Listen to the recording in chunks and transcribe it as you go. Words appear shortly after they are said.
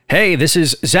Hey, this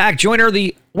is Zach Joyner,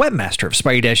 the webmaster of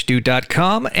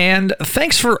Spidey-Dude.com, and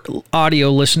thanks for audio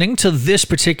listening to this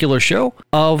particular show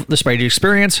of the Spidey Dude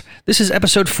Experience. This is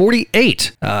episode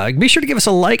 48. Be sure to give us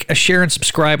a like, a share, and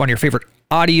subscribe on your favorite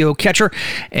audio catcher,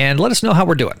 and let us know how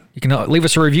we're doing. You can leave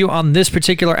us a review on this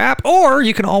particular app, or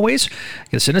you can always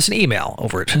send us an email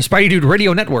over at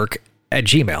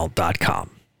SpideyDudeRadioNetwork@gmail.com.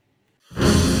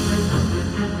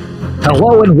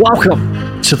 Hello and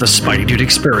welcome to the Spidey Dude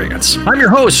Experience. I'm your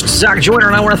host, Zach Joyner,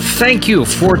 and I want to thank you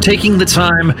for taking the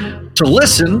time to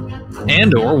listen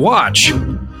and or watch.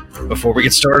 Before we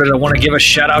get started, I want to give a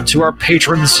shout out to our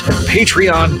patrons at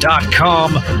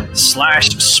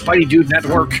patreon.com/Spidey Dude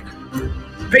Network.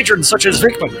 Patrons such as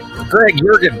Vickman, Greg,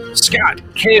 Jurgen, Scott,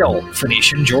 Kale,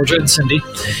 Phoenician, Georgia, and Cindy.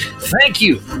 Thank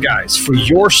you, guys, for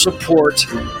your support.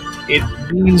 It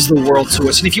means the world to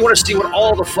us. And if you want to see what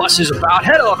all the fuss is about,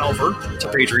 head on over to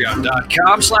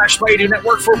patreon.com/Spidey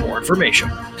Network for more information.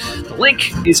 The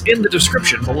link is in the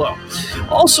description below.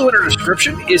 Also in our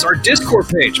description is our Discord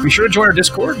page. Be sure to join our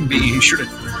Discord and be sure to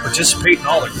participate in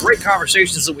all the great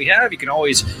conversations that we have. You can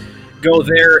always go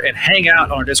there and hang out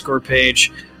on our Discord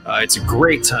page. It's a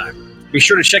great time. Be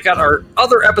sure to check out our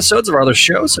other episodes of our other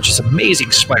shows, such as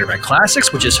Amazing Spider-Man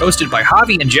Classics, which is hosted by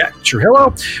Javi and Jack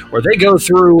Trujillo, where they go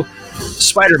through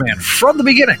Spider-Man from the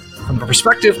beginning, from the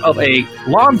perspective of a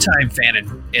longtime fan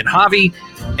in Javi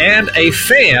and a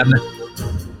fan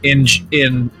in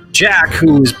Jack,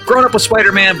 who's grown up with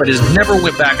Spider-Man but has never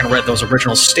went back and read those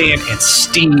original Stan and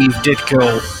Steve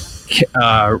Ditko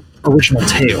original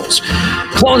tales.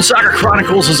 Clone Saga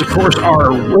Chronicles is, of course,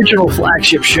 our original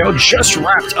flagship show. Just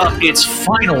wrapped up its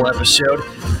final episode,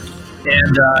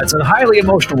 and it's a highly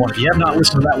emotional one. If you have not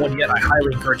listened to that one yet, I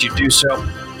highly encourage you to do so.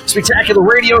 Spectacular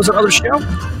Radio is another show,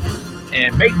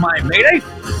 and Make My Mayday,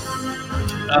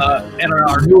 and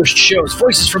our newest shows,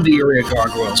 Voices from the Area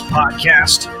Gargoyles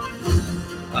podcast,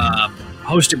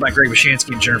 hosted by Greg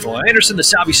Mashansky and Jennifer Anderson. The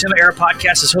Salvi Cinema Era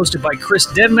podcast is hosted by Chris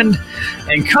Denman.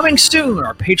 And coming soon,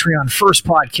 our Patreon first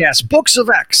podcast, Books of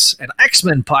X, an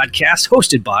X-Men podcast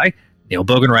hosted by Neil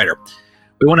Bogenreiter.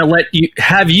 We want to let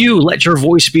your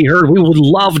voice be heard. We would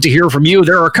love to hear from you.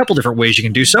 There are a couple different ways you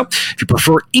can do so. If you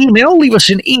prefer email, leave us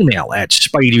an email at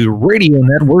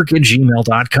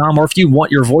SpideyDudeRadioNetwork@gmail.com. Or if you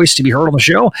want your voice to be heard on the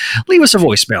show, leave us a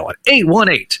voicemail at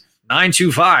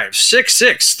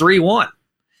 818-925-6631.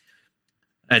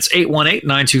 That's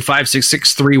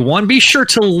 818-925-6631. Be sure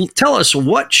to tell us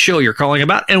what show you're calling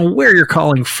about and where you're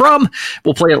calling from.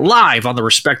 We'll play it live on the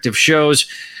respective shows.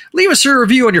 Leave us a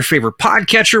review on your favorite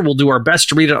podcatcher. We'll do our best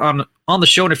to read it on the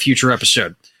show in a future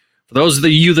episode. For those of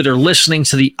you that are listening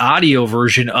to the audio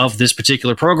version of this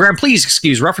particular program, please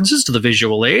excuse references to the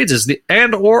visual aids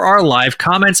or our live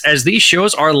comments, as these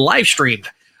shows are live streamed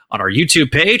on our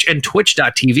YouTube page and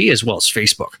twitch.tv as well as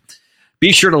Facebook.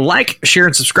 Be sure to like, share,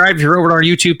 and subscribe if you're over on our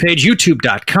YouTube page,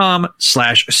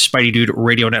 youtube.com/Spidey Dude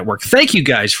Radio Network. Thank you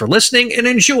guys for listening, and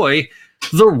enjoy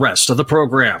the rest of the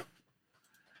program.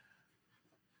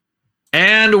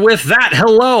 And with that,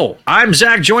 hello, I'm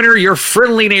Zach Joyner, your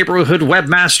friendly neighborhood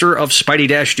webmaster of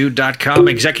Spidey-Dude.com,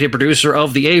 executive producer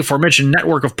of the aforementioned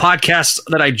network of podcasts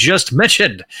that I just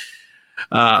mentioned.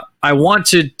 I want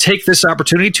to take this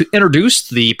opportunity to introduce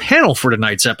the panel for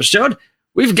tonight's episode.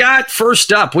 We got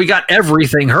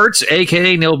Everything Hurts,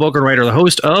 a.k.a. Neil Bogenreiter, the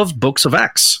host of Books of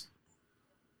X.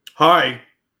 Hi.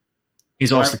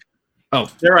 He's also... Oh,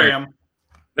 there I am.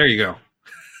 There you go.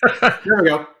 There we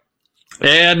go.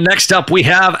 And next up, we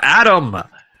have Adam,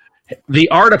 the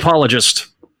art apologist.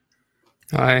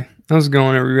 Hi. How's it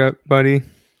going, everybody?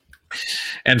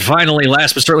 And finally,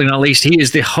 last but certainly not least, he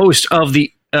is the host of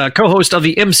the co-host of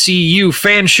the MCU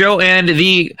fan show and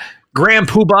the Grand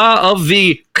Poobah of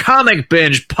the Comic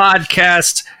Binge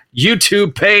podcast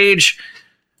YouTube page.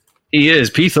 He is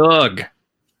P-Thug.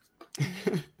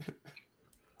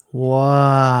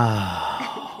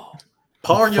 Wow.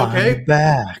 Paul, are you okay?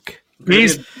 Back.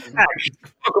 He's back.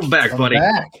 Welcome back, buddy.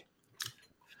 Back.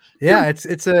 Yeah, it's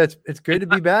good to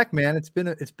be back, man. It's been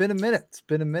a minute.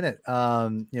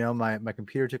 My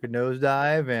computer took a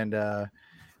nosedive, and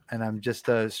I'm just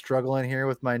struggling here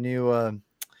with my new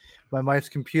my wife's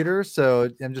computer, so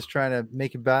I'm just trying to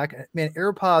make it back. Man,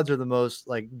 AirPods are the most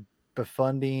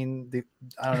befunding.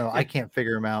 I don't know. I can't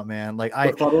figure them out, man.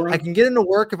 I can get into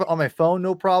work on my phone,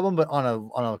 no problem, but on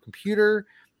a computer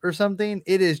or something,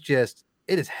 it is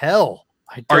hell.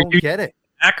 I don't get it.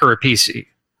 Mac or a PC?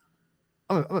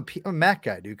 I'm a Mac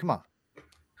guy, dude. Come on,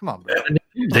 bro.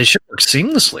 They should work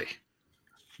seamlessly.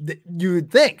 You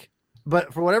would think,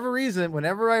 but for whatever reason,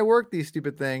 whenever I work these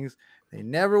stupid things, they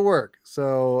never work.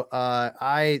 So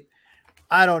I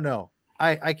don't know.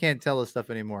 I can't tell this stuff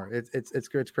anymore. It's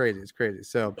crazy. It's crazy.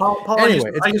 So Paul,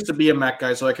 anyway, I used to be a Mac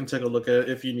guy, so I can take a look at it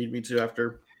if you need me to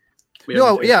after.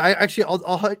 I'll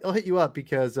hit you up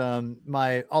because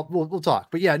we'll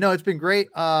talk. But yeah, no, it's been great.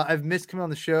 I've missed coming on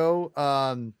the show.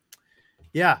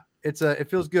 It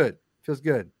feels good. Feels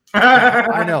good.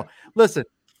 I know. Listen,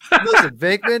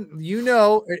 Venkman,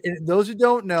 and those who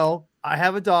don't know, I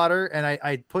have a daughter, and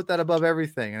I put that above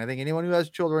everything. And I think anyone who has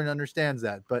children understands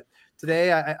that. But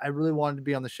today, I really wanted to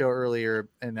be on the show earlier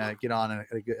and get on at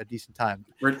a decent time.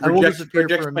 I will disappear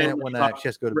for a minute when she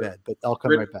has to go to bed, but I'll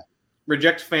come right back.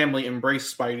 Reject family,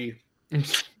 embrace Spidey.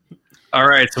 All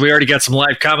right, so we already got some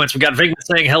live comments. We got Venkman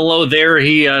saying hello there.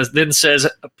 He then says,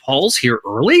 Paul's here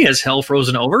early. Has hell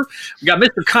frozen over? We got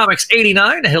Mr. Comics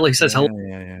 89. He says hello.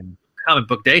 Comic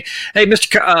Book Day. Hey,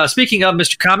 speaking of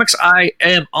Mr. Comics, I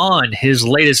am on his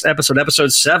latest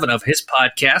episode 7 of his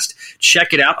podcast.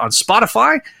 Check it out on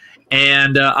Spotify,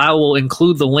 and I will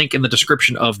include the link in the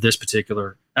description of this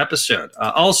particular episode.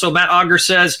 Also, Matt Auger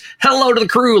says, hello to the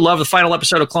crew. Love the final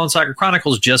episode of Clone Saga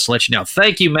Chronicles. Just to let you know.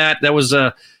 Thank you, Matt. That was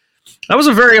a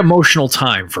very emotional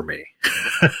time for me.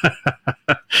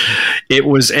 It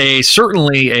was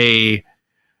certainly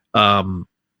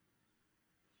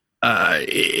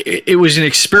it was an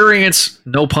experience,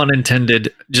 no pun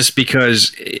intended, just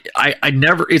because I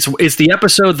never, it's the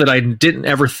episode that I didn't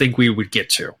ever think we would get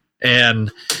to. And,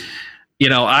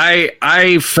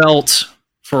 I felt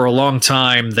for a long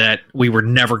time that we were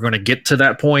never going to get to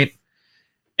that point.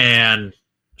 And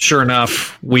sure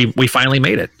enough, we finally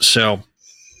made it. So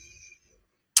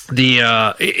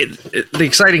the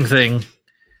exciting thing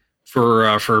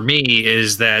for me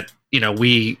is that,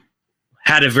 we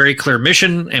had a very clear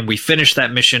mission and we finished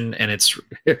that mission, and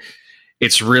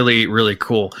it's really, really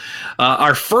cool.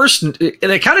 Our first, and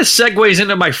it kind of segues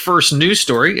into my first news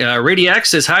story. Radiax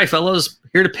says, hi, fellows.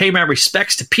 Here to pay my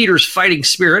respects to Peter's fighting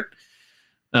spirit.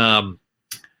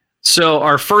 So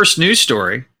our first news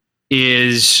story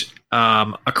is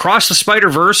Across the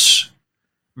Spider-Verse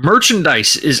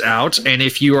merchandise is out. And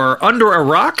if you are under a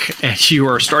rock and you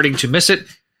are starting to miss it,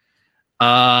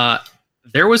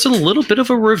 there was a little bit of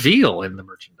a reveal in the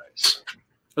merchandise.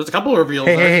 There's a couple of reveals.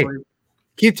 Hey.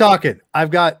 Keep talking.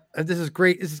 I've got this is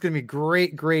great. This is going to be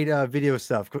great video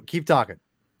stuff. Keep talking.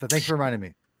 So thanks for reminding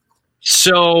me.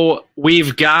 So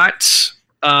we've got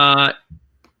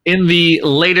in the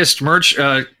latest merch.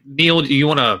 Neil, do you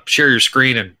want to share your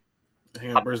screen and?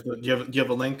 Hang on. Do you have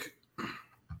a link?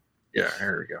 Yeah,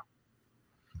 here we go.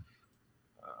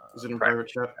 Is it in private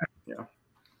chat? Yeah.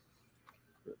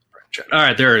 All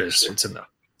right, there it is. It's in the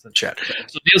chat.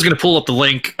 So Neil's going to pull up the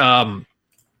link.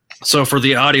 So for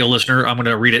the audio listener, I'm going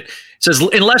to read it. It says,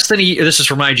 in less than a year, this is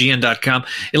from IGN.com.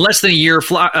 In less than a year,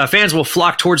 fans will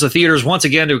flock towards the theaters once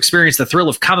again to experience the thrill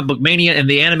of comic book mania in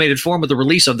the animated form with the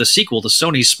release of the sequel to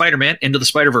Sony's Spider-Man Into the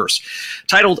Spider-Verse.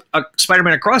 Titled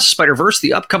Spider-Man Across the Spider-Verse,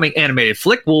 the upcoming animated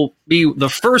flick will be the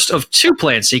first of 2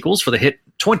 planned sequels for the hit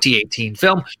 2018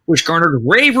 film, which garnered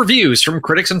rave reviews from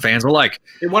critics and fans alike.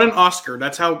 It won an Oscar.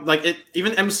 That's how,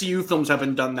 even MCU films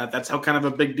haven't done that. That's how kind of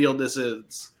a big deal this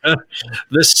is.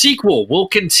 The sequel will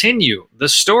continue the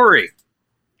story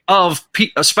of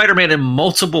Spider-Man in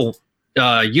multiple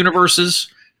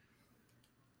universes.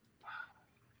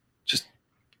 Just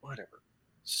whatever.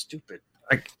 Stupid.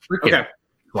 Okay.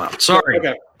 Wow. Sorry.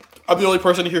 Okay. I'm the only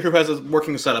person here who has a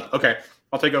working setup. Okay.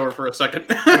 I'll take over for a second.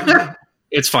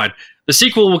 It's fine. The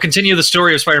sequel will continue the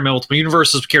story of Spider-Man multiple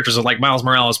universes with characters like Miles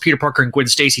Morales, Peter Parker, and Gwen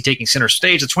Stacy taking center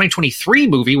stage. The 2023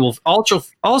 movie will also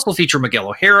feature Miguel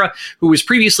O'Hara, who was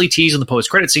previously teased in the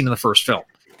post-credit scene in the first film.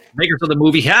 Makers of the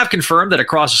movie have confirmed that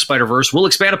Across the Spider-Verse will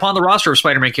expand upon the roster of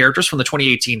Spider-Man characters from the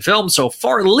 2018 film. So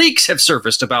far, leaks have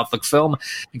surfaced about the film,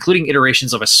 including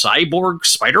iterations of a cyborg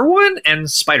Spider-Woman and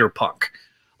Spider-Punk.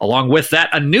 Along with that,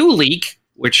 a new leak,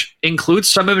 which includes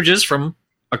some images from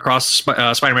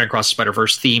Spider-Man Across the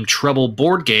Spider-Verse themed Trouble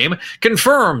board game,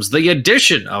 confirms the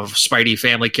addition of Spidey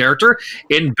family character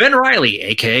in Ben Reilly,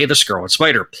 a.k.a. the Scarlet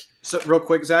Spider. So real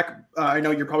quick, Zach, I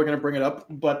know you're probably going to bring it up,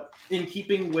 but in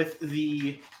keeping with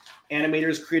the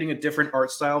animators creating a different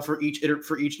art style for each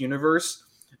universe,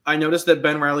 I noticed that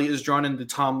Ben Reilly is drawn in the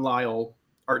Tom Lyle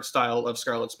art style of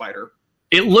Scarlet Spider.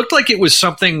 It looked like it was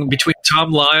something between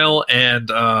Tom Lyle and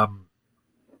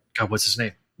what's his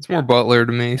name? It's more Butler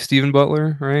to me. Stephen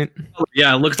Butler, right?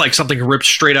 Yeah, it looked like something ripped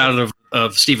straight out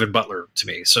of Stephen Butler to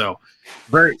me. So,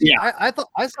 I thought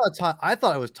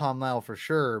it was Tom Lyle for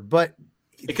sure, but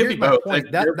it could be both.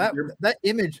 That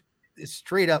image is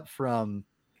straight up from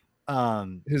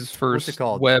his first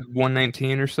Web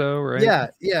 119 or so, right?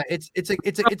 Yeah. It's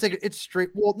straight.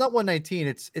 Well, not 119.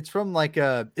 It's from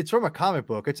a comic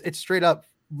book. It's straight up,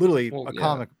 literally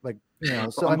comic. Like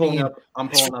So I'm pulling up. I'm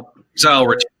pulling up. So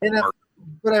Rich,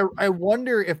 but I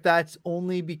wonder if that's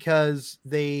only because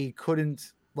they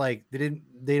couldn't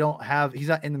they don't have he's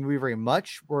not in the movie very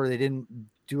much, or they didn't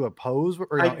do a pose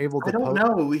or able to. I don't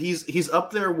know. He's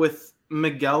up there with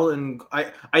Miguel, and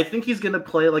I think he's gonna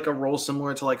play like a role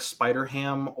similar to like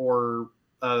Spider-Ham or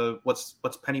what's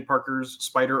Penny Parker's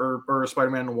Spider or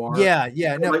Spider-Man Noir.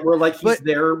 Yeah, no, where he's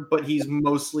there, but he's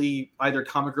mostly either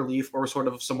comic relief or sort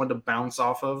of someone to bounce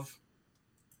off of.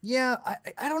 Yeah,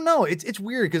 I don't know. It's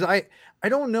weird because I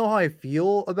don't know how I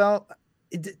feel about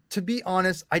it. To be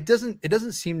honest, it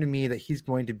doesn't seem to me that he's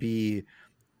going to be.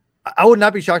 I would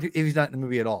not be shocked if he's not in the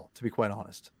movie at all. To be quite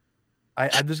honest, I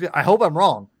hope I'm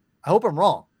wrong.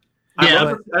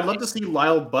 Yeah, I'd love to see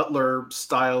Lyle Butler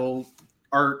style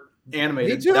art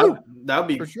animated. Me too. That'd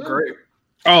be great.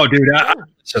 Oh, dude,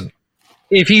 listen.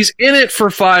 If he's in it for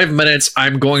 5 minutes,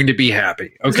 I'm going to be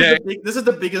happy. Okay. This is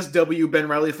the biggest W Ben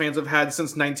Reilly fans have had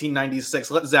since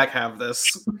 1996. Let Zach have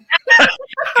this.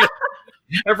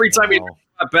 Every time he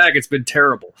brought back, it's been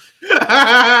terrible.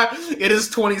 It is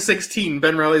 2016.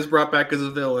 Ben Reilly's brought back as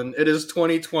a villain. It is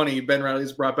 2020. Ben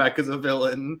Reilly's brought back as a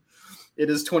villain. It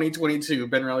is 2022.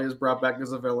 Ben Reilly is brought back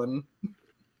as a villain.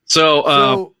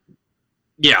 So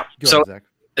yeah. So ahead,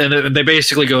 and they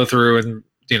basically go through and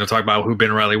talk about who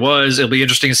Ben Reilly was. It'll be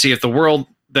interesting to see if the world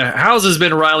that houses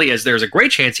Ben Reilly, as there's a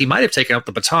great chance he might have taken up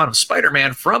the baton of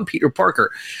Spider-Man from Peter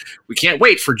Parker. We can't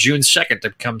wait for June 2nd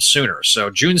to come sooner. So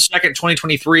June 2nd,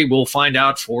 2023, we'll find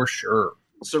out for sure.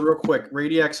 So real quick,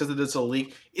 Radiac says that it's a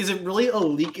leak. Is it really a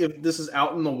leak if this is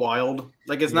out in the wild?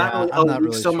 Like it's not really a leak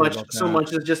really so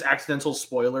much as just accidental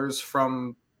spoilers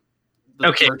from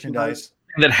the merchandise.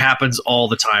 That happens all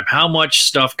the time. How much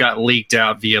stuff got leaked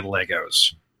out via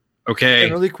Legos? Okay.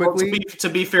 And really quickly, to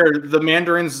be fair, the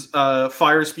Mandarin's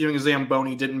fire spewing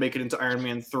Zamboni didn't make it into Iron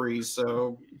Man 3,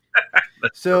 so.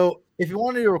 So if you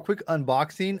want to do a quick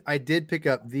unboxing, I did pick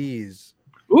up these.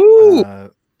 Ooh.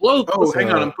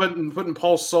 Hang on, I'm putting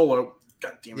Paul Solo.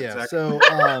 God damn it, Zach. So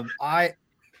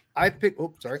I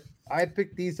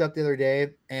picked these up the other day,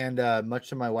 and much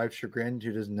to my wife's chagrin,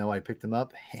 who doesn't know I picked them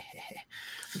up.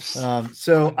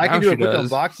 So I can do a quick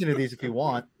unboxing of these if you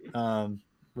want,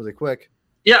 really quick.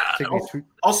 Yeah.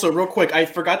 Also, real quick, I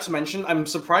forgot to mention, I'm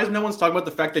surprised no one's talking about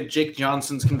the fact that Jake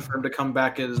Johnson's confirmed to come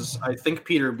back as, I think,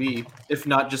 Peter B, if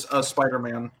not just a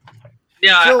Spider-Man.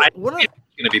 Yeah, so I think he's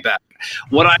going to be back.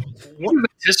 What I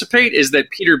anticipate is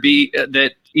that Peter B,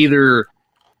 that either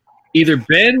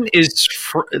Ben is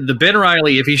the Ben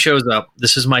Reilly, if he shows up,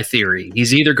 this is my theory,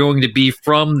 he's either going to be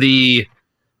from the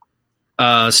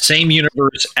same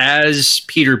universe as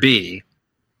Peter B,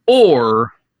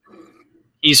 or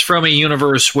he's from a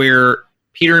universe where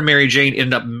Peter and Mary Jane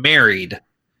end up married,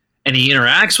 and he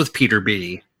interacts with Peter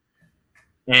B,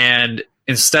 and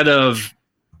instead of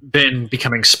Ben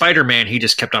becoming Spider-Man, he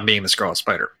just kept on being the Scarlet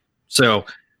Spider. So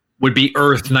would be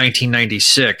Earth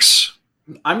 1996.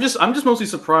 I'm just mostly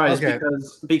surprised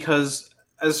because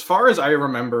as far as I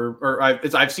remember, or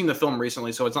I've seen the film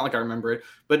recently, so it's not like I remember it,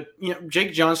 but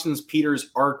Jake Johnson's Peter's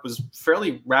arc was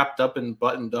fairly wrapped up and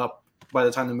buttoned up by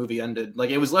the time the movie ended. Like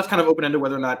it was left kind of open-ended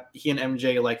whether or not he and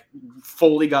MJ like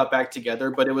fully got back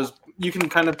together, but you can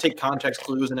kind of take context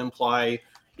clues and imply,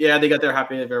 yeah, they got their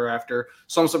happy ever after.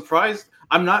 So I'm surprised.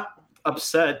 I'm not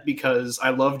upset because I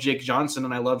love Jake Johnson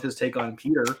and I love his take on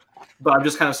Peter, but I'm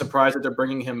just kind of surprised that they're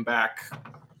bringing him back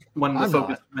when the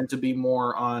focus is meant to be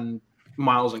more on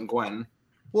Miles and Gwen.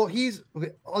 Well,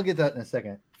 I'll get that in a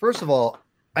second. First of all,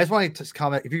 I just want to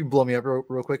comment, if you can blow me up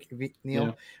real quick,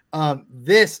 Neil. Yeah.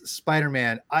 This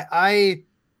Spider-Man, I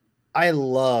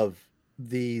love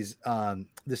these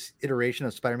this iteration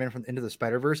of Spider-Man from Into the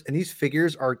Spider-Verse, and these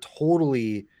figures are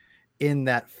totally in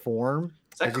that form.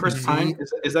 Is that Chris Pine?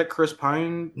 Is that Chris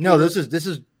Pine? No, this is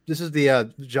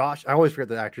the Josh. I always forget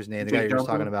the actor's name. The guy you're just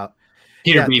talking about.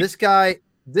 Peter B. This guy.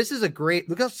 This is a great.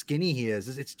 Look how skinny he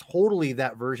is. It's totally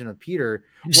that version of Peter.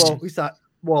 Well, we thought.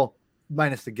 Well,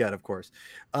 minus the gut, of course.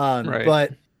 Right.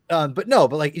 But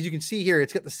like as you can see here,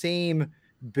 it's got the same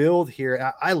build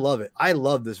here. I love it. I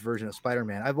love this version of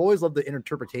Spider-Man. I've always loved the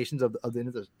interpretations of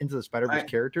the Into the Spider-Verse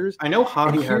characters. I know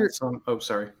Javi had some. Oh,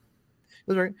 sorry.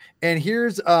 That's right. And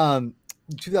here's 2099.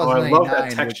 I love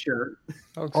that texture.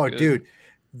 Dude,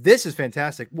 this is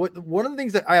fantastic. One of the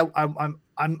things that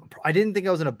I didn't think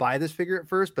I was going to buy this figure at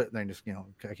first, but then just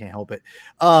I can't help it.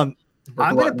 I'm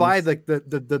going to buy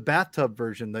the bathtub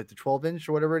version, the 12-inch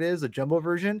or whatever it is, the jumbo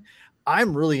version.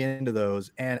 I'm really into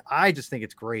those, and I just think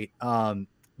it's great.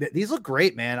 These look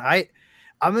great, man.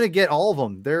 I'm going to get all of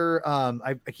them. They're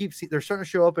I keep seeing they're starting to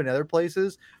show up in other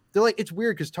places. They're like, it's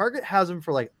weird because Target has them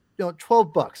for like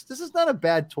 $12. This is not a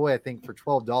bad toy, I think, for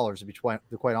 $12 to be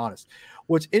quite honest.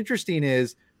 What's interesting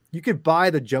is you could buy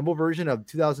the jumbo version of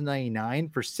 2099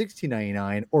 for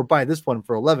 $16.99 or buy this one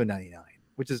for $11.99,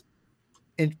 which is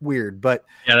weird. But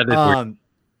yeah, that is weird.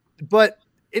 But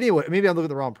anyway, maybe I'm looking at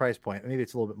the wrong price point. Maybe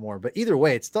it's a little bit more. But either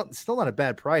way, it's still not a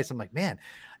bad price. I'm like, man.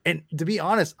 And to be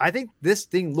honest, I think this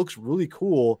thing looks really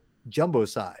cool jumbo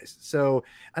size. So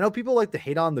I know people like to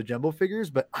hate on the jumbo figures,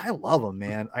 but I love them,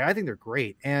 man. I think they're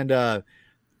great. And I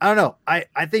don't know. I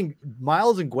think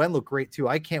Miles and Gwen look great too.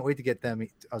 I can't wait to get them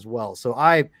as well. So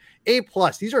A+.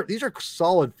 These are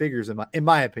solid figures in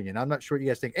my opinion. I'm not sure what you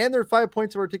guys think. And they're 5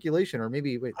 points of articulation, or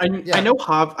maybe wait. I know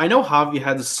Javi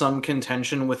had some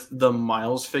contention with the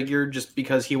Miles figure just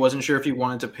because he wasn't sure if he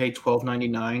wanted to pay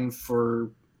 $12.99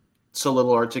 for so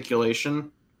little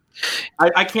articulation.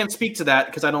 I can't speak to that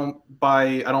because I don't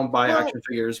buy action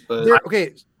figures, but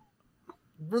okay.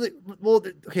 Really well,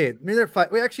 okay. Maybe they're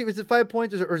 5. Wait, actually, is it 5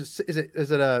 points or is it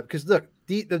because look,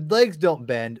 the legs don't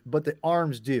bend, but the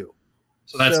arms do.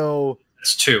 So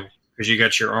that's 2 because you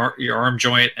got your arm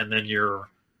joint and then your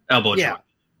elbow joint.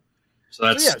 So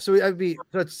that's so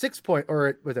it's 6 point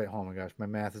or wait, oh my gosh, my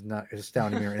math is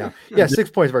astounding me right now. Yeah, 6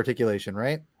 points of articulation,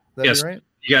 right? Yes, right.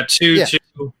 You got 2.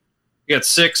 You got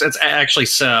 6. It's actually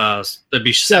that'd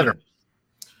be 7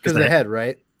 because of the head,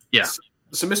 right? Yeah.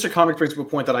 So Mr. Comic brings up a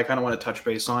point that I kind of want to touch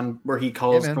base on, where he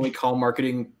calls, can we call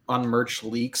marketing on merch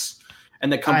leaks?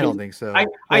 And the company, I don't think so.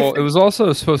 It was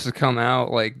also supposed to come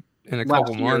out like in a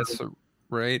couple months,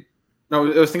 right? No,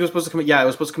 I think it was supposed to come. Yeah, it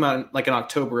was supposed to come out in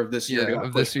October of this year. Yeah,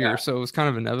 of this year. So it was kind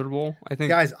of inevitable, I think.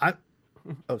 Guys, I'm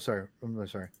sorry. I'm really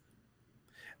sorry.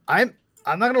 I'm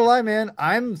not gonna lie, man.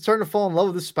 I'm starting to fall in love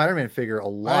with this Spider-Man figure a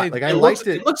lot. I liked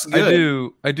it. It looks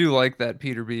good. I do like that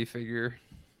Peter B figure.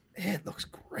 It looks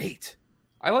great.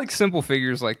 I like simple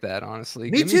figures like that,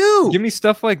 honestly. Me too. Give me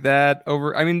stuff like that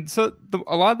over. I mean, a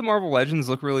lot of the Marvel Legends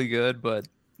look really good, but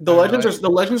the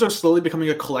Legends are slowly becoming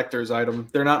a collector's item.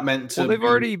 They're not meant to. Well,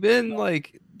 they've been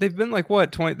like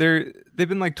what 20? They've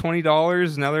been like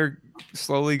 $20. Now they're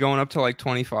slowly going up to like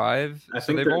 25. I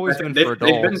think they've always been for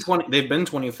adults. They've been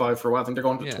 25 for a while. I think they're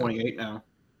going to 28 now.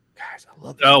 Guys, I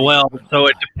love. Oh well, so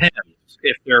it depends.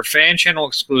 If they're fan channel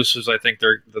exclusives, I think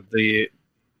they're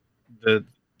the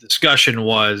discussion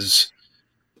was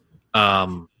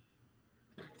it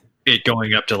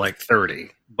going up to like 30,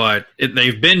 but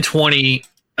they've been 20.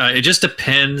 It just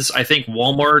depends. I think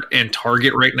Walmart and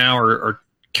Target right now are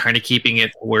kind of keeping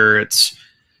it where it's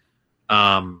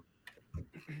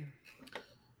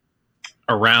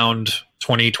around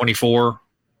 20, 24,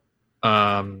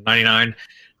 99.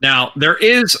 Now there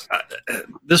is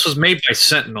this was made by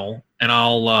Sentinel, and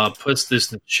I'll put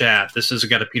this in the chat. This has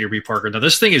got a Peter B. Parker. Now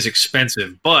this thing is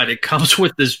expensive, but it comes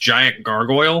with this giant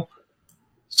gargoyle.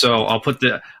 So I'll put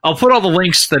all the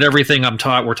links that everything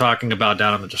we're talking about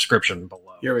down in the description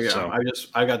below. Here we go. So,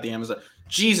 I got the Amazon.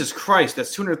 Jesus Christ,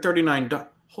 that's $239.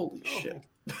 Holy shit.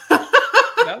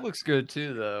 That looks good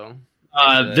too, though.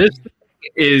 This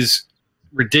is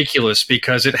ridiculous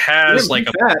because it has like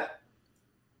a. That.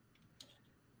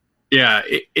 Yeah,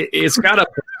 it's got a.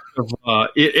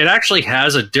 It actually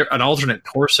has an alternate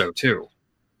torso too.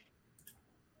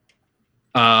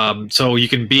 So you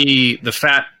can be the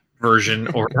fat version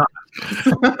or not.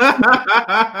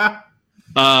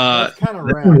 That's kind of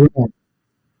rad.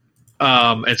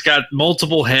 It's got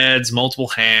multiple heads, multiple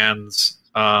hands.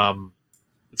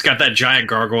 It's got that giant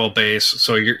gargoyle base,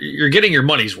 so you're getting your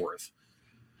money's worth.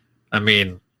 I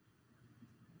mean,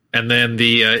 and then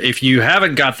if you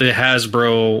haven't got the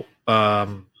Hasbro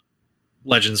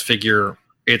Legends figure,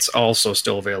 it's also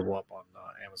still available up on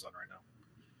Amazon right now.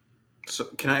 So,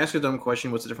 can I ask you a dumb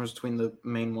question? What's the difference between the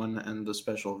main one and the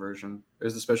special version?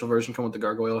 Does the special version come with the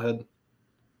gargoyle head?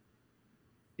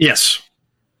 Yes.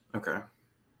 Okay.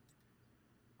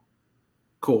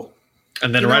 Cool.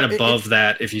 And then above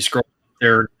that, if you scroll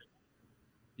there,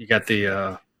 you got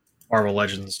the Marvel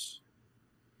Legends.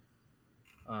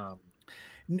 No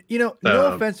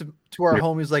offense to our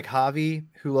homies like Javi,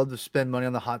 who love to spend money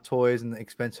on the hot toys and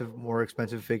the more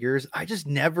expensive figures. I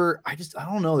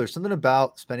don't know. There's something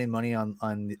about spending money on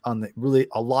the really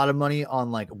a lot of money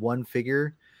on like one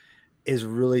figure is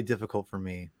really difficult for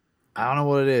me. I don't know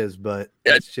what it is, but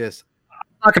it's just. I'm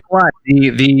not gonna lie.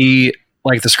 The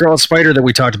like the Scarlet Spider that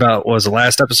we talked about was the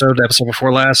episode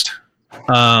before last.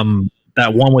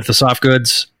 That one with the soft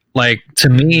goods, like to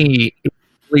me, it's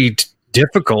really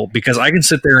difficult because I can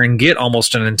sit there and get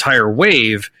almost an entire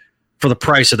wave for the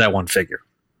price of that one figure.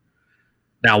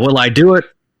 Now, will I do it?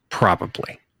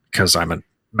 Probably, because I'm a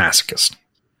masochist.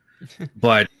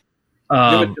 But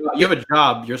you have a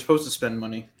job. You're supposed to spend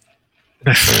money.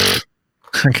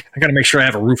 I got to make sure I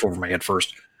have a roof over my head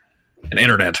first and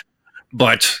internet.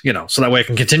 But so that way I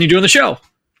can continue doing the show.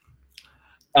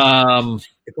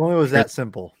 If only it was that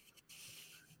simple.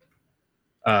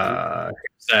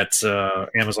 That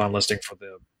Amazon listing for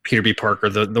the Peter B. Parker.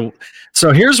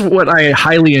 So here's what I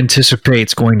highly anticipate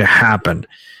is going to happen.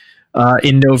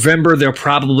 In November, they're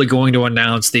probably going to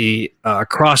announce the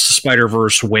Across the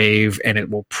Spider-Verse wave, and it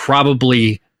will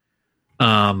probably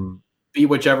be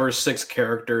whichever 6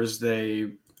 characters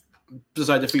they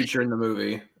decide to feature in the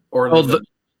movie. And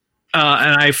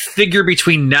I figure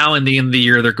between now and the end of the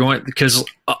year, they're going, because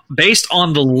based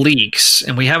on the leaks,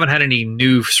 and we haven't had any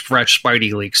new fresh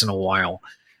Spidey leaks in a while,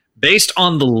 based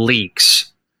on the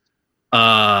leaks,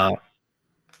 Penny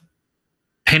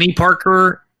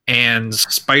Parker and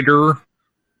Spider,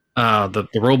 the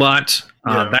robot,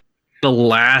 that's the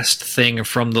last thing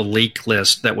from the leak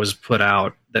list that was put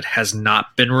out that has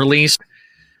not been released.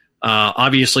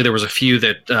 Obviously, there was a few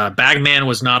that Bagman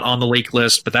was not on the leak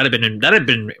list, but that had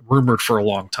been rumored for a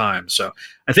long time. So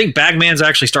I think Bagman's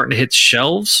actually starting to hit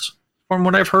shelves, from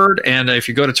what I've heard. And if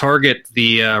you go to Target,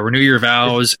 the Renew Your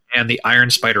Vows and the Iron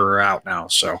Spider are out now.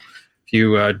 So if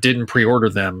you didn't pre-order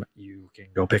them, you can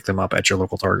go pick them up at your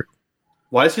local Target.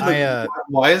 Why is he?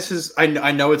 Why is his? I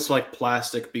know it's like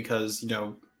plastic because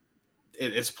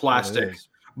it's plastic,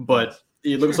 but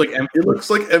it looks like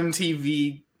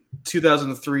MTV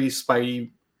 2003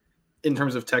 Spidey in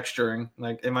terms of texturing.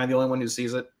 Like, am I the only one who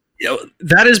sees it?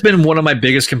 That has been one of my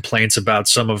biggest complaints about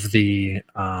some of the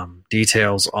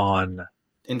details on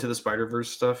Into the Spider-Verse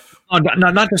stuff.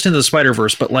 Not just Into the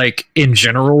Spider-Verse, but like in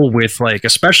general with like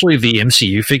especially the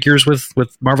MCU figures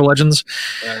with Marvel Legends.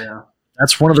 Yeah.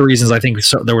 That's one of the reasons I think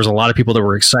there was a lot of people that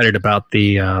were excited about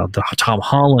the Tom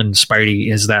Holland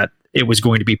Spidey, is that it was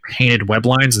going to be painted web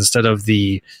lines instead of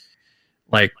the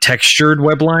like textured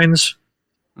web lines.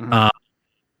 Mm-hmm.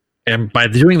 And by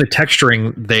doing the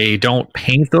texturing, they don't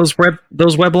paint those web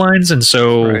lines, and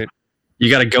so you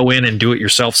got to go in and do it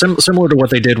yourself, similar to what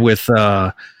they did with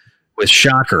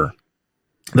Shocker.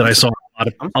 That I saw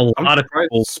a lot of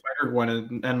people.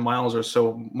 Spider-Gwen and Miles are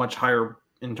so much higher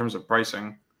in terms of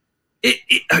pricing.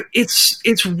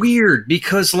 It's weird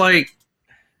because like.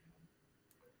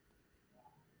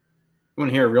 You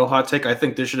want to hear a real hot take? I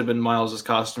think this should have been Miles'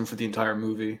 costume for the entire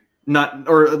movie,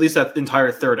 or at least that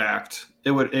entire third act.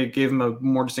 It gave him a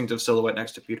more distinctive silhouette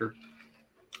next to Peter.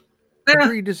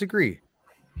 Agree, disagree.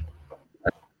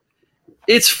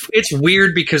 It's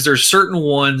weird because there's certain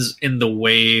ones in the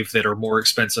wave that are more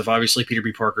expensive. Obviously, Peter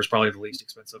B. Parker is probably the least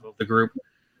expensive of the group,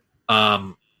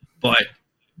 but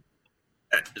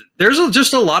there's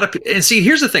just a lot of. And see,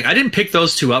 here's the thing: I didn't pick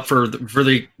those two up for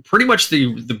the pretty much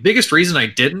the biggest reason I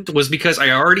didn't was because I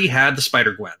already had the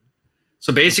Spider-Gwen.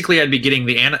 So basically, I'd be getting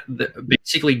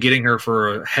getting her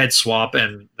for a head swap,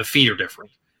 and the feet are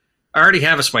different. I already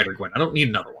have a Spider-Gwen. I don't need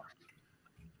another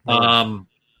one.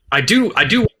 I do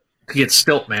get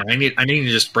Stiltman. I need to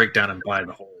just break down and buy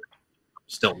the whole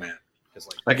Stiltman.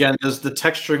 Again, the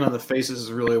texturing on the faces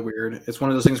is really weird. It's one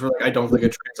of those things where I don't think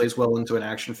it translates well into an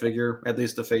action figure. At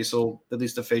least the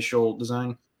facial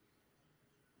design.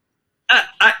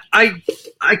 I've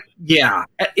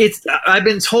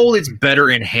been told it's better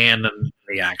in hand than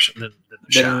the action than the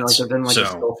shots. Than the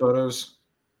still photos.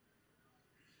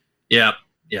 Yeah.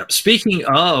 Speaking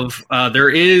of, there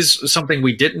is something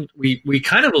we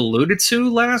kind of alluded to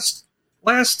last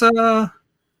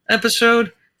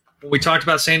episode when we talked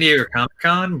about San Diego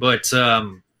Comic-Con, but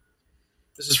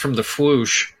this is from the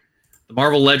Fwoosh, the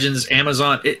Marvel Legends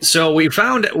Amazon. So we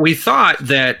thought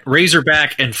that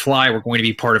Razorback and Fly were going to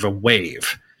be part of a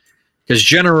wave, because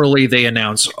generally they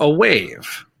announce a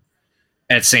wave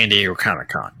at San Diego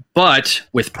Comic-Con. But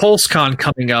with PulseCon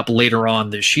coming up later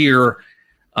on this year,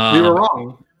 we were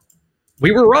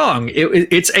wrong.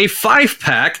 It's a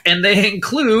 5-pack, and they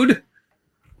include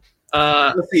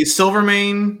let's see,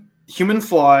 Silvermane, Human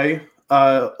Fly,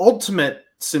 Ultimate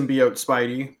Symbiote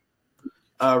Spidey,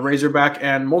 Razorback,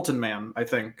 and Molten Man, I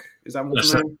think. Is that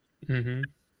Molten Man? Mm-hmm.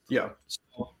 Yeah.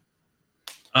 So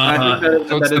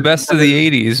it's the best of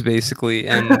the 80s, basically,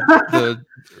 and the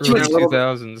early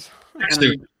 2000s.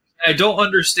 I don't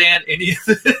understand any of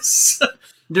this.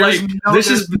 There's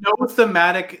no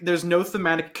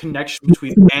thematic connection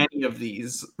between any of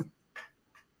these.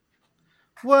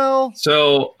 Well,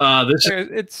 so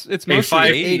it's mostly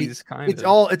 80s kind of.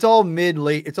 It's all mid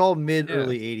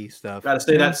early 80s stuff. Gotta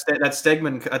say that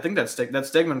Stegman. I think that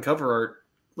Stegman cover art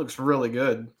looks really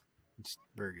good. It's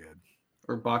very good.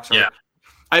 Or box art.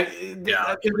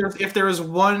 If there was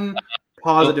one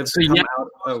positive to come out.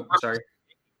 Oh, sorry.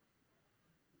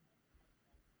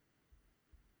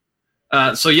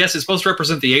 So yes, it's supposed to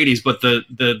represent the 80s, but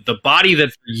the body that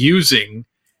they're using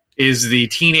is the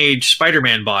teenage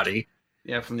Spider-Man body.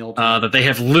 Yeah, from the old. That they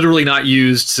have literally not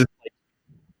used since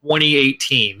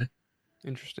 2018.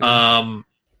 Interesting.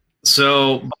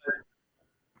 So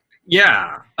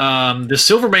yeah, the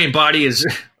Silvermane body is.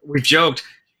 We've joked.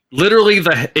 Literally,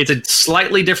 it's a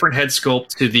slightly different head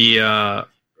sculpt to the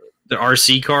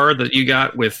RC car that you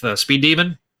got with Speed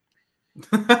Demon,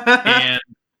 and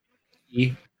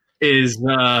he is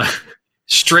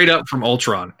straight up from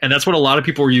Ultron, and that's what a lot of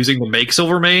people were using to make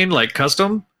Silvermane, like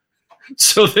custom.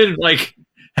 So then, like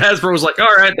Hasbro was like,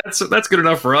 "All right, that's good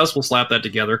enough for us. We'll slap that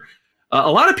together."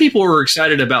 A lot of people were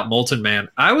excited about Molten Man.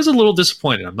 I was a little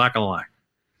disappointed. I'm not gonna lie.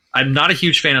 I'm not a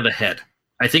huge fan of the head.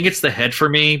 I think it's the head for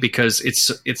me because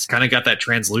it's kind of got that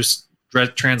translucent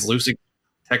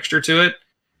texture to it.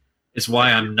 Is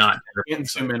why I'm not. Can't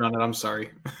zoom in on it. I'm sorry.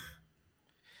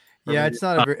 Yeah, it's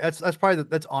not a very,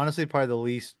 that's honestly probably the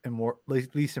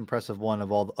least impressive one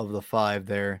of all of the 5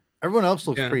 there. Everyone else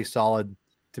looks pretty solid,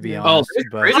 to be honest.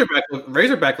 But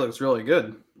Razorback looks really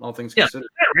good, all things considered.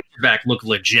 Razorback look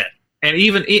legit. And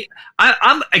even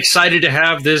I'm excited to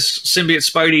have this symbiote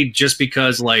Spidey just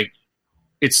because like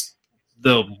it's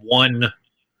the one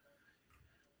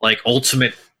like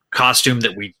ultimate costume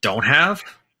that we don't have,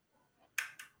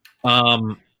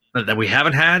 that we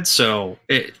haven't had. So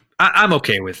I'm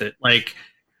okay with it. Like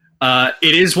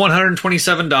it is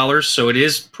 $127, so it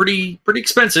is pretty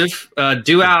expensive.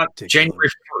 Due out January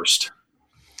 1st.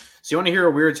 So you want to hear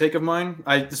a weird take of mine?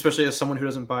 Especially as someone who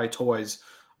doesn't buy toys.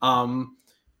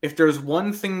 If there's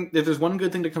one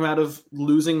good thing to come out of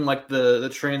losing like the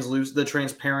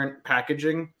transparent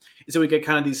packaging, is that we get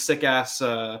kind of these sick ass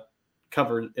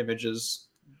cover images.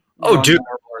 Oh, dude!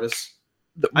 Artists.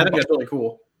 I think that's really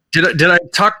cool. Did I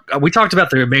talk? We talked about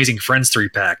the Amazing Friends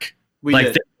 3-pack. We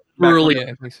like did. Really,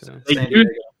 I think so. they used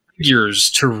figures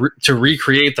to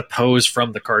recreate the pose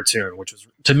from the cartoon, which was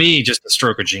to me just a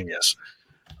stroke of genius.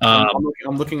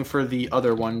 I'm looking for the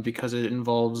other one because it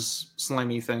involves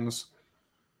slimy things.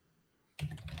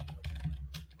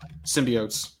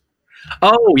 Symbiotes.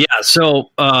 Oh yeah, so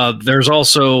there's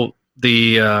also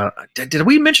the. Did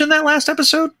we mention that last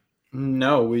episode?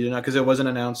 No, we did not, because it wasn't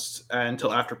announced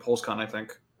until after PulseCon, I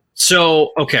think.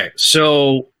 So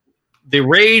the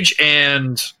Rage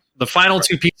and the final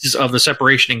 2 pieces of the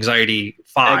Separation Anxiety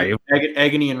 5,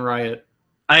 Agony and Riot.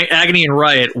 Agony and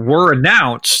Riot were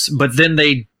announced, but then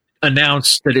they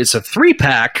announced that it's a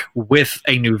 3-pack with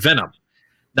a new Venom.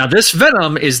 Now, this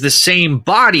Venom is the same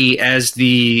body as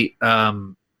the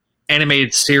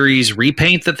animated series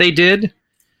repaint that they did.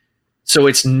 So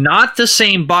it's not the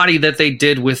same body that they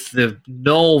did with the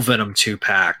Null Venom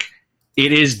 2-pack.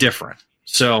 It is different.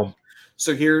 So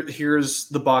here's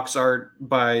the box art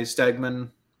by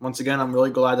Stegman. Once again, I'm really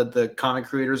glad that the comic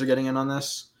creators are getting in on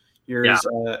this. Here's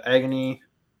Agony,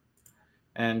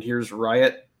 and here's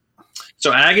Riot.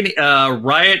 So Agony,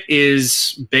 Riot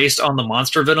is based on the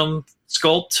Monster Venom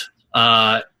sculpt,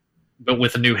 but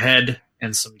with a new head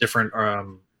and some different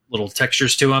little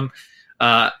textures to him.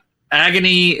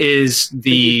 Agony is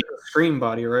the Scream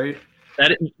body, right?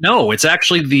 No, it's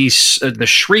actually the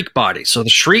Shriek body. So the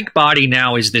Shriek body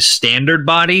now is this standard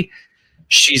body.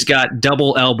 She's got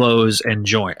double elbows and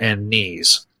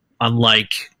knees,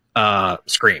 unlike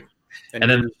Scream. And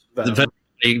then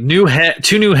a new head,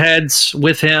 2 new heads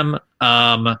with him,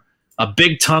 a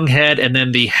big tongue head, and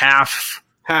then the half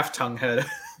tongue head,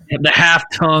 the half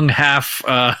tongue, half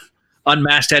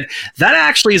unmasked head. That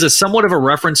actually is somewhat of a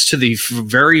reference to the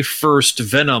very first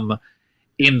Venom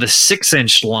in the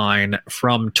 6-inch line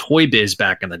from Toy Biz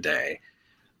back in the day.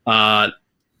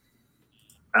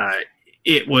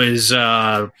 It was,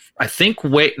 I think,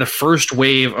 the first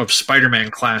wave of Spider-Man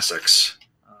classics.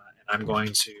 And I'm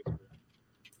going to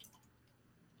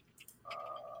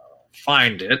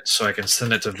find it so I can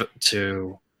send it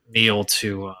to Neil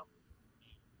to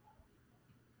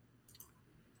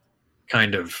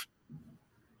kind of.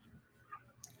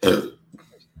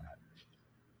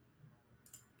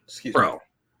 Excuse Bro.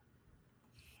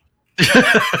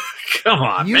 Come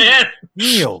on, man.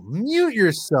 Neil, mute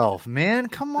yourself, man.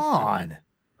 Come on.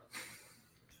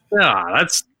 Yeah,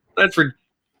 that's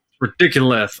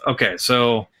ridiculous. Okay,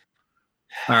 so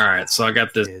all right, so I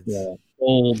got this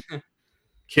old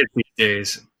kid these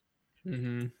days.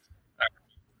 Mm-hmm.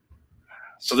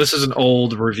 So this is an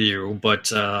old review, but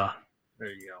there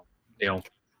you go, Neil.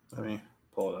 Let me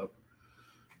pull it up.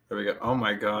 There we go. Oh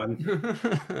my god.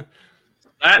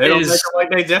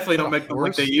 They definitely don't make them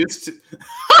like they used to.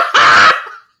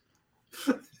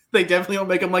 They definitely don't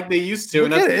make them like they used to.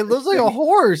 Look at it. It looks like a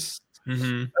horse.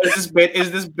 Mm-hmm. Is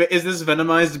this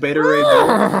venomized Beta Ray?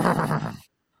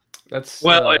 That's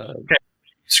okay.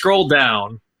 Scroll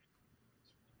down.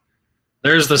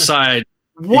 There's the side.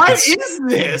 What is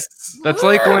this? That's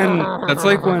like when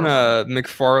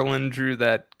McFarlane drew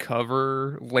that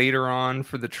cover later on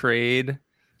for the trade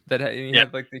that he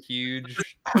had like the huge.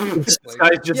 This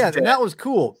guy's just Yeah, dead. and that was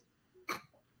cool.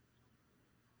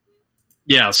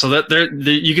 Yeah, so that there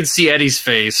you can see Eddie's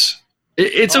face.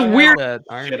 It's Oh, a I weird. had that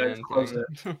Iron Shit, I Man closed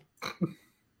thing.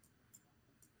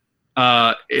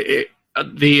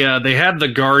 They had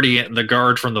the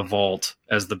guard from the vault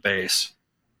as the base.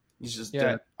 He's just Yeah,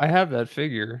 dead. I have that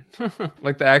figure,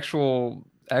 like the actual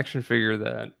action figure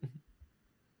that.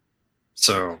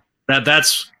 So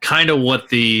that's kind of what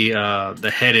the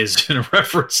head is in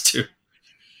reference to.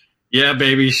 Yeah,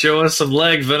 baby, show us some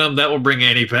leg venom. That will bring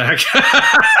Annie back.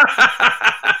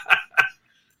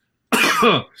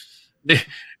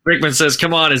 Brickman says,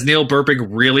 "Come on, is Neil burping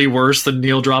really worse than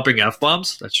Neil dropping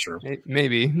f-bombs?" That's true.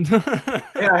 Maybe.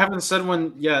 Yeah, I haven't said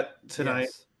one yet tonight.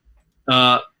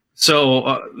 Yes. So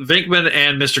Vinkman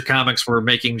and Mr. Comics were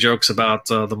making jokes about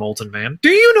the Molten Man. Do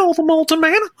you know the Molten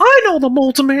Man? I know the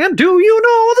Molten Man. Do you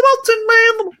know the Molten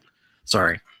Man?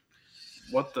 Sorry.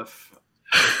 What the?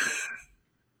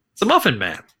 It's a Muffin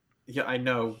Man. Yeah, I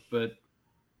know, but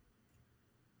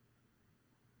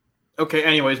okay.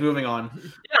 Anyways, moving on.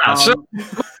 Yeah, so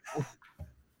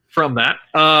from that,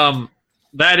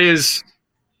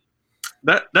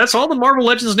 that's all the Marvel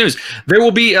Legends news. There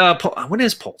will be when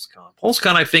is PulseCon?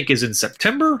 PulseCon, I think, is in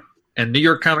September, and New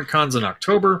York Comic Con's in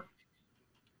October.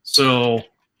 So,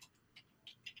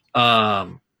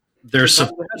 there's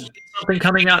something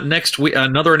coming out next week.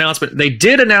 Another announcement. They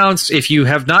did announce, if you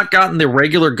have not gotten the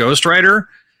regular Ghost Rider,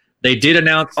 they did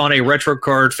announce on a retro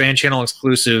card fan channel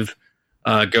exclusive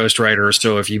Ghost Rider.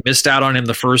 So if you missed out on him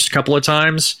the first couple of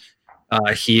times,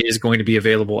 he is going to be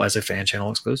available as a fan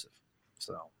channel exclusive.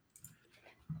 So.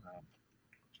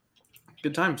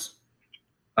 Good times.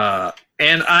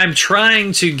 And I'm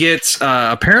trying to get.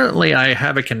 Apparently, I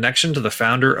have a connection to the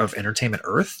founder of Entertainment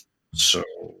Earth. So,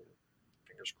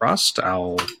 fingers crossed.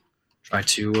 I'll try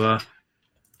to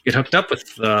get hooked up with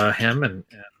him and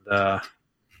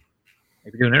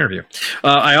maybe do an interview.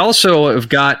 I also have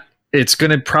got. It's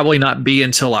going to probably not be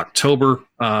until October.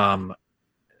 An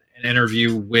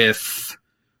interview with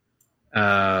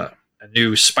a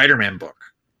new Spider-Man book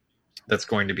that's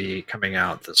going to be coming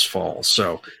out this fall.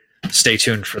 So stay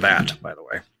tuned for that, by the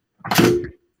way.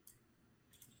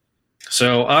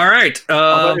 So, all right.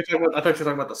 I thought you were talking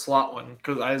about the slot one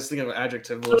because I was thinking of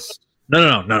adjective list.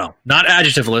 No. Not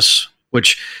adjectiveless,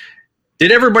 which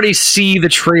did everybody see the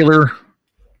trailer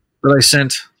that I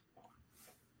sent?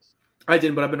 I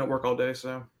didn't, but I've been at work all day,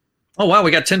 so. Oh, wow.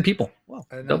 We got 10 people. Wow.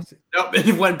 I did not see, Nope,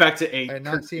 it went back to 8. I did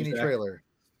not see any trailer.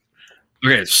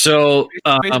 Okay, so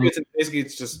Basically,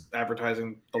 it's just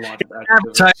advertising the launch of adjective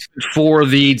list. advertisement for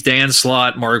the Dan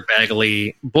Slott, Mark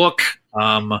Bagley book.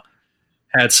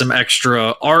 Had some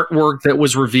extra artwork that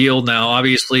was revealed. Now,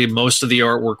 obviously, most of the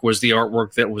artwork was the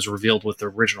artwork that was revealed with the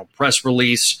original press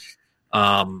release.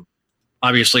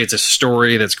 Obviously, it's a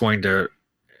story that's going to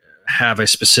have a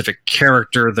specific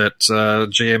character that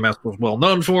JMS was well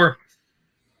known for.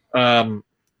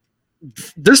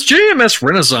 This JMS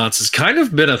Renaissance has kind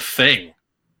of been a thing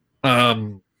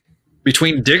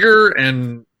between Digger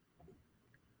and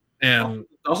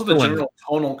Also, the general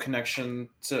tonal connection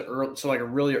to like a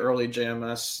really early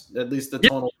JMS, at least the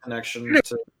tonal connection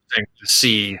to. to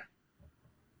see.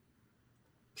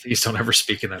 Please don't ever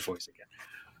speak in that voice again.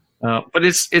 But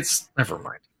it's never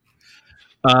mind.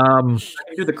 I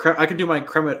can do my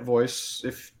Kremet voice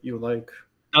if you like.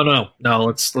 No.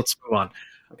 Let's move on.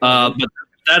 Okay. But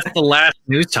that's the last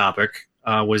news topic.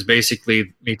 Was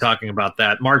basically me talking about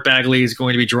that. Mark Bagley is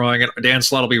going to be drawing it. Dan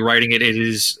Slott will be writing it. It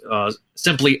is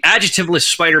simply adjectiveless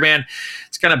Spider-Man.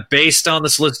 It's kind of based on the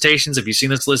solicitations. If you've seen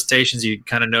the solicitations, you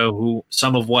kind of know who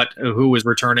is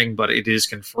returning, but it is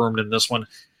confirmed in this one.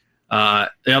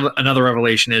 Another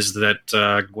revelation is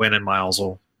that Gwen and Miles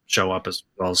will show up as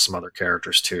well as some other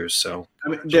characters too. So I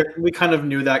mean, we kind of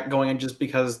knew that going in just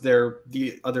because they're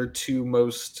the other two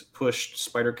most pushed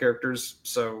Spider characters.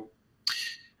 So.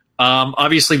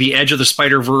 Obviously, the Edge of the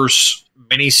Spider-Verse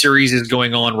miniseries is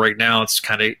going on right now. It's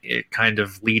kind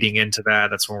of leading into that.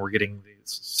 That's when we're getting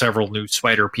several new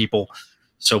Spider people.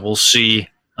 So we'll see.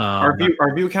 Our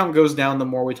view count goes down the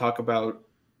more we talk about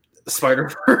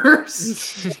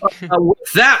Spider-Verse.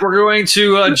 With that, we're going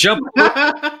to jump.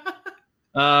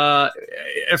 I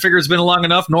figure it's been long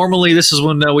enough. Normally, this is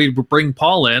when we bring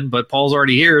Paul in, but Paul's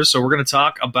already here, so we're going to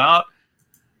talk about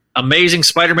Amazing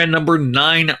Spider-Man number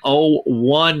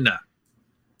 901.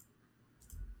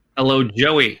 Hello,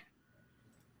 Joey.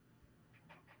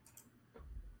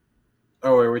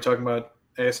 Oh, are we talking about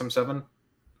ASM7?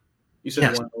 You said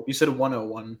Yes. 1. You said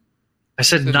 101. I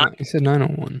said not He said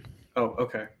 901. Oh,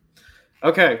 okay.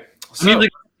 Okay. So,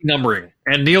 music numbering.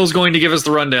 And Neil's going to give us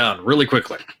the rundown really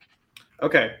quickly.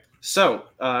 okay. So,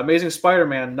 Amazing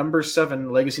Spider-Man number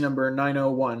 7, legacy number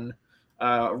 901.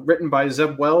 Written by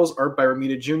Zeb Wells, art by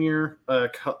Romita Jr.,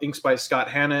 inks by Scott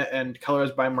Hanna, and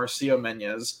colors by Marcio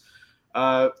Menez.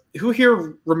 Who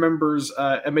here remembers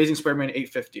Amazing Spider-Man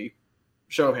 850?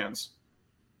 Show of hands.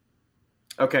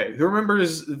 Okay, who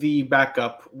remembers the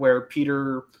backup where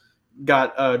Peter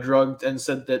got drugged and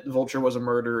said that Vulture was a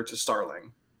murderer to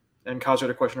Starling and caused her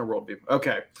to question her worldview?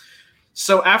 Okay,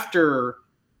 so after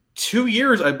 2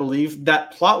 years, I believe,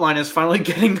 that plotline is finally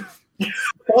getting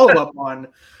follow-up on.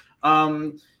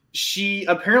 She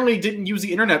apparently didn't use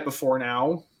the internet before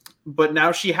now, but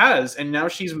now she has, and now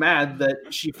she's mad that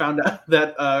she found out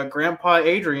that Grandpa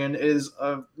Adrian is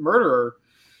a murderer.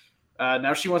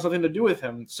 Now she wants nothing to do with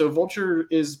him. So Vulture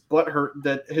is butthurt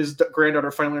that his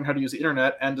granddaughter finally learned how to use the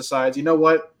internet and decides, you know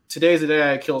what? Today's the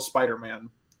day I kill Spider-Man.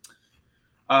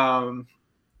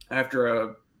 After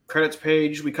a credits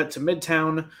page, we cut to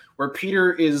Midtown, where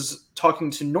Peter is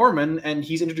talking to Norman, and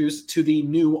he's introduced to the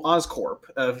new Oscorp.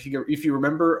 If you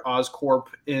remember, Oscorp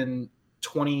in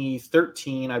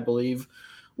 2013, I believe,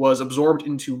 was absorbed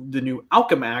into the new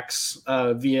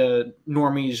Alchemax via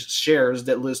Normie's shares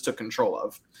that Liz took control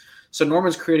of. So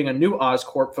Norman's creating a new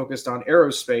Oscorp focused on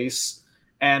aerospace,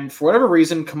 and for whatever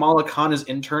reason, Kamala Khan is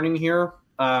interning here.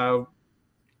 I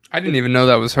didn't even know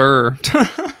that was her.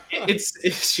 It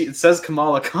says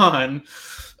Kamala Khan,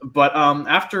 but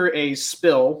after a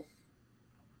spill,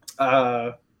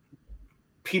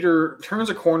 Peter turns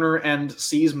a corner and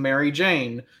sees Mary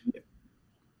Jane.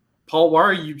 Paul, why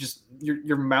are you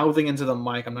you're mouthing into the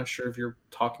mic? I'm not sure if you're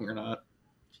talking or not.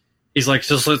 He's like,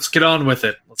 just let's get on with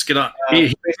it. Let's get on.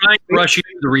 He's trying to rush you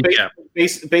to the recap.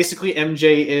 Basically,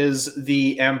 MJ is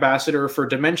the ambassador for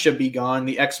Dementia Be Gone,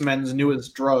 the X-Men's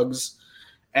newest drugs,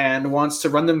 and wants to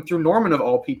run them through Norman of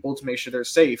all people to make sure they're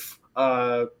safe.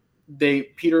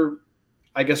 Peter,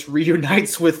 I guess,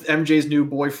 reunites with MJ's new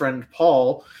boyfriend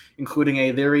Paul, including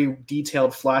a very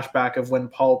detailed flashback of when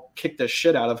Paul kicked the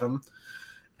shit out of him.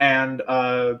 And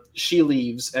she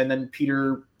leaves, and then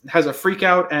Peter has a freak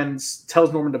out and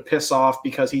tells Norman to piss off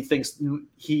because he thinks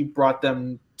he brought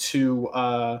them to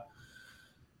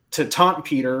taunt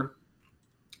Peter.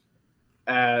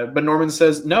 But Norman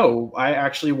says, no, I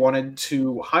actually wanted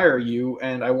to hire you,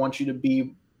 and I want you to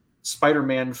be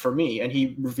Spider-Man for me. And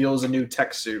he reveals a new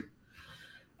tech suit.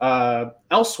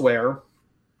 Elsewhere,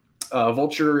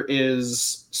 Vulture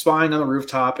is spying on the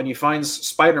rooftop, and he finds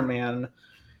Spider-Man,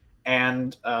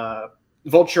 and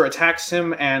Vulture attacks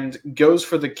him and goes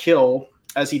for the kill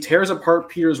as he tears apart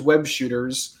Peter's web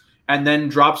shooters and then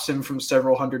drops him from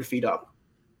several hundred feet up.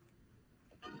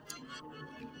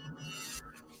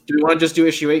 Do we want to just do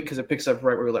issue 8 because it picks up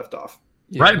right where we left off?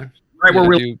 Yeah. Right where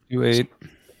we do 8.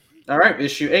 All right,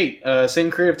 issue 8. Same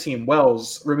creative team: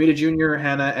 Wells, Romita Jr.,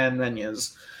 Hanna, and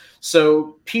Menez.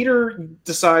 So Peter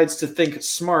decides to think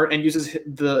smart and uses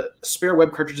the spare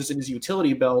web cartridges in his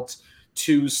utility belt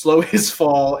to slow his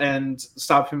fall and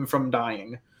stop him from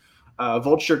dying.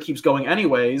 Vulture keeps going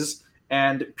anyways,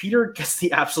 and Peter gets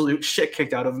the absolute shit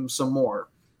kicked out of him some more.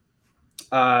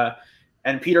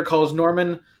 And Peter calls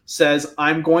Norman, says,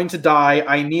 I'm going to die.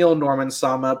 I kneel,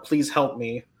 Norman-sama. Please help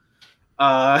me.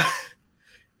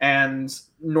 And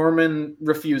Norman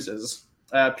refuses.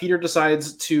 Peter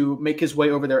decides to make his way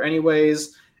over there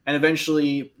anyways, and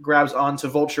eventually grabs onto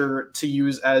Vulture to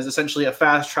use as essentially a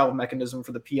fast travel mechanism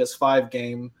for the PS5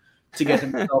 game to get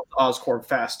himself to Oscorp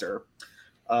faster.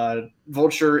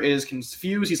 Vulture is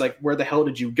confused. He's like, where the hell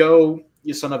did you go,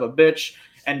 you son of a bitch?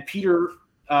 And Peter,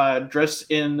 dressed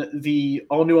in the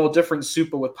all-new, all-different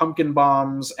Supa with pumpkin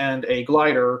bombs and a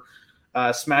glider,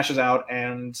 smashes out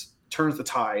and turns the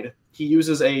tide. He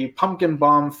uses a pumpkin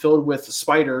bomb filled with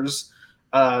spiders.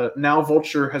 Now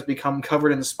Vulture has become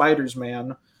covered in spiders,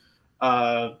 man.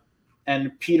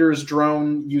 And Peter's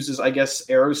drone uses, I guess,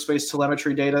 aerospace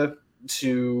telemetry data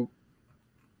to,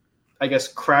 I guess,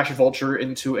 crash Vulture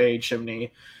into a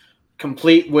chimney,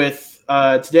 complete with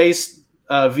today's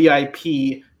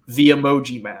VIP, the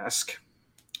emoji mask.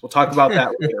 We'll talk about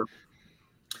that later.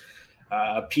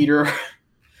 Peter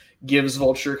gives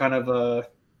Vulture kind of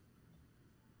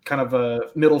a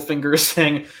middle finger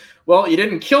saying, well, you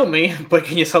didn't kill me, but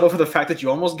can you settle for the fact that you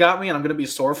almost got me and I'm going to be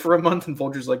sore for a month? And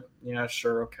Vulture's like, yeah,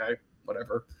 sure, okay,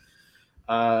 whatever.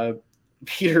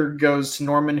 Peter goes to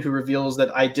Norman, who reveals that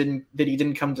he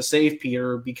didn't come to save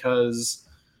Peter because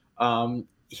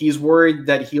he's worried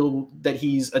that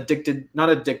he's addicted, not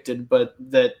addicted, but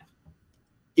that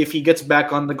if he gets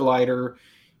back on the glider,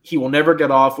 he will never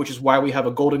get off, which is why we have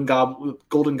a Golden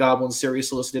Goblin series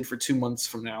solicited for 2 months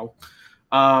from now.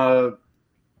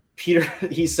 Peter,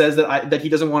 he says that he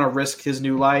doesn't want to risk his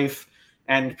new life,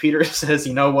 and Peter says,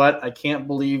 "You know what? I can't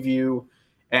believe you,"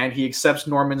 and he accepts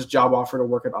Norman's job offer to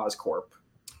work at Oscorp.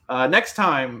 Next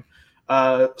time,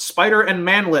 Spider and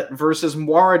Manlet versus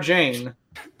Moira Jane.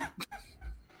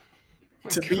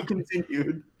 To be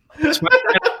continued.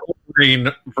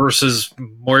 Green versus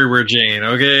Moira Jane.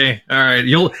 Okay, all right.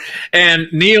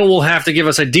 Neil will have to give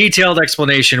us a detailed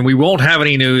explanation. We won't have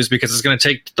any news because it's going to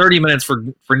take 30 minutes for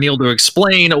Neil to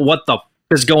explain what the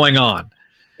is going on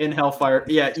in Hellfire.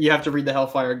 Yeah, you have to read the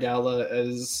Hellfire Gala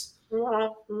as. Yeah.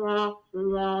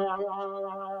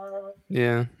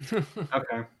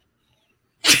 Okay.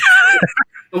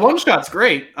 The one shot's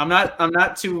great. I'm a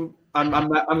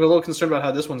little concerned about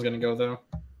how this one's going to go though.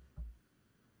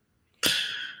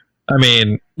 I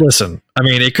mean, listen. I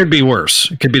mean, it could be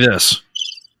worse. It could be this.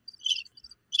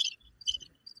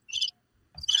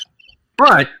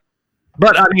 But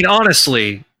I mean,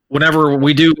 honestly,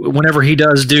 whenever he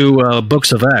does do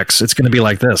Books of X, it's going to be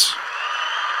like this.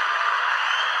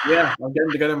 Yeah, I'm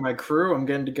getting together my crew. I'm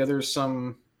getting together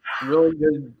some really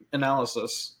good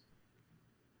analysis.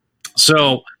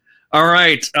 So, all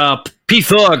right, P.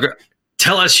 Thug,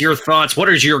 tell us your thoughts. What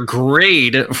is your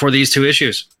grade for these two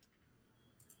issues?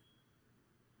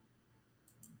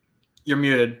 You're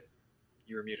muted.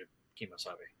 You were muted,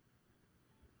 Kimosabe.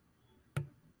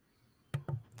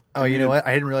 Oh, you know what?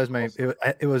 I didn't realize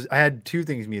it was. I had two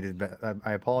things muted, but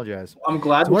I apologize. I'm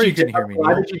glad that you couldn't hear me.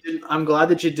 I'm glad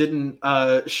that you didn't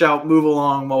shout "move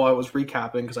along" while I was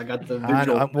recapping because I got the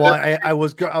visual. I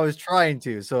was trying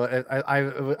to, so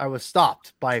I was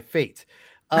stopped by fate.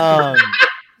 Yeah.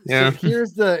 So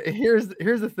here's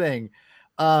the thing.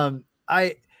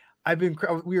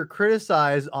 We were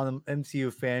criticized on the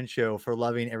MCU fan show for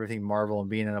loving everything Marvel and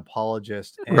being an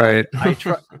apologist. And right. I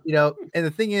try, and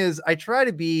the thing is, I try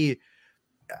to be.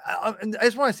 I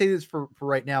just want to say this for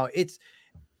right now. If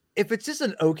it's just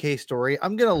an okay story,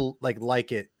 I'm gonna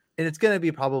like it, and it's gonna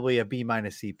be probably a B-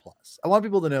 C+. I want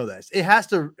people to know this. It has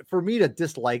to, for me to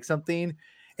dislike something,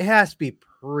 it has to be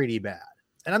pretty bad,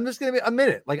 and I'm just gonna admit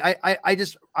it. Like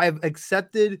I've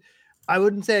accepted. I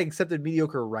wouldn't say I accepted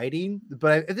mediocre writing,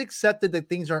 but I've accepted that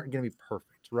things aren't going to be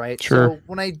perfect, right? Sure. So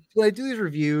when I do these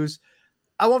reviews,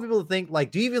 I want people to think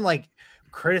do you even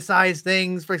criticize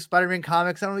things for Spider-Man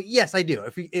comics? Yes, I do.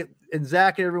 And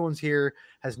Zach and everyone's here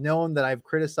has known that I've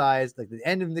criticized the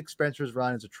end of Nick Spencer's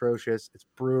run is atrocious. It's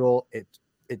brutal.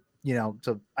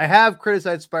 So I have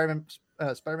criticized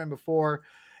Spider-Man before,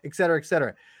 et cetera, et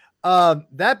cetera.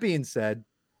 That being said,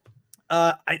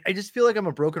 I just feel like I'm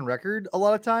a broken record a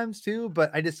lot of times too,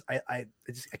 but I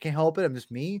can't help it. I'm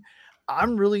just me.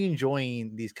 I'm really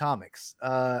enjoying these comics.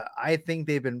 I think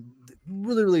they've been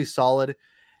really, really solid.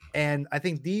 And I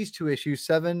think these two issues,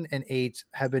 7 and 8,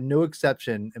 have been no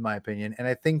exception in my opinion. And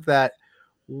I think that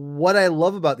what I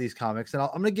love about these comics, and I'm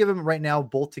going to give them right now,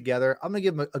 both together, I'm going to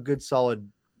give them a good solid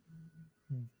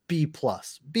B+.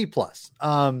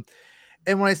 And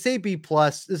when I say B+,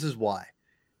 this is why.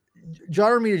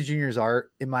 John Romita Jr.'s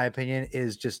art, in my opinion,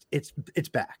 is just it's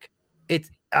back.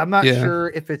 I'm not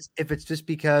sure if it's just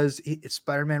because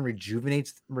Spider-Man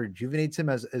rejuvenates him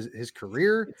as his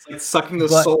career. It's like sucking the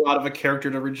soul out of a character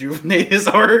to rejuvenate his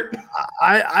art.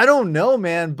 I don't know,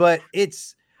 man, but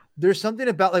there's something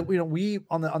about we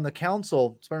on the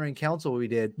council, Spider-Man Council we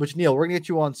did, which Neil, we're gonna get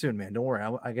you on soon, man. Don't worry,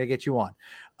 I gotta get you on.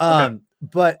 Okay.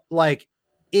 But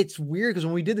it's weird because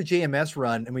when we did the JMS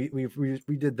run and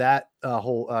we did that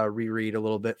whole reread a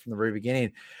little bit from the very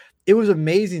beginning, it was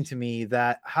amazing to me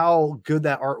that how good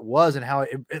that art was and how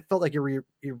it felt like it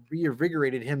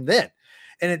reinvigorated him then.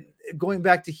 And going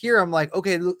back to here, I'm like,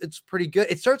 okay, it's pretty good.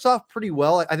 It starts off pretty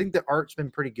well. I think the art's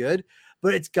been pretty good,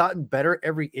 but it's gotten better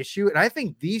every issue. And I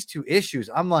think these two issues,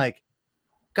 I'm like,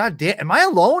 God damn, am I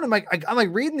alone? I'm like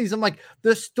reading these. I'm like,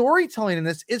 the storytelling in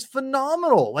this is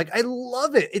phenomenal. I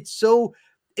love it.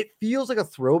 It feels like a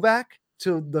throwback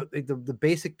to the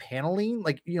basic paneling.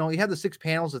 You have the 6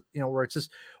 panels that, where it's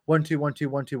just 1, 2, 1, 2,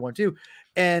 1, 2, 1, 2.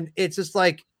 And it's just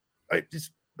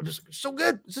just so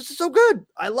good. It's just so good.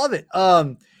 I love it.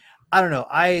 I don't know.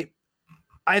 I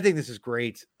think this is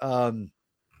great. I don't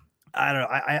know.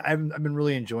 I've been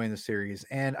really enjoying the series.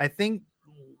 And I think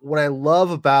what I love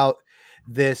about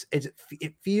this is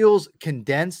it feels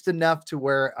condensed enough to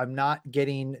where I'm not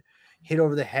getting hit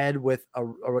over the head with a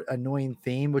annoying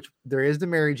theme, which there is the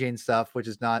Mary Jane stuff, which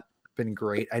has not been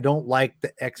great. I don't like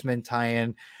the X-Men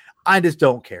tie-in. I just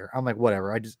don't care. I'm like,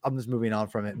 whatever. I'm just moving on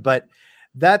from it. But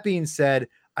that being said,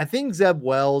 I think Zeb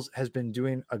Wells has been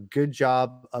doing a good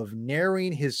job of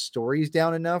narrowing his stories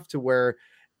down enough to where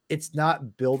it's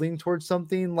not building towards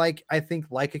something like I think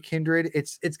like a Kindred.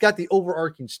 It's got the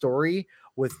overarching story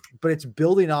but it's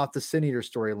building off the Sin Eater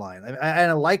storyline. And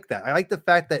I like that. I like the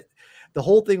fact that the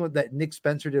whole thing that Nick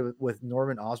Spencer did with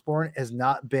Norman Osborn has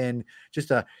not been just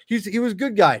he was a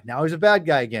good guy. Now he's a bad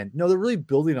guy again. No, they're really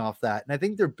building off that. And I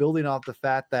think they're building off the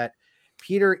fact that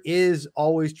Peter is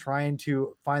always trying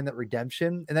to find that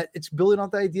redemption, and that it's building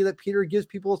off the idea that Peter gives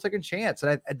people a second chance.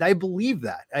 And I believe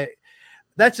that.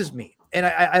 That's just me. And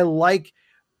I like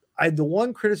the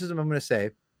one criticism I'm going to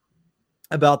say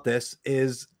about this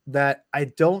is that I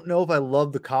don't know if I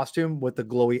love the costume with the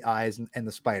glowy eyes and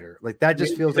the spider. Like that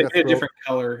just feels like a different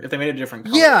color. If they made a different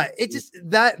color. Yeah, it just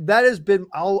that has been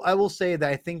I will say that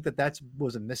I think that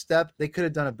was a misstep. They could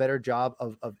have done a better job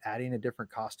of adding a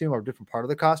different costume or a different part of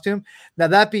the costume. Now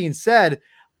that being said,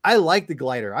 I like the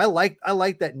glider. I like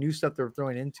that new stuff they're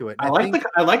throwing into it. I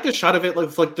like the shot of it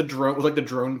like the drone with like the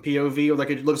drone POV, or like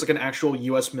it looks like an actual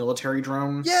U.S. military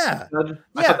drone. Yeah, I thought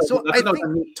that was a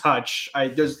neat touch.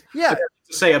 There's to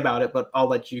say about it, but I'll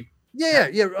let you. Yeah.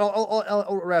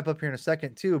 I'll wrap up here in a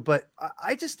second too. But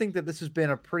I just think that this has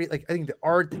been a pretty I think the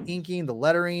art, the inking, the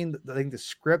lettering, I think the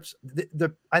scripts.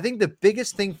 I think the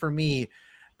biggest thing for me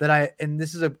and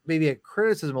this is maybe a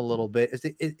criticism a little bit is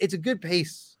it's a good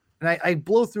pace. And I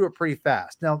blow through it pretty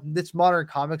fast. Now, this modern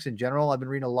comics in general, I've been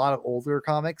reading a lot of older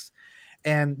comics,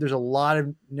 and there's a lot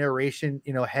of narration,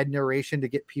 head narration to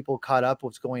get people caught up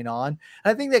what's going on.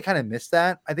 And I think they kind of missed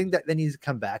that. I think that needs to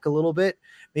come back a little bit,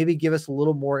 maybe give us a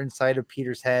little more insight of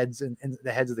Peter's heads and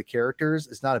the heads of the characters.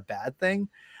 It's not a bad thing.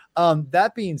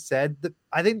 That being said,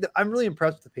 I think that I'm really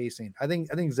impressed with the pacing. I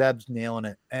think Zeb's nailing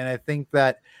it. And I think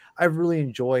that I've really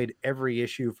enjoyed every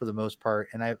issue for the most part.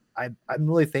 And I'm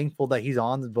really thankful that he's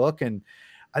on the book. And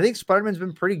I think Spider-Man's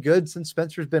been pretty good since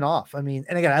Spencer's been off. I mean,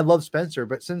 and again, I love Spencer,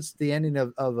 but since the ending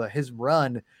of his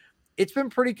run, it's been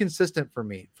pretty consistent for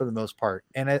me for the most part.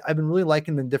 And I've been really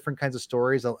liking the different kinds of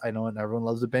stories. I know everyone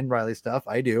loves the Ben Reilly stuff.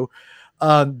 I do.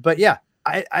 But yeah,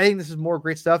 I think this is more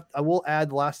great stuff. I will add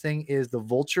the last thing is the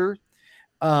Vulture.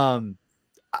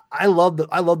 I love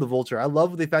the Vulture. I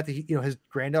love the fact that his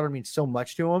granddaughter means so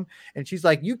much to him, and she's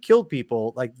like, "You killed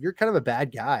people. Like you're kind of a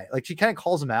bad guy." Like she kind of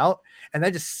calls him out, and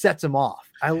that just sets him off.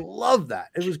 I love that.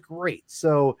 It was great.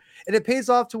 So, and it pays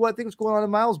off to what I think was going on in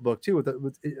Miles' book too, with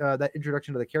that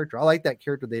introduction to the character. I like that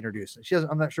character they introduced.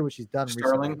 I'm not sure what she's done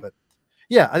recently, but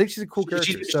yeah, I think she's a cool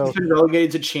character. She's been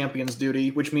relegated to champion's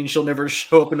duty, which means she'll never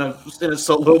show up in a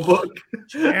solo book.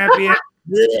 Champion.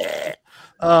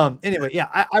 Anyway, yeah,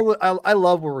 I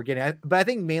love where we're getting, but I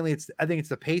think mainly it's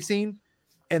the pacing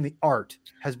and the art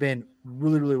has been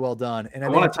really, really well done. And I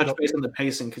want to touch base on the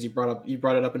pacing because you brought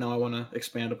it up, and now I want to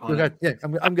expand upon it. Yeah,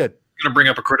 I'm good. I'm going to bring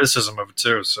up a criticism of it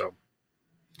too. So,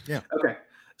 yeah. Okay.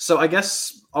 So I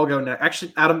guess I'll go next.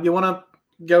 Actually, Adam, you want to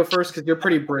go first because you're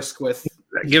pretty brisk with.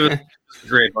 Give it.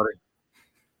 Great, buddy.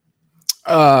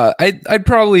 I'd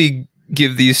probably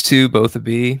give these two both a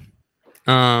B.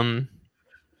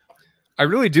 I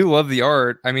really do love the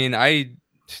art. I mean, the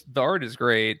art is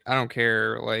great. I don't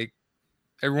care. Like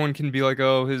everyone can be like,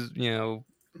 oh, his,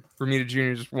 Romita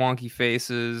Jr.'s wonky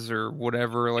faces or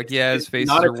whatever. Like, his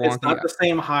faces are wonky. It's not the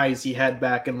same highs he had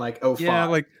back in 05. Yeah,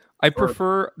 like I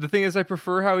prefer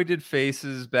how he did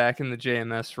faces back in the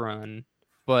JMS run.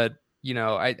 But,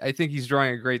 I think he's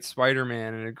drawing a great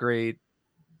Spider-Man and a great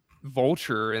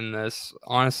Vulture in this,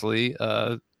 honestly.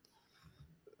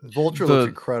 Vulture looks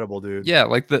incredible, dude. Yeah,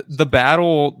 like the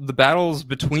battles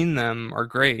between them are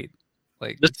great.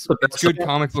 Like it's good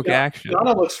comic book action.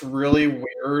 Donna looks really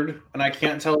weird, and I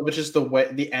can't tell if it's just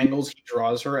the angles he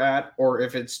draws her at, or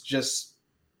if it's just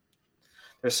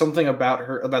there's something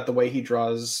about the way he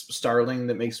draws Starling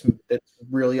that makes it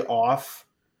really off,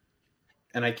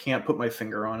 and I can't put my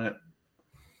finger on it.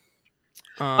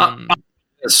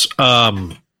 Yes.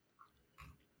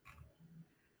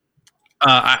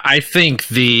 I think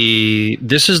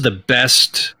this is the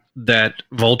best that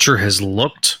Vulture has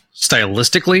looked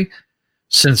stylistically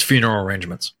since Funeral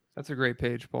Arrangements. That's a great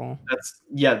page, Paul.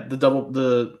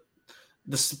 The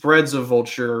spreads of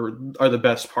Vulture are the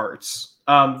best parts.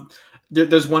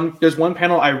 There's one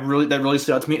panel that really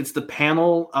stood out to me. It's the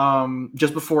panel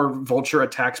just before Vulture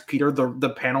attacks Peter.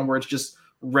 The panel where it's just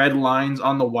red lines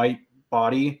on the white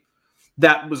body.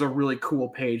 That was a really cool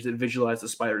page that visualized the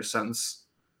spider sense.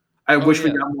 I wish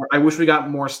we got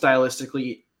more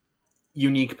stylistically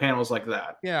unique panels like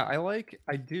that. Yeah,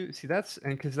 I do see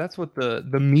because that's what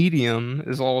the medium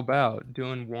is all about,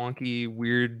 doing wonky,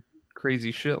 weird,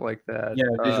 crazy shit like that.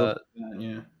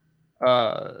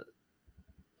 Yeah,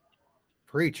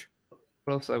 Preach.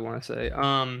 what else I want to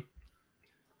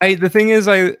say? The thing is,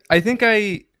 I think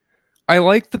I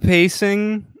like the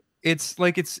pacing. It's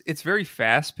like it's very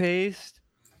fast paced,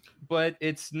 but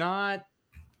it's not.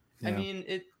 Yeah. I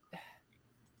mean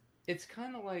it's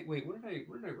kind of like, wait, what did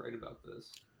I write about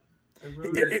this? I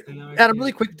wrote it, and now I Adam, can't-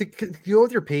 really quick to go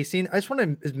with your pacing. I just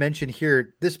want to mention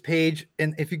here this page,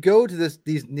 and if you go to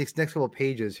these next couple of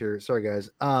pages here, sorry guys,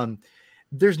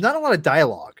 there's not a lot of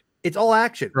dialogue. It's all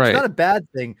action. Right. It's not a bad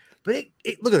thing, but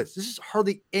look at this. This is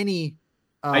hardly any.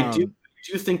 I do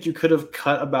think you could have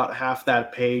cut about half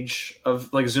that page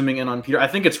of like zooming in on Peter. I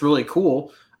think it's really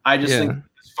cool. I just think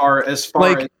as far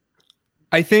Like, as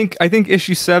I think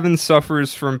issue 7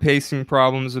 suffers from pacing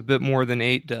problems a bit more than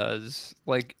 8 does.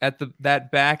 Like at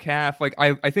that back half, like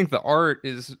I think the art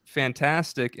is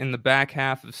fantastic in the back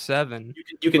half of 7.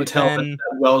 you can but tell then-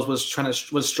 that Wells was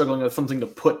struggling with something to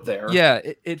put there. Yeah,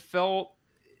 it felt.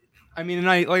 I mean, and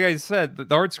like I said,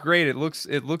 the art's great. It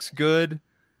looks good,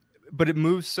 but it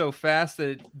moves so fast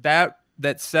that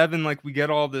 7, like we get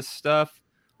all this stuff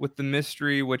with the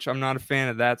mystery, which I'm not a fan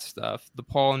of that stuff. The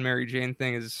Paul and Mary Jane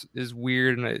thing is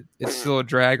weird, and it's still a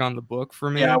drag on the book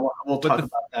for me. Yeah, we'll talk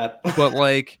about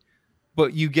that.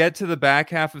 But you get to the back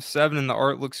half of 7 and the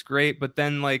art looks great, but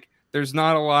then like there's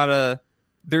not a lot of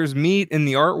there's meat in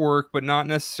the artwork, but not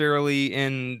necessarily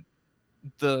in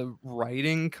the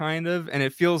writing, kind of. And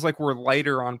it feels like we're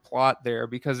lighter on plot there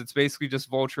because it's basically just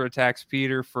Vulture attacks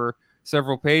Peter for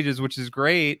several pages, which is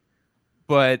great.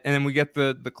 And then we get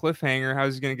the cliffhanger.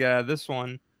 How's he going to get out of this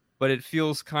one? But it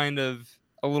feels kind of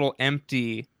a little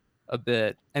empty a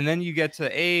bit. And then you get to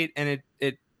 8 and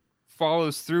it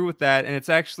follows through with that. And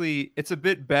it's a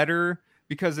bit better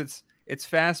because it's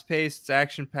fast paced, it's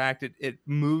action packed. It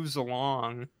moves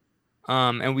along.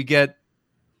 And we get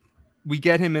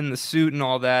him in the suit and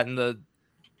all that. And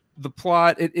the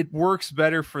plot, it works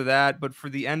better for that. But for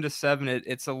the end of 7,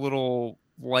 it's a little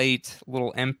light, a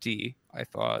little empty, I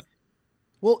thought.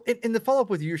 Well, in the follow up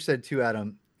with you said too,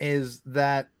 Adam, is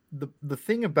that the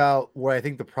thing about what I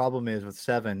think the problem is with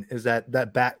 7 is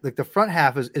that back, like the front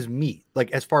half is meat, like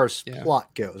as far as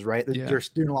plot goes, right? Yeah. You're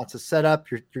doing lots of setup.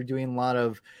 You're doing a lot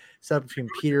of setup between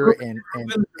Peter and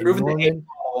Norman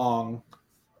along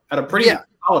at a pretty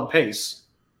solid pace.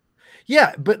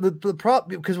 Yeah, but the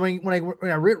problem, because when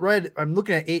I read, I'm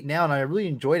looking at 8 now, and I really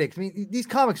enjoyed it. I mean, these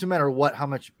comics, no matter what, how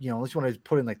much, unless you want to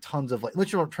put in like tons of, like,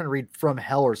 unless you're trying to read From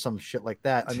Hell or some shit like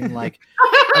that. I mean, like,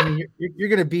 you're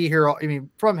gonna be here. I mean,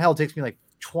 From Hell takes me like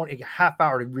a half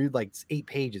hour to read like 8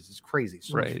 pages. It's crazy,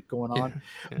 so much going on.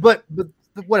 Yeah. But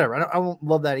whatever. I won't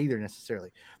love that either necessarily.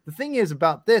 The thing is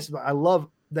about this, I love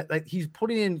that like he's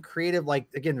putting in creative, like,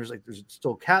 again, there's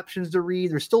still captions to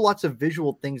read. There's still lots of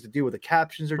visual things to do with the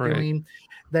captions they're doing.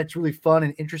 That's really fun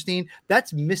and interesting.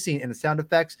 That's missing in the sound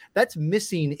effects. That's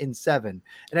missing in 7.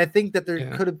 And I think that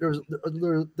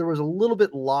there was a little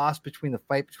bit lost between the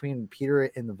fight between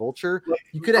Peter and the Vulture.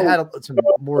 You could have had some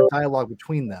more dialogue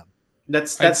between them. That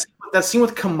scene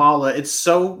with Kamala, it's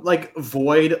so like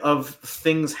void of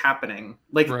things happening.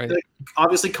 Like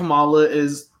obviously Kamala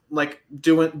is like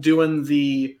doing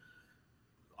the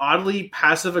oddly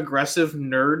passive aggressive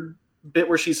nerd bit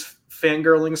where she's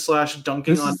fangirling /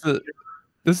 dunking on.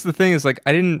 This is the thing, is like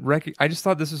I just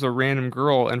thought this was a random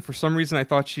girl, and for some reason I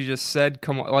thought she just said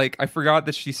Kamala. Like I forgot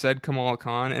that she said Kamala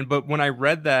Khan, but when I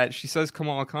read that she says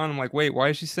Kamala Khan, I'm like, wait, why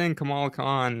is she saying Kamala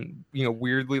Khan?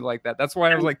 Weirdly like that. That's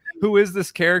why I was like, who is this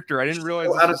character? I didn't realize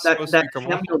that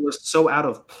cameo was so out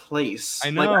of place. I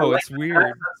know, it's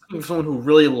weird. Someone who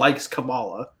really likes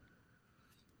Kamala.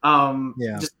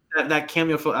 Just that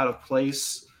cameo felt out of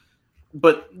place.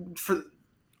 But for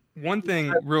one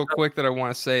thing real quick that I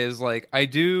want to say is like I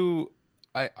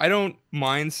don't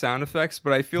mind sound effects,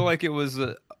 but I feel like it was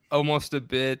almost a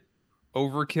bit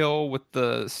overkill with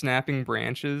the snapping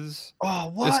branches.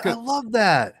 Oh, what? I love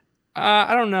that.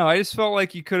 I don't know. I just felt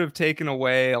like you could have taken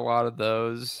away a lot of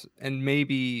those, and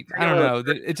maybe I don't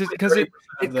know. It just because it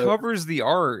covers the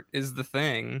art is the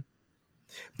thing.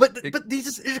 But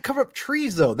these cover up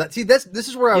trees though. This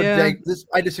is where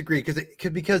I disagree because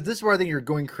this is where I think you're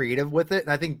going creative with it,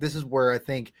 and I think this is where I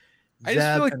think I just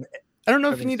feel like I don't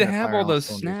know if you need to have all those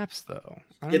snaps though.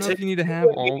 I don't know if you need to have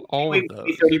all of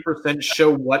those. 30%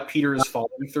 show what Peter is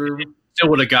falling through. Still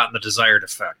would have gotten the desired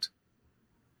effect.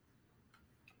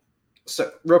 So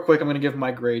real quick, I'm going to give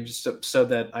my grade just so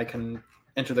that I can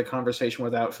enter the conversation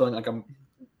without feeling like I'm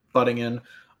butting in.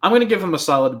 I'm going to give him a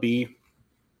solid B.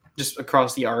 Just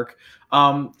across the arc.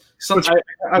 I want to talk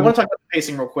about the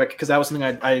pacing real quick because that was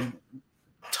something I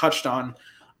touched on.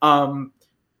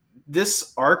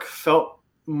 This arc felt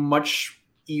much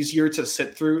easier to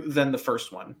sit through than the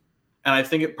first one. And I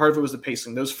think part of it was the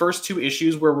pacing. Those first 2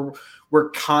 issues where we're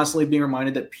constantly being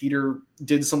reminded that Peter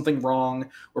did something wrong,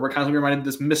 where we're constantly reminded of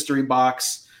this mystery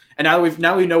box. And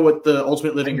now we know what the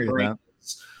ultimate living brain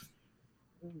is.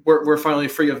 We're finally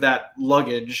free of that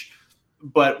luggage,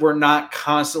 but we're not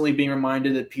constantly being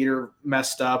reminded that Peter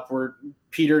messed up.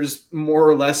 Peter's more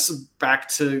or less back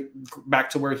to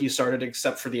where he started,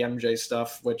 except for the MJ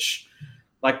stuff, which,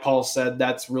 like Paul said,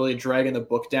 that's really dragging the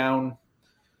book down.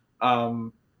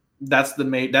 That's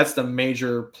the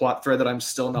major plot thread that I'm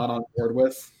still not on board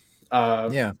with.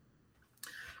 Yeah.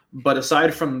 But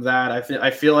aside from that,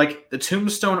 I feel like the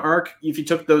Tombstone arc, if you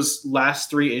took those last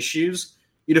 3 issues,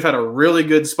 you'd have had a really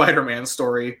good Spider-Man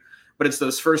story. But it's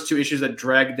those first 2 issues that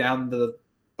drag down the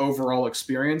overall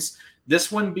experience. This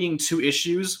one being 2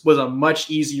 issues was a much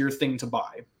easier thing to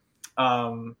buy.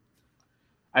 I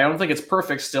don't think it's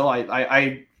perfect still.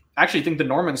 I actually think the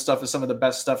Norman stuff is some of the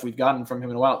best stuff we've gotten from him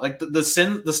in a while. Like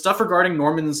the stuff regarding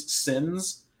Norman's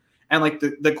sins and like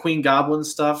the Queen Goblin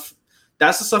stuff,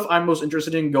 that's the stuff I'm most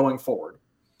interested in going forward.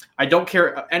 I don't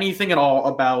care anything at all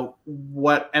about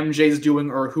what MJ's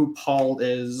doing or who Paul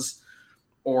is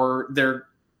or their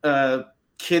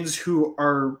kids who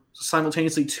are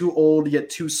simultaneously too old yet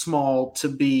too small to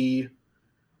be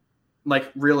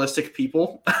like realistic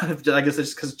people. I guess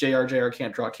it's because JR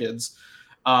can't draw kids.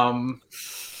 But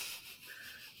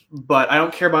I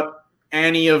don't care about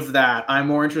any of that. I'm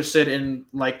more interested in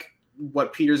like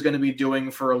what Peter's going to be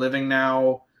doing for a living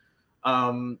now.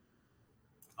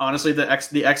 Honestly, the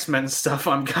X-Men stuff,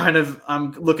 I'm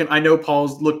looking. I know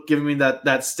Paul's giving me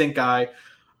that stink eye.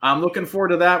 I'm looking forward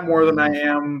to that more than I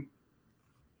am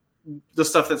the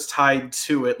stuff that's tied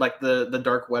to it, like the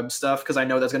dark web stuff, because I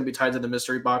know that's going to be tied to the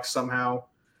mystery box somehow.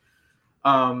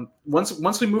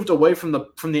 Once we moved away from the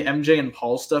MJ and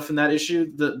Paul stuff in that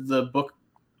issue, the book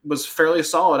was fairly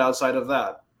solid outside of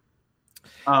that.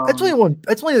 That's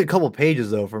only a couple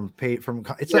pages though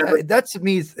that to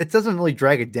me it doesn't really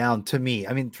drag it down to me.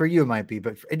 I mean, for you it might be,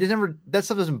 but that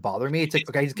stuff doesn't bother me. It's like,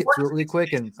 okay, I just get through it really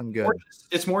quick and I'm good.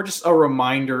 It's more just a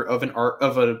reminder of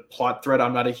a plot thread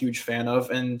I'm not a huge fan of,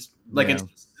 and like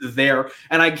it's there,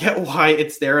 and I get why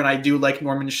it's there, and I do like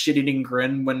Norman's shit-eating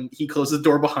grin when he closes the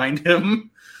door behind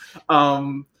him.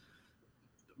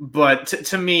 But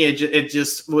to me, it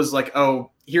just was like, oh,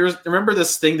 remember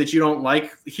this thing that you don't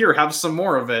like? Here, have some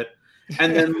more of it.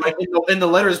 And then like in the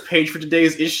letters page for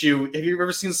today's issue, have you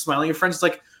ever seen Smiling Friends? It's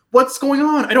like, what's going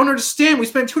on? I don't understand. We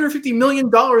spent $250 million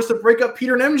to break up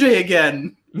Peter and MJ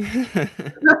again.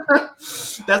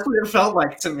 That's what it felt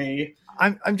like to me.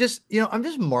 I'm just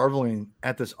marveling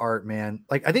at this art, man.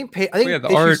 Like I think the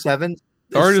issue art, 7.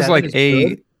 The art is like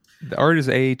good. The art is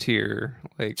A tier,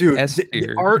 like dude. S tier.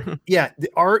 The art, the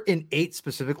art in 8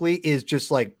 specifically is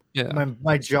just like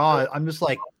my jaw. I'm just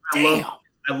like, damn.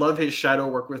 I love his shadow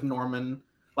work with Norman.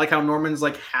 Like how Norman's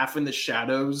like half in the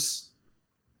shadows.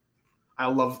 I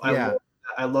love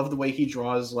the way he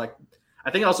draws. Like,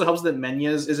 I think it also helps that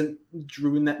Menez isn't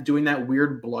doing that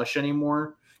weird blush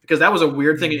anymore, because that was a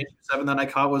weird thing in issue 7 that I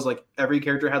caught, was like every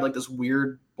character had like this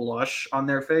weird blush on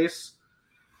their face.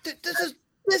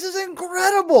 This is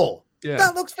incredible. Yeah,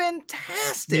 that looks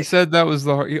fantastic. He said that was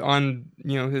on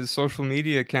his social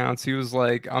media accounts. He was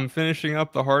like, "I'm finishing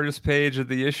up the hardest page of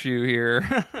the issue here,"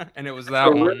 and it was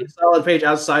that one. Really solid page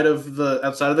outside of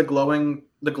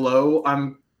the glow.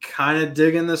 I'm kind of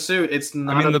digging the suit. It's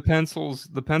not. I mean, the pencils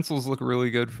look really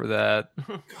good for that.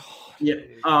 Yeah.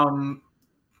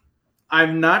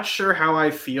 I'm not sure how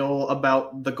I feel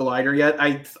about the glider yet.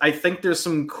 I think there's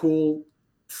some cool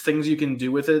things you can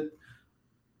do with it.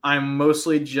 I'm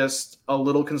mostly just a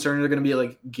little concerned they're going to be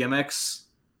like gimmicks.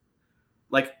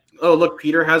 Like, oh, look,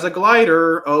 Peter has a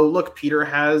glider. Oh, look, Peter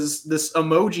has this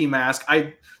emoji mask.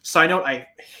 Side note, I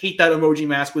hate that emoji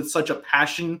mask with such a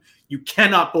passion. You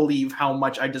cannot believe how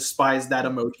much I despise that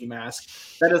emoji mask.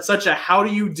 That is such a how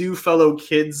do you do, fellow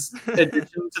kids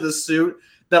addition to the suit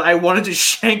that I wanted to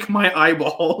shank my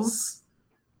eyeballs.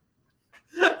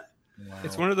 Wow.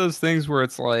 It's one of those things where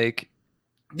it's like,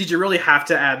 did you really have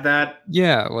to add that?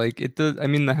 Yeah, like it does. I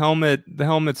mean, the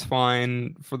helmet's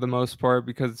fine for the most part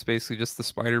because it's basically just the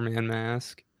Spider-Man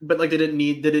mask. But like, did it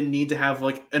need to have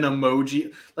like an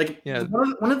emoji? Like, yeah.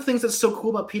 One of the things that's so cool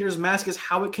about Peter's mask is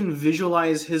how it can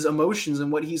visualize his emotions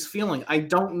and what he's feeling. I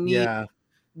don't need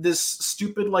this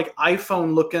stupid like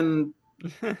iPhone looking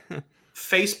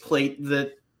faceplate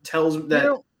that tells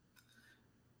that.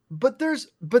 But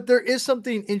there is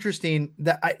something interesting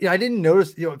that I didn't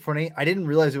notice. Funny, I didn't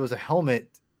realize it was a helmet.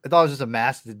 I thought it was just a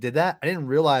mask that did that. I didn't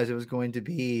realize it was going to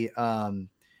be an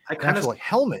actual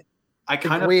helmet. I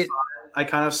kind of I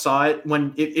kind of saw it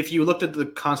when if you looked at the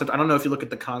concept. I don't know if you look at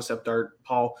the concept art,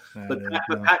 Paul, but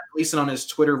Pat Gleason on his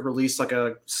Twitter released like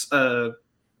a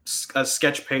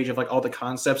sketch page of like all the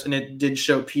concepts, and it did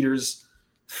show Peter's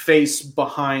face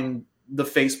behind the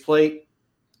faceplate.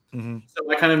 Mm-hmm. So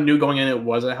I kind of knew going in it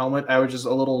was a helmet. I was just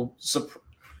a little.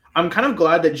 I'm kind of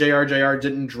glad that JR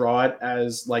didn't draw it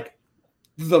as like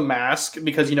the mask,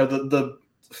 because the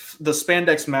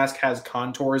spandex mask has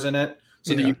contours in it,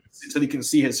 so that you can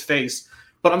see his face.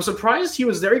 But I'm surprised he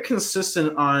was very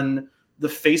consistent on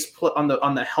the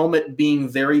on the helmet being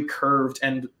very curved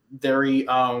and very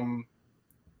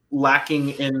lacking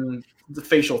in the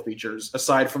facial features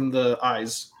aside from the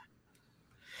eyes.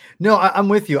 No, I'm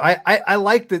with you. I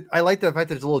like the fact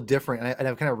that it's a little different, and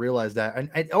I've kind of realized that. And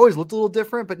it always looked a little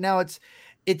different, but now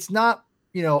it's not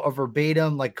a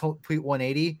verbatim like complete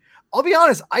 180. I'll be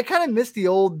honest, I kind of miss the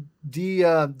old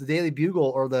the Daily Bugle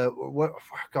or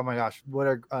oh my gosh, what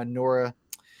are Nora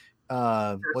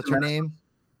what's her name?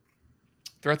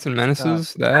 Threats and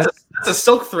Menaces. That's a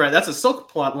Silk threat. That's a Silk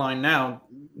plot line now.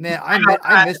 Man,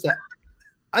 I miss that.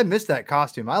 I miss that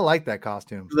costume. I like that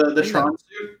costume. The Tron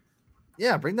suit.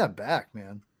 Yeah, bring that back,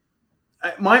 man.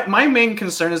 My main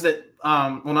concern is that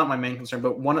well, not my main concern,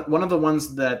 but one of the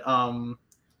ones that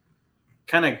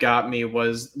kind of got me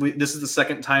was this is the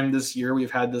second time this year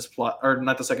we've had this plot, or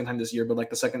not the second time this year, but like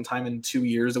the second time in 2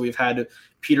 years that we've had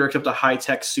Peter equipped a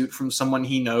high-tech suit from someone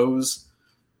he knows,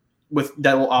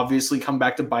 that will obviously come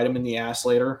back to bite him in the ass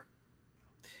later.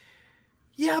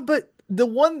 Yeah, but the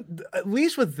one, at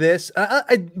least with this,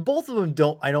 both of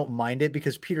them I don't mind it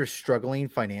because Peter's struggling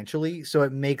financially, so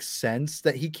it makes sense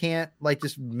that he can't like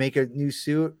just make a new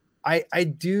suit. I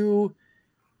do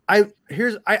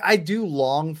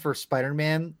long for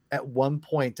Spider-Man at one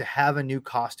point to have a new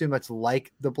costume that's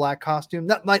like the black costume,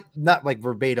 not like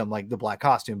verbatim like the black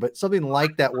costume, but something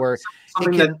like that where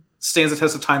something that stands the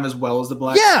test of time as well as the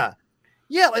black. Yeah,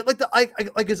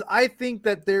 because I think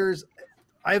that there's.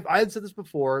 I've said this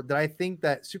before that I think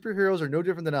that superheroes are no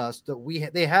different than us.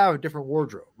 That they have a different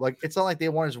wardrobe. Like it's not like they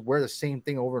want to just wear the same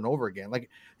thing over and over again. Like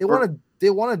they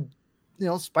want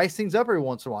to spice things up every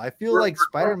once in a while. I feel like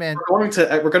Spider-Man. We're going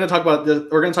to talk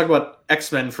about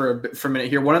X-Men for a minute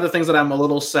here. One of the things that I'm a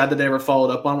little sad that they never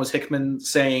followed up on was Hickman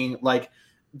saying like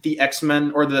the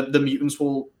X-Men or the mutants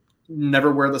will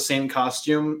never wear the same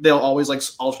costume. They'll always like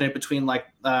alternate between like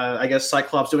I guess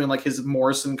Cyclops doing like his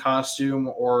Morrison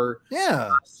costume or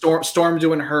Storm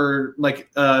doing her like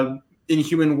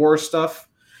Inhuman War stuff,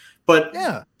 but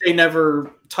they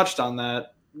never touched on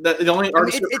that. The only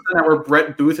artists that were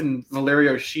Brett Booth and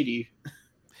Valerio Schiti.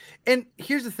 And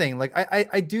here's the thing, like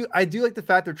I do like the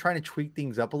fact they're trying to tweak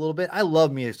things up a little bit. I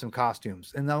love me some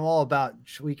costumes, and I'm all about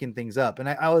tweaking things up. And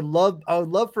I would love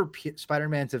for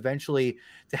Spider-Man to eventually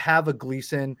to have a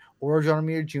Gleason or a John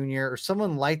Romita Jr. or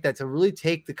someone like that to really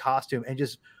take the costume and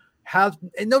just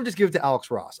don't just give it to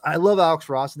Alex Ross. I love Alex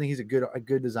Ross. I think he's a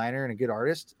good designer and a good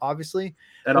artist, obviously.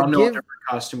 And I don't know if every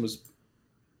costume was.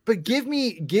 But give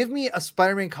me a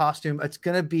Spider-Man costume that's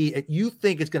gonna be you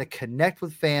think it's gonna connect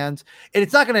with fans, and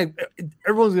it's not gonna.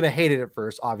 Everyone's gonna hate it at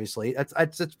first. Obviously,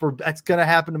 that's gonna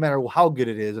happen no matter how good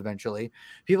it is. Eventually,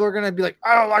 people are gonna be like,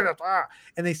 "I don't like it,"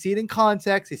 and they see it in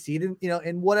context, they see it in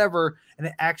in whatever,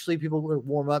 and actually people will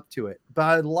warm up to it.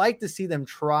 But I'd like to see them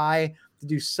try to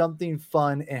do something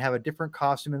fun and have a different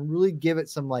costume and really give it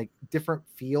some like different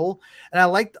feel. And I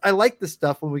like the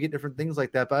stuff when we get different things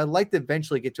like that, but I'd like to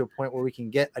eventually get to a point where we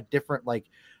can get a different, like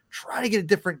try to get a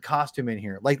different costume in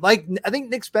here. Like I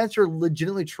think Nick Spencer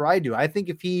legitimately tried to. I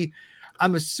think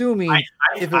I'm assuming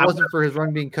if it wasn't for his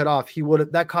run being cut off,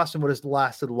 that costume would have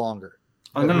lasted longer.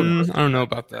 I don't know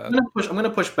about that. I'm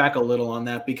gonna push back a little on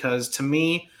that because to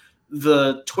me,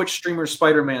 the Twitch streamer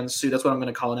Spider-Man suit, that's what I'm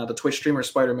going to call it now, the Twitch streamer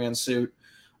Spider-Man suit,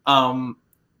 to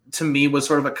me was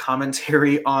sort of a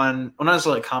commentary on, well, not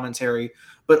necessarily a commentary,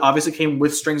 but obviously came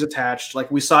with strings attached. Like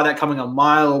we saw that coming a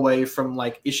mile away from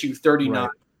like issue 39. Right.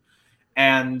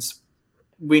 And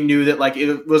we knew that like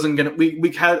it wasn't going to,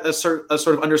 we had a sort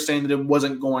of understanding that it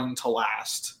wasn't going to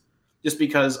last just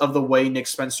because of the way Nick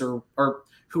Spencer or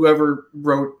whoever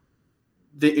wrote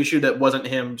the issue that wasn't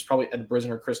him, it's probably Ed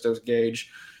Brisson or Christos Gage.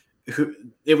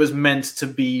 It was meant to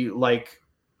be like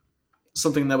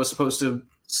something that was supposed to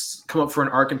come up for an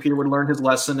arc and Peter would learn his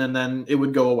lesson and then it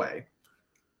would go away.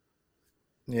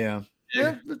 Yeah.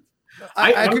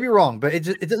 I could be wrong, but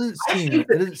it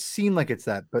doesn't seem like it's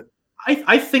that, but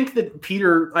I think that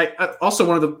Peter, also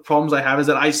one of the problems I have is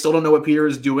that I still don't know what Peter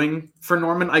is doing for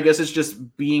Norman. I guess it's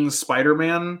just being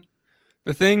Spider-Man.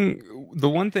 The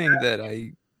one thing that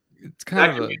it's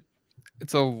kind of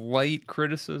it's a light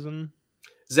criticism.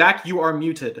 Zach, you are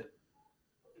muted.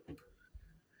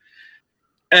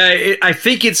 I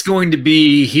think it's going to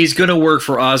be he's going to work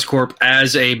for Oscorp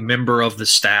as a member of the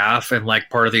staff and like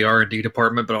part of the R&D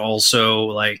department, but also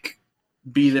like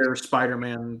be their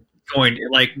Spider-Man.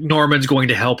 Norman's going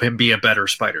to help him be a better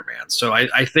Spider-Man. So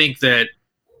I think that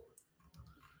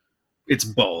it's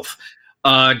both.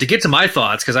 To get to my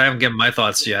thoughts, because I haven't given my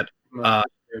thoughts yet. My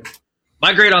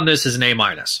grade on this is an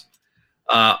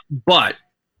A-. But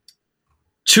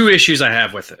two issues I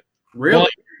have with it. Really? Well,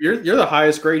 you're the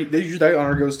highest grade. That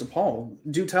honor goes to Paul.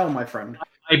 Do tell, my friend.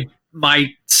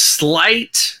 My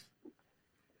slight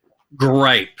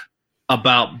gripe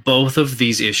about both of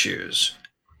these issues,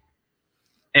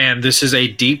 and this is a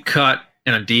deep cut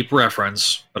and a deep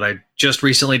reference, but I just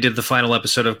recently did the final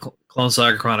episode of Clone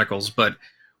Saga Chronicles, but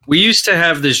we used to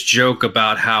have this joke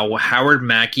about how Howard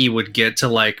Mackie would get to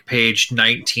like page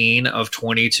 19 of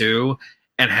 22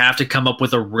 and have to come up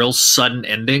with a real sudden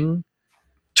ending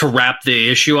to wrap the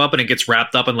issue up, and it gets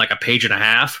wrapped up in like a page and a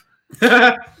half.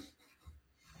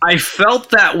 I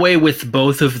felt that way with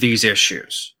both of these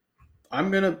issues. I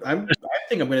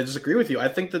think I'm gonna disagree with you. I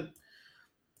think that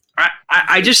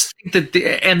I just think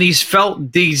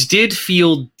that these did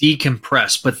feel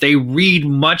decompressed, but they read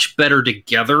much better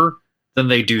together than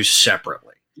they do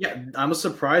separately. Yeah, I was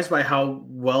surprised by how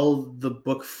well the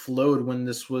book flowed when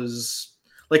this was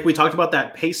like we talked about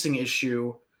that pacing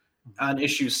issue on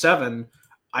issue 7.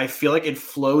 I feel like it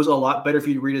flows a lot better if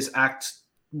you read as Act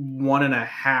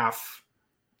 1.5.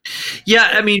 Yeah,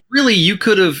 I mean, really, you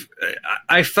could have.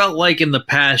 I felt like in the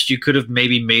past you could have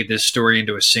maybe made this story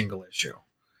into a single issue.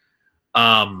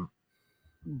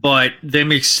 But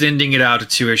them extending it out to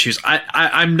 2 issues,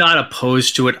 I'm not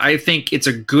opposed to it. I think it's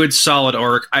a good, solid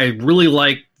arc. I really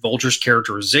like Vulture's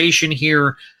characterization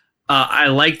here. I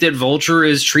like that Vulture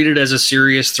is treated as a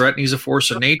serious threat and he's a force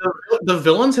of nature. The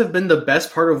villains have been the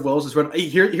best part of Wells' run.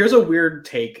 Here's a weird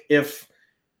take. If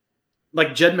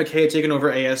like Jed MacKay had taken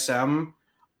over ASM,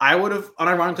 I would have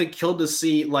unironically killed to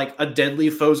see like a Deadly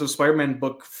Foes of Spider-Man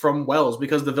book from Wells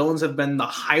because the villains have been the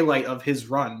highlight of his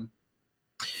run.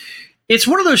 It's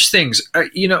one of those things,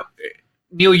 Neil,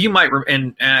 you might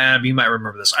and you might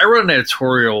remember this. I wrote an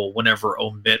editorial whenever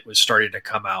Omit was starting to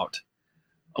come out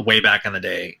way back in the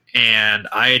day, and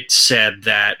I had said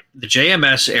that the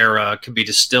JMS era can be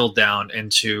distilled down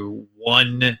into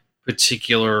one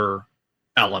particular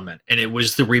element, and it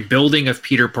was the rebuilding of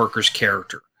Peter Parker's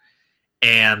character.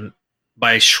 And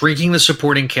by shrinking the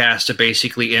supporting cast to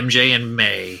basically MJ and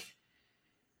May,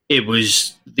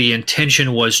 the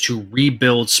intention was to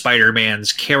rebuild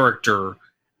Spider-Man's character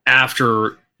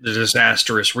after the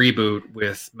disastrous reboot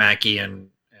with Mackie and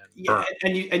yeah,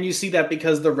 and you see that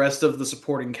because the rest of the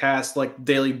supporting cast, like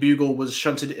Daily Bugle, was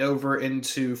shunted over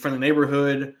into Friendly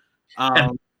Neighborhood.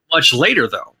 And much later,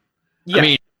 though. Yeah. I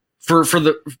mean, from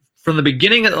the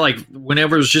beginning, like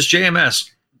whenever it was just JMS,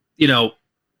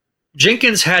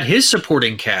 Jenkins had his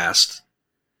supporting cast,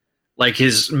 like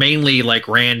his mainly like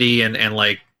Randy and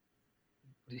like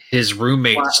his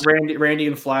roommates, Randy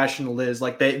and Flash and Liz,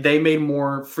 like they made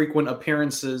more frequent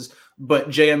appearances. But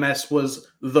JMS was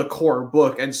the core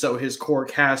book, and so his core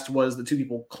cast was the 2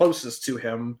 people closest to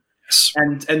him. Yes.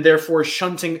 And therefore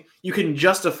shunting, you can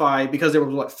justify, because there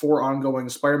were 4 ongoing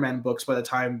Spider-Man books by the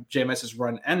time JMS's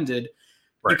run ended,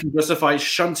 right. You can justify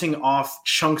shunting off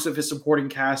chunks of his supporting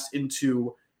cast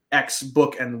into X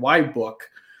book and Y book.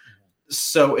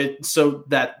 So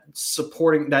that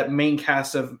supporting that main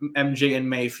cast of MJ and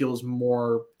May feels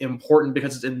more important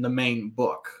because it's in the main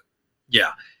book.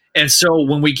 Yeah. And so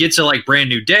when we get to like Brand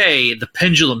New Day, the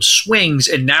pendulum swings,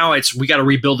 and now we got to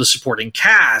rebuild the supporting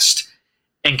cast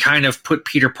and kind of put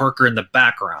Peter Parker in the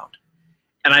background.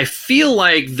 And I feel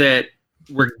like that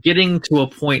we're getting to a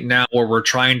point now where we're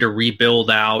trying to rebuild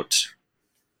out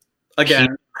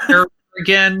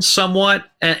again somewhat.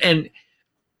 And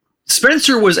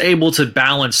Spencer was able to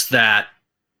balance that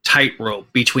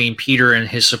tightrope between Peter and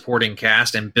his supporting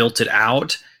cast and built it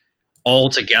out all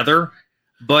together.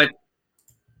 But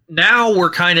now we're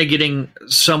kind of getting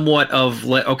somewhat of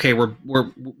okay,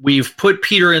 we've put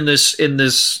Peter in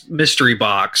this mystery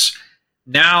box.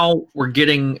 Now we're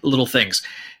getting little things.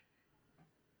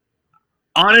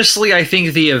 Honestly, I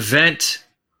think the event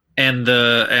and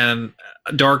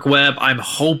Dark Web, I'm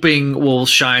hoping will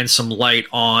shine some light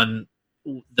on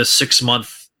the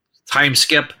 6-month time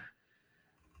skip.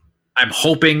 I'm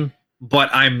hoping, but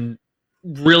I'm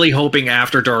really hoping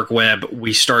after Dark Web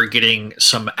we start getting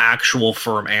some actual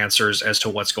firm answers as to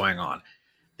what's going on.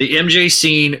 The MJ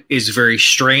scene is very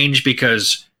strange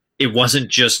because it wasn't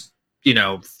just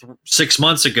 6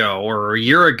 months ago or a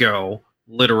year ago,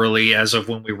 literally as of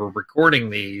when we were recording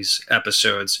these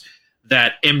episodes,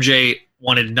 that MJ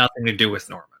wanted nothing to do with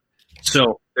Norman.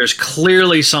 So there's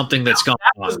clearly something that's going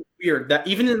That was weird. That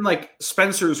even in like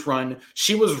Spencer's run,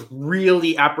 she was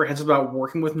really apprehensive about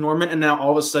working with Norman, and now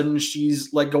all of a sudden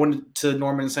she's like going to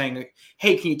Norman and saying,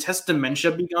 "Hey, can you test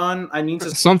dementia be gone? I need to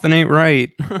Something ain't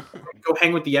right. go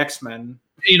hang with the X-Men."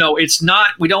 You know, it's not.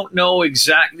 We don't know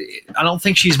exactly. I don't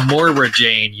think she's Moira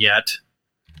Jane yet.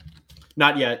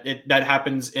 Not yet. That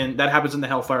happens in the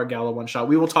Hellfire Gala one shot.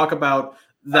 We will talk about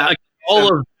that.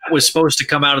 All of that was supposed to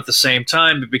come out at the same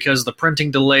time, but because of the printing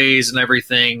delays and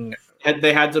everything,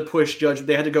 They had to push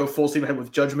They had to go full steam ahead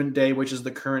with Judgment Day, which is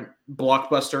the current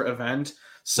blockbuster event.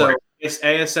 So Right.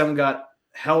 ASM got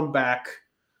held back,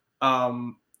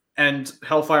 and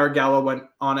Hellfire Gala went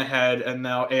on ahead, and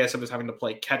now ASM is having to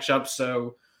play catch up.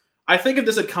 So I think if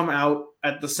this had come out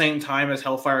at the same time as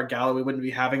Hellfire Gala, we wouldn't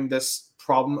be having this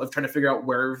problem of trying to figure out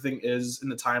where everything is in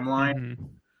the timeline. Mhm.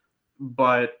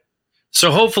 But so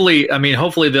hopefully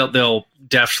they'll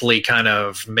definitely kind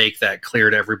of make that clear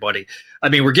to everybody. I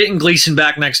mean, we're getting Gleason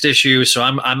back next issue, so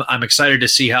I'm excited to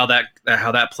see how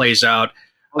that plays out.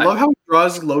 I love how he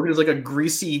draws Logan as like a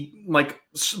greasy, like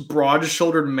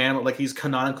broad-shouldered man, like he's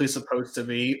canonically supposed to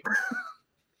be.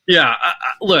 Yeah,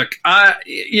 look,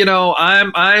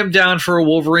 I'm down for a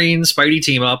Wolverine Spidey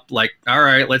team up. Like, all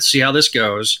right, let's see how this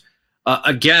goes.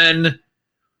 Again,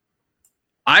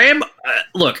 I am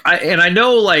I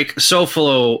know like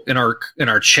Sofolo in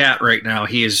our chat right now,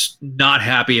 he is not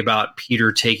happy about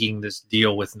Peter taking this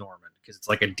deal with Norman because it's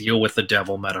like a deal with the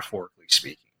devil, metaphorically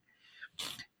speaking.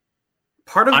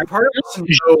 Part of us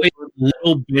enjoy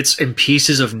little bits and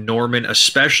pieces of Norman,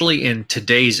 especially in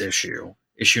today's issue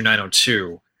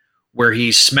 902, where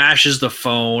he smashes the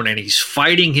phone and he's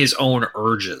fighting his own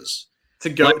urges to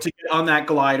get on that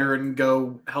glider and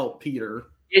go help Peter.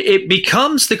 It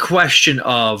becomes the question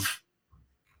of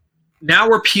now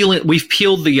we've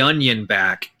peeled the onion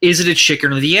back. Is it a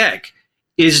chicken or the egg?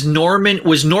 Was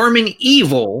Norman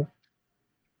evil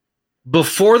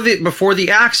before the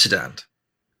accident,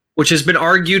 which has been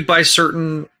argued by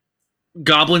certain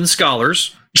goblin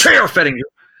scholars, J.R. Fettinger,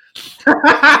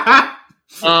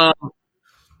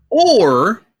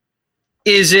 or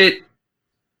is it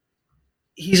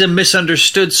he's a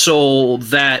misunderstood soul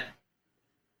that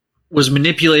was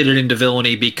manipulated into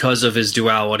villainy because of his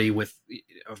duality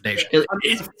of nature?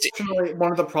 Unfortunately,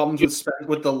 one of the problems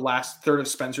with the last third of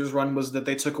Spencer's run was that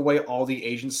they took away all the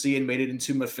agency and made it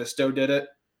into Mephisto did it.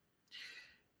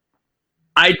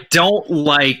 I don't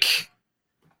like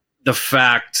the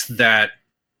fact that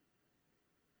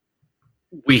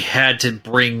we had to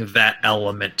bring that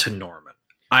element to Norman.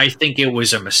 I think it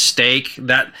was a mistake.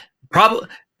 That probably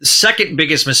the second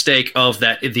biggest mistake of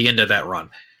that at the end of that run.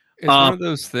 It's one of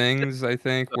those things, I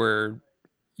think, where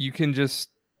you can just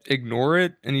ignore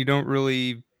it and you don't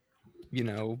really,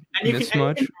 miss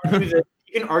much. You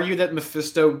can argue that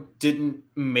Mephisto didn't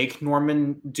make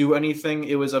Norman do anything.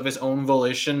 It was of his own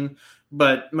volition,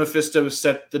 but Mephisto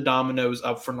set the dominoes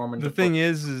up for Norman. The thing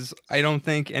is I don't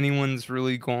think anyone's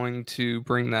really going to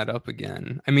bring that up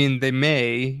again. I mean, they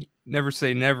may never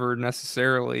say never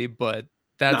necessarily, but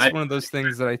that's one of those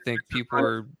things that I think people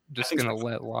are just going to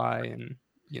let lie. And,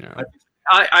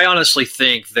 I honestly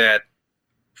think that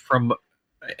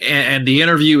and the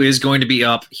interview is going to be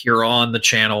up here on the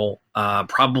channel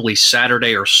probably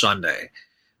Saturday or Sunday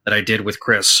that I did with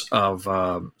Chris of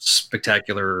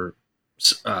Spectacular,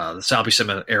 the Sal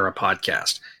Buscema era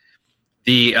podcast.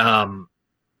 The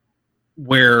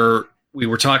where we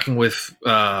were talking with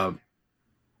one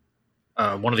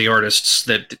of the artists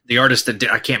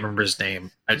I can't remember his name.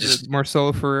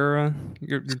 Marcelo Ferreira.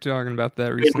 You're talking about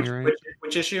that recently, right?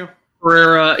 Which issue?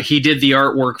 Ferreira, he did the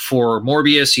artwork for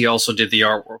Morbius. He also did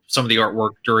some of the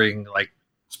artwork during like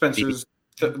Spencer's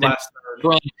last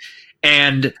run.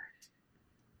 And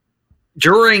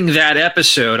during that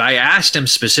episode, I asked him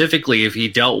specifically if he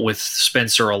dealt with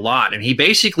Spencer a lot, and he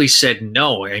basically said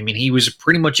no. I mean, he was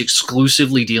pretty much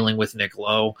exclusively dealing with Nick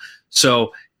Lowe.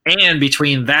 So, and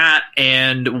between that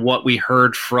and what we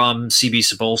heard from CB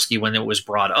Cebulski when it was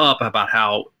brought up about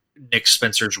how Nick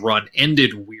Spencer's run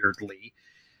ended weirdly,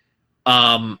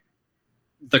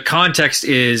 the context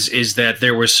is that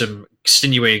there was some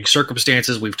extenuating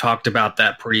circumstances. We've talked about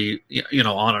that pretty,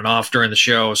 on and off during the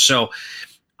show. So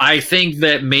I think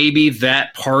that maybe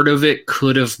that part of it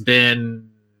could have been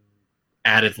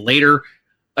added later.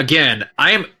 Again,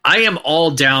 I am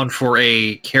all down for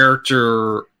a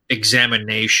character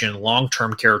examination,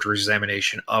 long-term character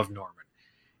examination of Norman.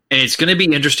 And it's going to be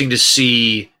interesting to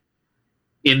see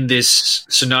in this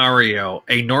scenario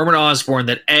a Norman Osborn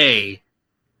that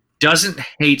doesn't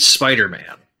hate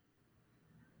Spider-Man.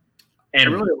 And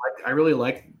I really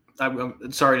like.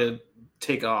 I'm sorry to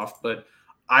take off, but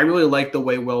I really like the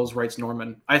way Wells writes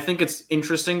Norman. I think it's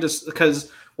interesting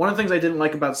because one of the things I didn't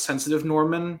like about Sensitive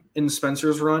Norman in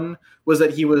Spencer's run was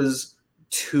that he was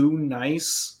too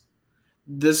nice.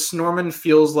 This Norman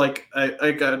feels like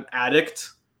an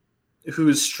addict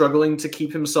who's struggling to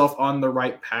keep himself on the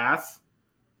right path.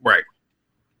 Right.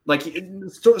 Like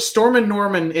Storm and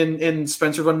Norman in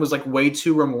Spencer's run was like way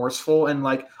too remorseful and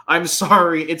like, I'm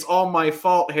sorry, it's all my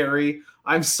fault, Harry.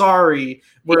 I'm sorry.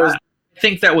 Whereas I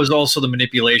think that was also the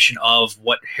manipulation of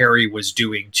what Harry was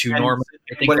doing to Norman.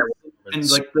 I think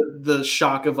like the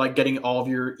shock of like getting all of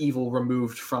your evil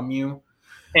removed from you.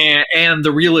 And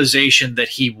the realization that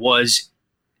he was,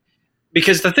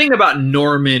 because the thing about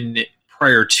Norman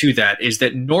prior to that is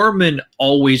that Norman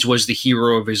always was the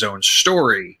hero of his own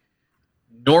story.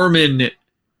 Norman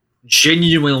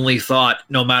genuinely thought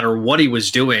no matter what he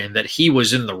was doing that he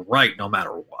was in the right no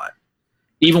matter what.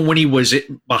 Even when he was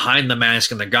behind the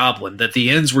mask and the goblin, that the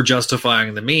ends were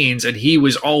justifying the means and he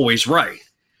was always right.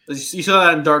 You saw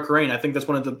that in Dark Reign. I think that's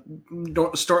one of the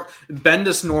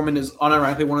Bendis Norman is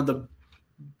unironically one of the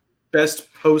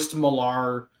best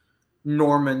post-Millar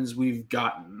Normans we've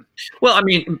gotten. Well, I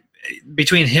mean,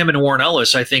 between him and Warren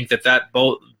Ellis, I think that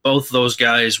both those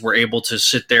guys were able to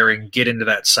sit there and get into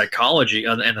that psychology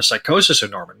and the psychosis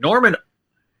of Norman. Norman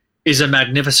is a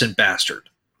magnificent bastard,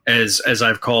 as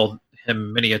I've called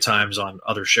him many a times on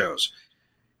other shows.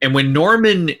 And when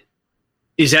Norman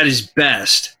is at his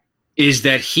best, is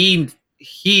that he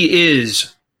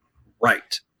is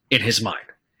right in his mind.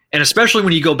 And especially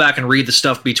when you go back and read the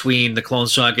stuff between the Clone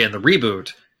Saga and the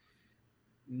reboot,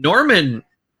 Norman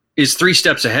is 3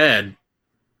 steps ahead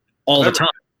all the time.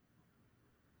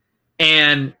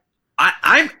 And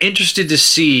I'm interested to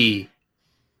see,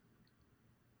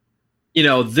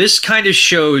 this kind of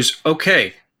shows,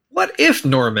 okay, what if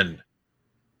Norman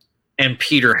and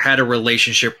Peter had a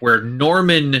relationship where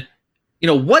Norman,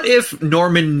 what if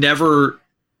Norman never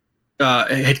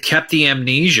had kept the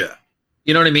amnesia?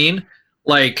 You know what I mean?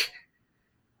 Like,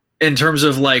 in terms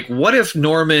of like, what if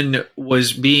Norman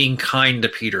was being kind to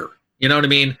Peter? You know what I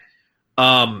mean?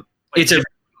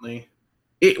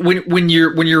 When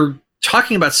you're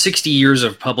talking about 60 years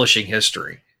of publishing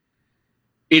history,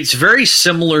 it's very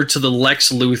similar to the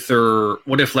Lex Luthor.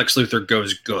 What if Lex Luthor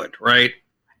goes good, right?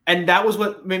 And that was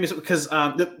what made me, because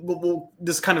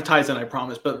this kind of ties in, I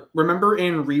promise. But remember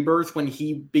in Rebirth when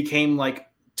he became like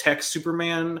Tech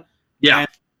Superman? Yeah. And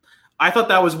I thought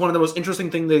that was one of the most interesting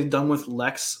things they've done with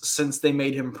Lex since they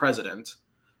made him president.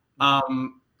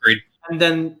 Agreed. And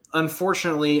then,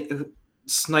 unfortunately,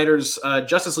 Snyder's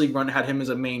Justice League run had him as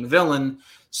a main villain.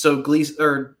 So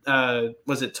Gleason,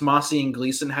 was it Tomasi and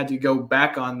Gleason had to go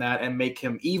back on that and make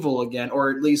him evil again, or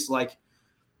at least like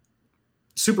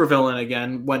supervillain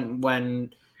again. When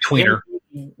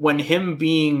him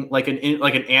being like an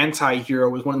anti-hero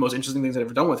was one of the most interesting things I've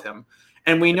ever done with him.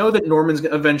 And we know that Norman's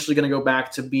eventually going to go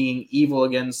back to being evil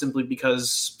again simply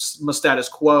because status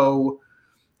quo.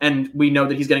 And we know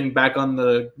that he's getting back on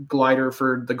the glider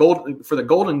for the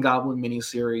Golden Goblin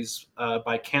miniseries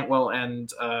by Cantwell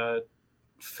and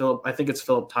Philip. I think it's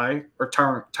Philip Ty or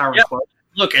Tyrone Clark.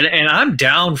 Look, and I'm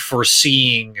down for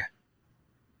seeing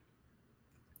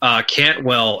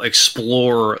Cantwell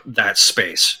explore that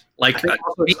space. Like, I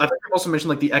think I've also mentioned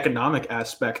like the economic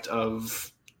aspect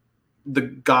of the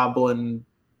Goblin,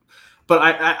 but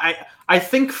I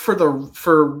think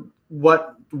for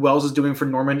what Wells is doing for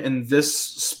Norman in this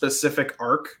specific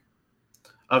arc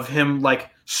of him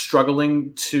like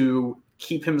struggling to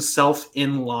keep himself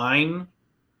in line,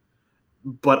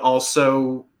 but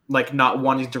also like not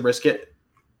wanting to risk it,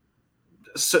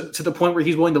 so to the point where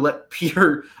he's willing to let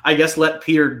Peter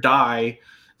die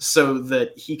so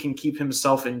that he can keep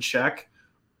himself in check.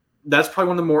 That's probably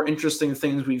one of the more interesting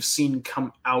things we've seen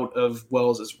come out of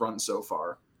Wells' run so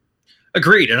far.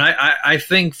 Agreed. And I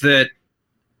think that,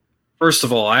 first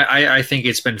of all, I think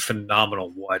it's been phenomenal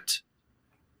what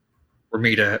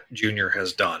Romita Jr.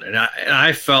 has done. And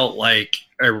I felt like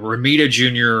a Romita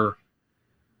Jr.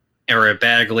 or a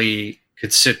Bagley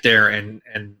could sit there and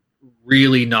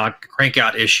really crank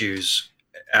out issues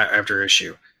after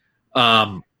issue.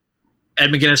 Ed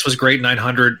McGuinness was great in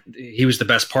 900. He was the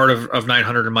best part of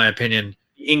 900, in my opinion.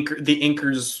 The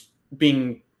inkers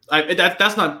being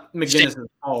that's not McGuinness'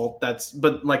 fault.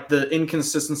 But like the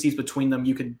inconsistencies between them,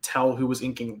 you could tell who was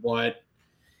inking what.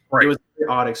 Right. It was a very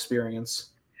odd experience.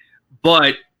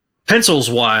 But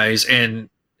pencils wise,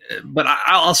 but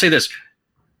I'll say this: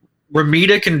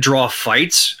 Romita can draw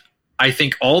fights. I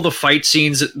think all the fight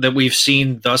scenes that we've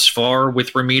seen thus far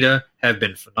with Romita have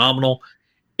been phenomenal.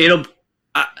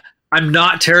 I'm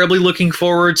not terribly looking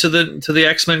forward to the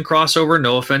X-Men crossover.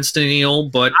 No offense to Neil,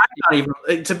 but I'm not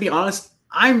even, to be honest,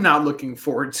 I'm not looking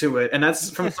forward to it, and that's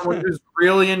from someone who's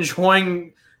really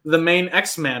enjoying the main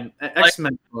X-Men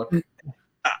book.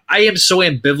 I am so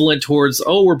ambivalent towards,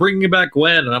 we're bringing back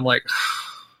Gwen, and I'm like,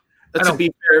 to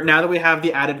be fair, now that we have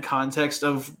the added context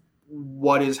of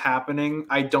what is happening,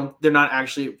 they're not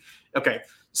actually okay.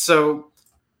 So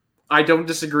I don't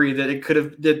disagree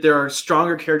that there are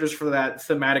stronger characters for that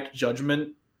thematic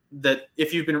judgment. That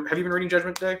have you been reading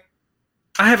Judgment Day?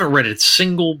 I haven't read it a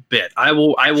single bit. I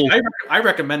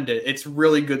recommend it. It's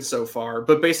really good so far.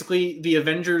 But basically, the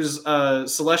Avengers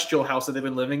celestial house that they've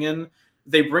been living in,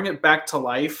 they bring it back to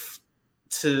life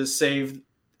to save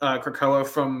Krakoa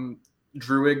from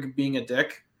Druig being a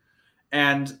dick.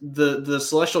 And the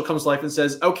celestial comes to life and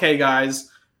says, "Okay, guys,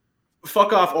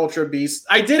 fuck off, Ultra Beast.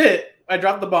 I did it. I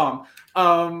dropped the bomb.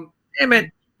 Damn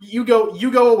it. You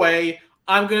go away.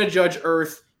 I'm gonna judge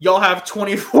Earth. Y'all have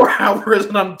 24 hours,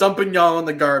 and I'm dumping y'all in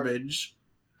the garbage."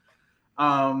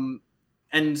 And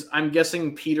I'm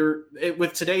guessing Peter,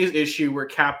 with today's issue where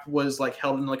Cap was like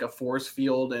held in like a force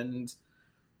field and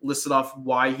listed off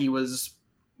why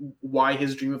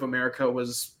his dream of America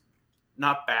was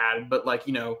not bad, but like,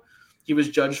 you know, he was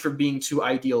judged for being too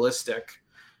idealistic.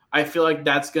 I feel like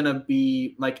that's going to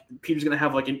be like, Peter's going to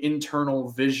have like an internal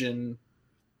vision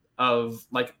of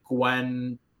like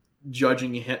Gwen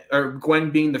judging him, or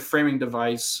Gwen being the framing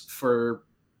device for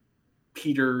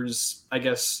Peter's, I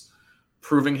guess,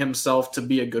 proving himself to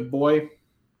be a good boy.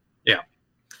 Yeah.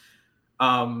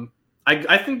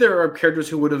 I think there are characters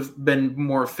who would have been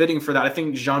more fitting for that. I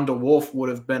think Jean DeWolf would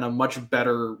have been a much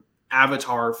better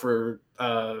avatar for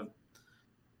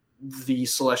the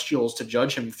Celestials to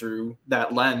judge him through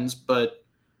that lens, but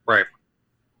right.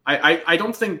 I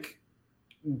don't think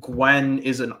Gwen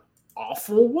is an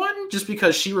awful one just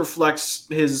because she reflects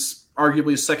his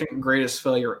arguably second greatest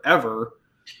failure ever.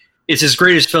 It's his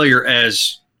greatest failure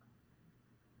as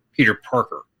Peter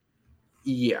Parker.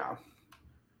 Yeah.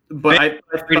 But I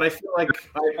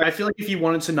feel like if he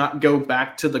wanted to not go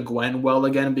back to the Gwen well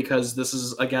again, because this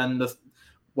is again the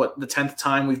 10th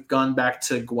time we've gone back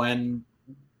to Gwen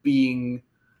being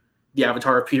the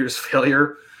avatar of Peter's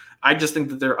failure. I just think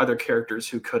that there are other characters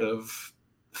who could have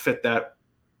fit that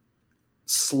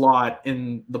slot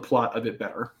in the plot a bit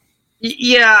better.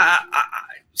 Yeah.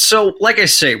 So, like I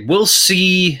say, we'll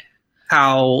see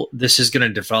how this is going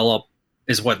to develop.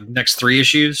 Is what, next 3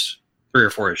 or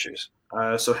 4 issues?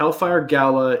 So Hellfire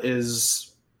Gala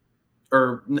issue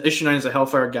 9 is a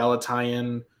Hellfire Gala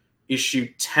tie-in. Issue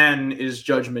 10 is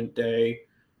Judgment Day,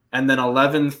 and then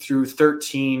 11 through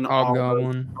 13 are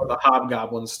the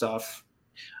Hobgoblin stuff.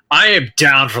 I am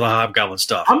down for the Hobgoblin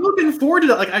stuff. I'm looking forward to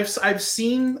that. Like I've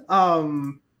seen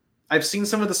some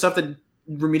of the stuff that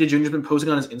Romita Jr.'s been posting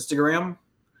on his Instagram.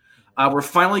 We're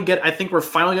finally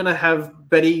gonna have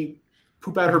Betty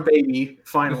poop out her baby.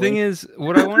 Finally, the thing is,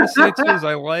 what I want to say too is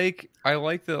I like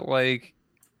that, like,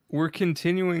 we're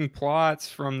continuing plots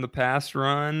from the past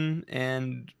run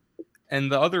and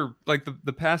the other, like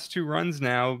the past 2 runs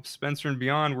now, Spencer and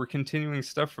Beyond. We're continuing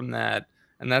stuff from that,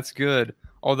 and that's good.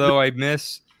 Although I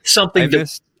miss something. I'm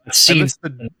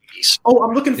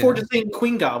looking forward to seeing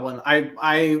Queen Goblin. I've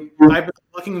been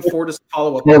looking forward to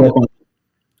follow up on it.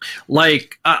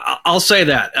 Like, I'll say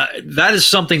that that is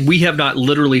something we have not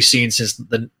literally seen since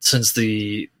the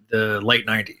late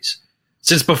 90s,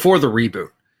 since before the reboot,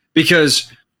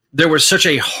 because there was such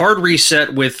a hard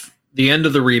reset with the end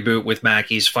of the reboot with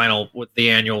Mackie's with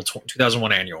the annual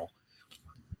 2001 annual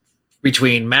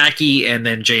between Mackie and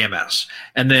then JMS,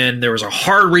 and then there was a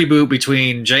hard reboot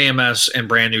between JMS and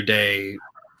Brand New Day,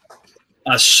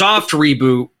 a soft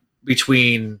reboot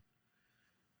between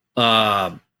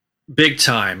Big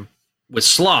Time with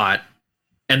Slott,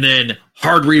 and then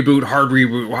hard reboot,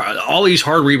 all these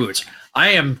hard reboots.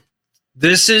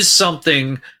 This is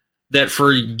something that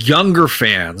for younger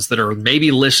fans that are maybe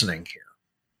listening here,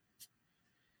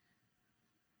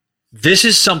 this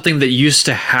is something that used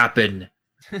to happen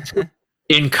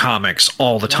in comics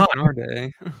all the time.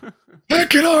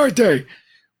 Back in our day.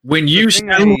 When you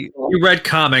read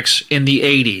comics in the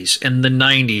 80s, in the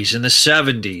 90s, in the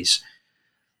 70s,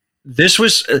 this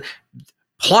was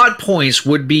plot points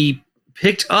would be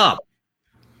picked up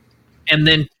and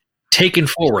then taken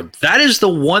forward. That is the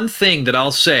one thing that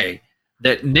I'll say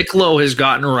that Nick Lowe has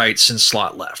gotten right since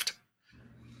Slott left.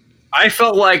 I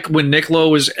felt like when Nick Lowe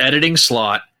was editing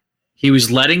Slott, he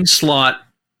was letting Slott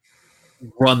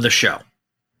run the show,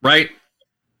 right?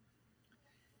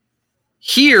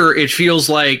 Here, it feels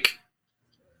like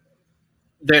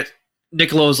that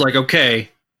Nick Lowe's like, okay,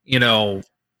 you know,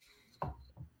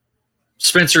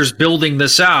 Spencer's building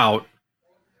this out.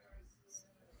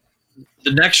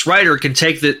 The next writer can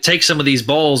take some of these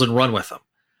balls and run with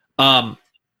them.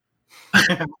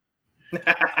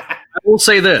 I will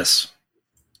say this,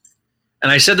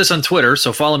 and I said this on Twitter,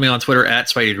 so follow me on Twitter at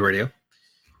SpideyRadio.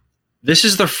 This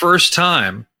is the first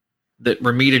time that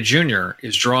Romita Jr.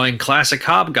 is drawing classic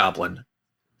Hobgoblin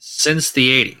since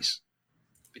the 80s.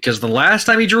 Because the last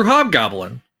time he drew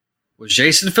Hobgoblin was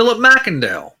Jason Philip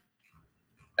McIndale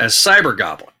as Cyber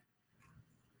Goblin.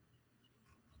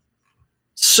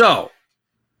 So,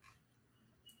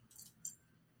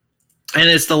 and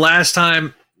it's the last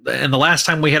time, and the last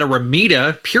time we had a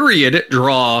Romita period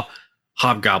draw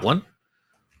Hobgoblin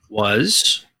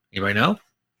was, anybody know?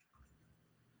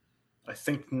 I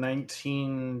think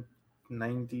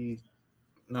 1990.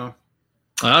 No,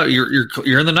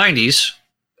 You're in the 90s.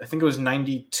 I think it was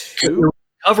 92.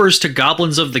 Covers to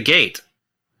Goblins of the Gate.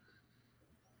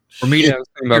 Yeah, I was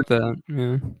thinking about that.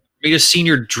 Yeah. Romita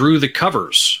Sr. drew the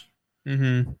covers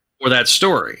Mm-hmm. for that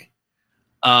story.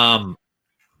 But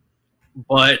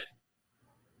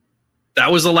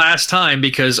that was the last time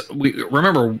because we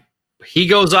remember he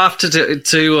goes off to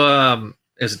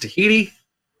is it Tahiti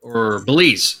or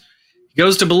Belize? He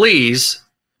goes to Belize,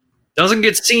 doesn't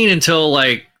get seen until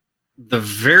like the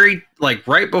very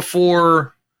right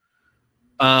before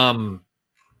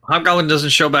Hobgoblin doesn't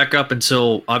show back up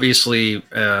until obviously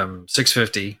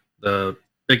 650, the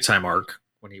big time arc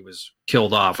when he was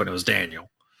killed off when it was Daniel.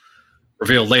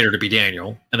 Revealed later to be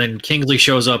Daniel. And then Kingsley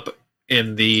shows up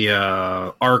in the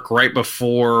arc right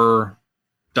before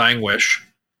Dying Wish.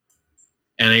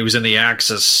 And he was in the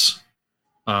Axis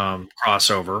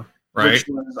crossover, right? Which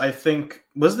was, I think,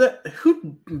 was that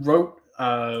who wrote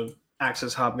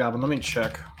Axis Hobgoblin? Let me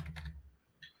check.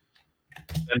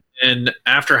 And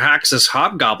after Axis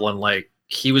Hobgoblin,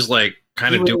 he was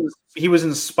kind of doing. He was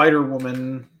in Spider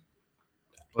Woman.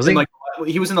 Was he?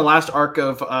 He was in the last arc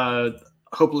of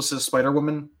Hopeless's Spider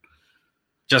Woman.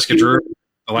 Jessica Drew,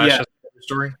 the last Jessica Drew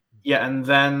story. Yeah, and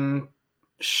then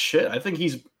I think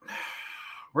he's.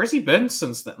 Where's he been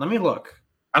since then? Let me look.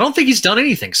 I don't think he's done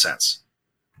anything since.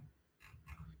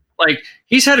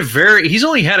 He's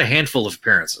only had a handful of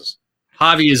appearances.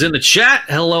 Javi is in the chat.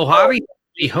 Hello, Javi,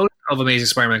 the host of Amazing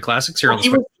Spider-Man Classics here on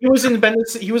the. He was in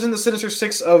Bendis. He was in the Sinister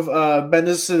Six of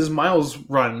Bendis's Miles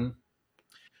run.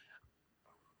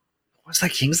 Was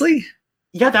that Kingsley?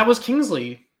 Yeah, that was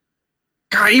Kingsley.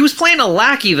 God, he was playing a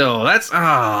lackey though.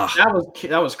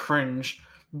 That was cringe.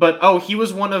 But he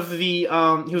was one of the.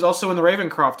 He was also in the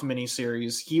Ravencroft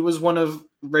miniseries. He was one of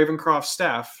Ravencroft's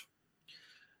staff.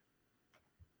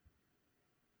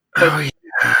 Oh yeah,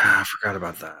 I forgot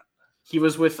about that. He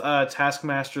was with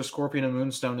Taskmaster, Scorpion, and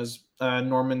Moonstone as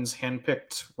Norman's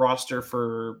handpicked roster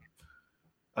for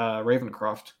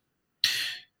Ravencroft.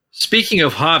 Speaking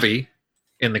of Javi,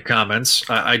 in the comments,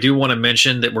 I do want to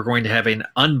mention that we're going to have an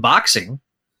unboxing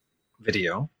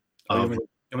video. You want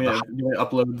me to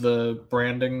upload the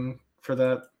branding for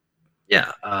that?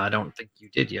 Yeah, I don't think you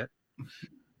did yet.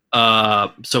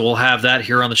 So we'll have that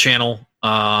here on the channel.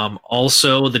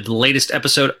 Also, the latest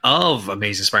episode of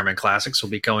Amazing Spider-Man Classics will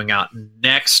be going out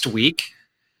next week.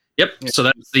 Yep. Yeah. So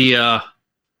that's the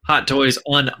Hot Toys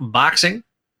unboxing.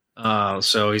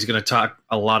 So he's going to talk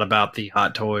a lot about the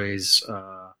Hot Toys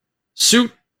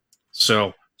suit.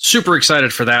 So super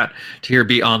excited for that to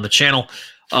be on the channel.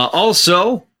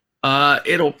 Also,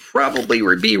 it'll probably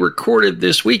be recorded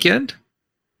this weekend,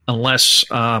 unless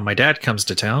my dad comes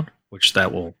to town, which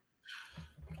that will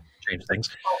change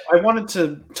things. I wanted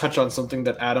to touch on something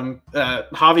that Adam,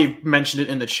 Javi mentioned it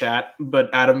in the chat, but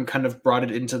Adam kind of brought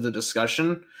it into the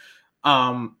discussion.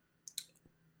 That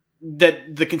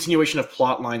the continuation of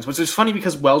plot lines, which is funny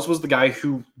because Wells was the guy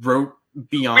who wrote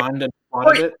Beyond and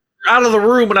plotted it. Out of the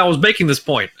room when I was making this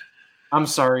point. I'm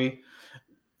sorry,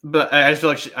 but I feel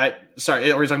like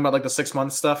sorry. Are you talking about the 6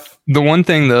 month stuff? The one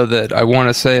thing though that I want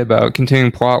to say about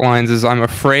continuing plot lines is I'm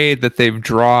afraid that they've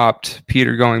dropped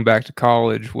Peter going back to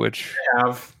college, which they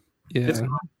have.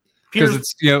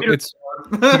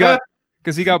 Yeah,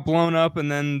 because he got blown up,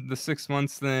 and then the 6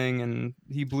 months thing, and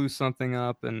he blew something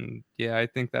up, and yeah, I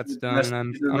think that's done.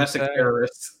 And I'm sad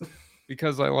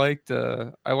because I like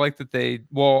that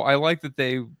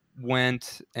they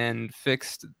went and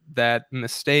fixed that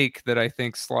mistake that I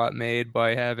think Slott made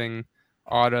by having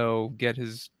Otto get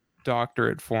his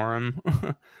doctorate for him.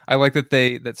 I like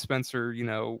that Spencer,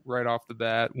 right off the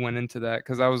bat went into that,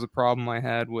 because that was a problem I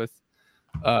had with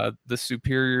the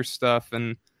Superior stuff,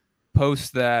 and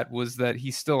post that was that he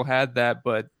still had that,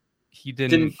 but he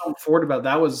didn't come forward about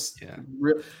that. Was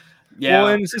well,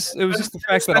 and it was just the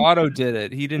fact that Otto did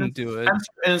it. He didn't do it,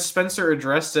 and Spencer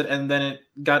addressed it, and then it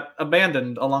got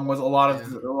abandoned along with a lot of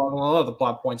the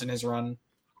plot points in his run.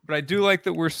 But I do like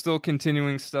that we're still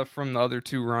continuing stuff from the other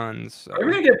two runs. So. Are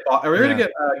we gonna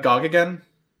get Gog again?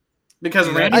 Because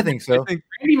Yeah, Randy, I think so.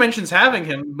 Randy mentions having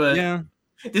him, but Yeah,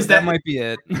 is that that might be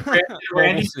it. Randy?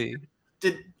 Well, we'll see.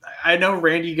 I know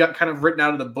Randy got kind of written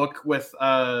out of the book with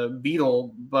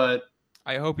Beetle, but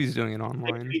I hope he's doing it did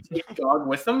online. he take God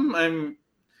with him?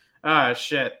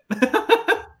 Shit.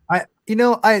 I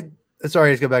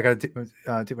sorry, to go back.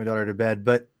 I took my daughter to bed,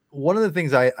 but one of the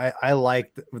things I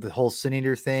like with the whole Sin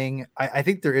Eater thing, I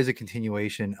think there is a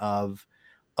continuation of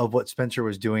what Spencer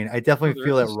was doing. I definitely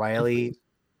feel that Riley,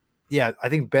 I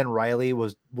think Ben Riley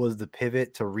was the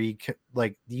pivot to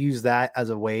use that as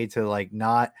a way to like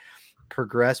not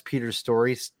progress Peter's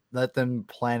story, let them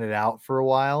plan it out for a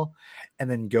while, and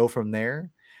then go from there.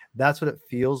 That's what it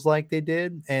feels like they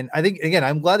did. And I think, again,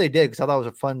 I'm glad they did because I thought it was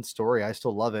a fun story. I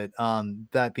still love it.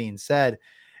 That being said,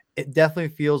 it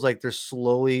definitely feels like they're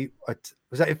slowly,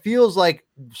 it feels like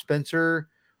Spencer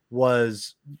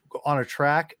was on a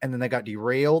track and then they got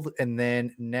derailed. And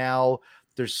then now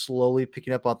they're slowly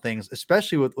picking up on things,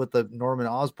 especially with the Norman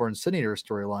Osborn Sin Eater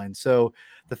storyline. So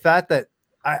the fact that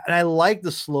I like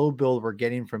the slow build we're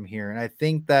getting from here. And I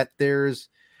think that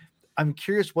I'm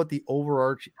curious what the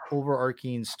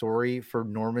overarching story for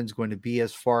Norman's going to be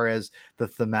as far as the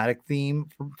thematic theme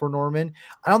for Norman.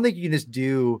 I don't think you can just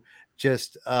do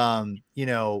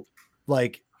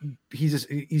like he's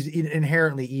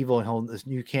inherently evil and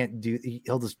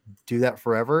he'll just do that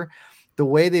forever. The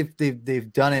way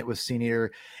they've done it with Sin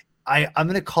Eater, I'm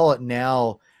going to call it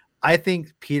now. I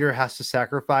think Peter has to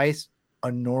sacrifice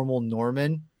a normal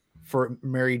Norman for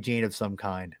Mary Jane of some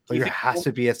kind. Like there has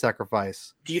to be a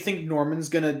sacrifice. Do you think Norman's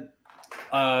gonna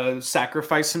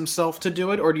sacrifice himself to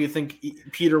do it, or do you think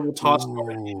Peter will toss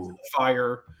Norman into the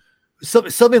fire?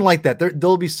 Something like that.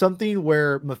 There'll be something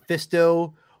where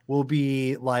Mephisto will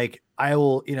be like, I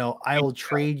will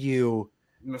trade you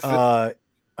a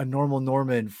normal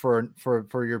Norman for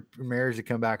your marriage to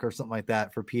come back or something like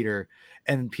that for Peter.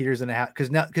 And Peter's gonna have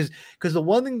because the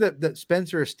one thing that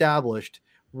Spencer established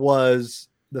was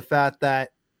the fact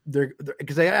that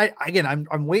because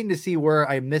I'm waiting to see where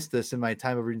I missed this in my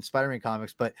time of reading Spider-Man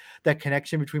comics, but that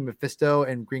connection between Mephisto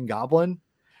and Green Goblin,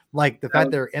 like the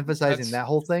fact they're emphasizing that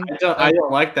whole thing. I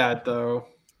don't like that though.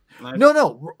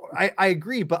 No, I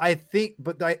agree, but I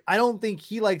don't think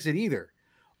he likes it either.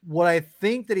 What I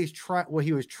think that what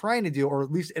he was trying to do, or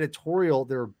at least editorial,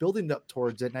 they're building up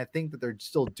towards it, and I think that they're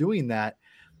still doing that,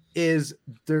 is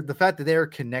the fact that they're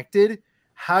connected.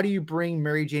 How do you bring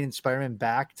Mary Jane and Spider-Man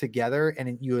back together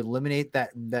and you eliminate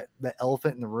that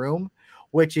elephant in the room,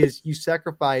 which is you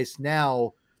sacrifice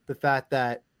now the fact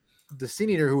that the Sin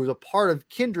Eater, who was a part of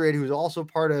Kindred, who's also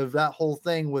part of that whole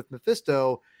thing with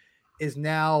Mephisto, is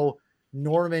now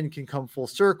Norman can come full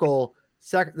circle.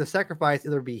 The sacrifice,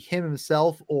 either be him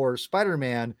himself or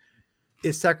Spider-Man,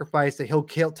 is sacrificed that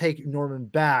he'll take Norman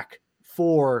back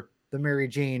for the Mary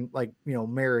Jane,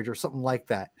 marriage or something like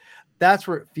that. That's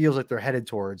where it feels like they're headed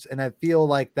towards. And I feel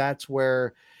like that's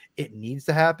where it needs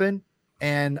to happen.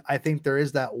 And I think there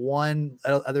is that one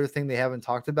other thing they haven't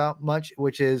talked about much,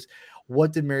 which is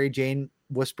what did Mary Jane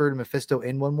whisper to Mephisto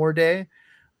in One More Day?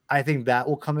 I think that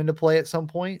will come into play at some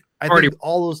point. I think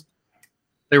all those.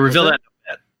 They reveal that.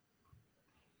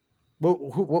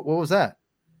 What was that?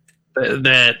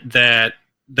 That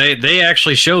they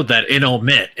actually showed that in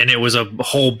Omit, and it was a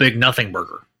whole big nothing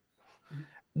burger.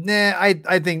 Nah,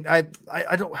 I think I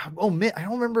don't Omit. I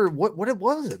don't remember what it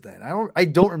was then. I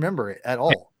don't remember it at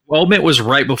all. Well, Omit was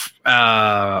right before,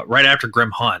 right after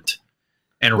Grim Hunt,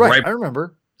 and right I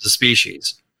remember the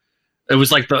Species. It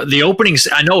was like the opening.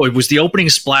 I know it was the opening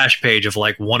splash page of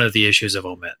like one of the issues of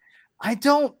Omit. I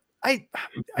don't. I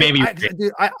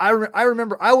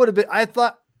remember. I would have been. I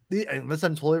thought, unless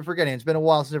I'm totally forgetting. It's been a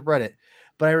while since I've read it,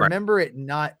 but I remember it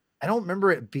not. I don't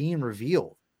remember it being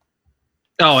revealed.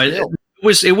 Oh, it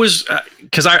was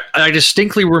because I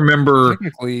distinctly remember.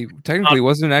 Technically,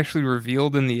 wasn't actually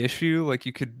revealed in the issue. Like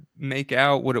you could make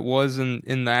out what it was in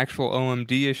the actual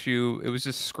OMD issue. It was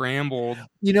just scrambled.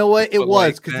 You know what? It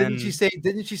was because didn't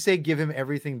she say give him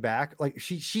everything back? Like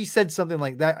she said something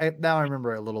like that. Now I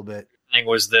remember it a little bit. Thing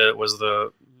was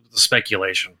the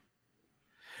speculation.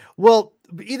 Well,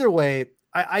 either way,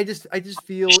 I just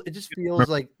feel it just feels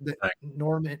like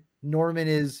Norman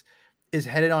is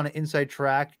headed on an inside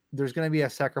track. There's going to be a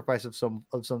sacrifice of some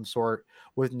sort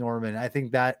with Norman. I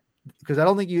think that because I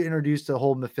don't think you introduced the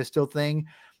whole Mephisto thing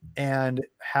and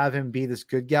have him be this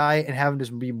good guy and have him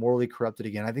just be morally corrupted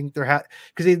again. I think because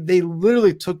they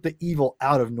literally took the evil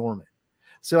out of Norman.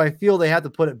 So I feel they have to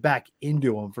put it back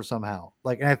into him for somehow.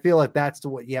 And I feel like that's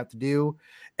what you have to do.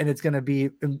 And it's going to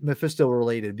be Mephisto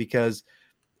related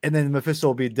and then Mephisto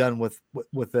will be done with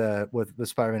the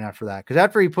Spider-Man after that. Because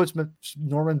after he puts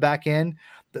Norman back in,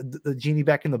 the genie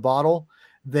back in the bottle,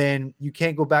 then you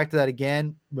can't go back to that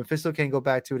again. Mephisto can't go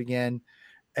back to it again.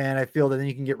 And I feel that then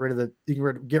you can get rid of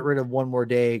get rid of one more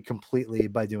day completely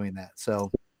by doing that.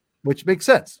 So, which makes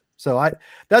sense. So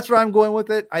that's where I'm going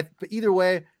with it. But either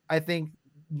way, I think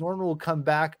Norman will come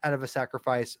back out of a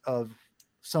sacrifice of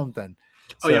something.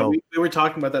 Oh yeah, we were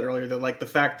talking about that earlier. That like the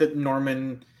fact that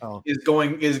Norman is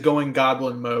going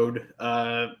Goblin mode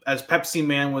as Pepsi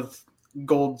Man with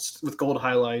gold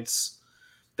highlights.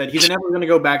 That he's never going to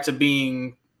go back to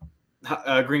being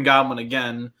Green Goblin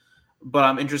again. But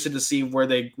I'm interested to see what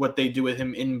they do with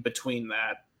him in between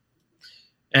that.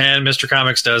 And Mr.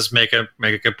 Comics does make a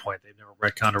good point. They've never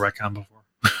retconned a retcon before.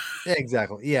 Yeah,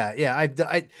 exactly. Yeah. And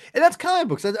that's comic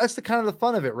books. That's the kind of the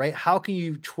fun of it, right? How can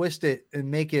you twist it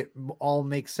and make it all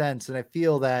make sense? And I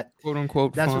feel that quote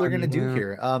unquote that's fun, what they're going to do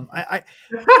here.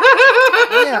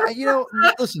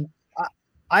 Listen.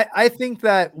 I think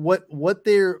that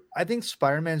I think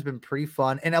Spider-Man's been pretty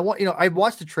fun, and I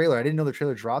watched the trailer. I didn't know the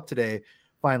trailer dropped today.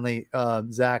 Finally,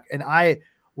 Zach, and I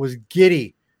was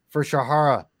giddy for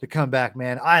Shahara to come back,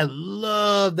 man. I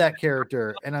love that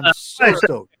character, and I'm so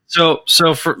stoked. So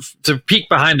to peek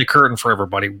behind the curtain for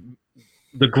everybody,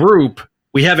 the group,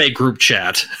 we have a group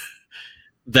chat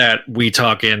that we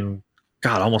talk in,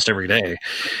 God, almost every day.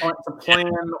 To plan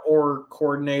or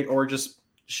coordinate or just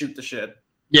shoot the shit.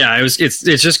 Yeah, it's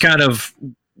just kind of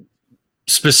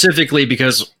specifically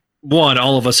because one,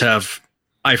 all of us have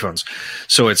iPhones,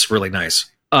 so it's really nice.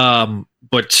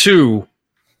 But two,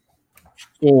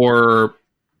 for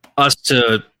us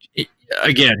to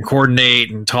again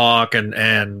coordinate and talk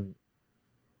and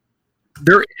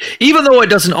there, even though it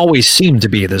doesn't always seem to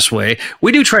be this way,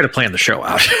 we do try to plan the show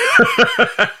out.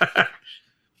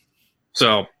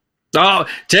 So,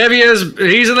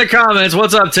 he's in the comments.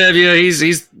 What's up,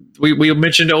 Tevye? We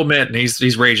mentioned Omit, and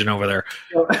he's raging over there.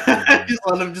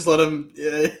 just let him.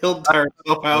 He'll tire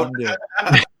himself out.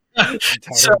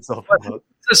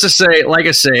 Just to say, like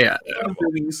I say,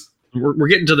 we're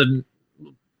getting to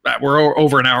we're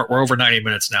over an hour. We're over 90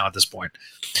 minutes now at this point.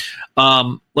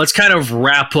 Let's kind of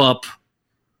wrap up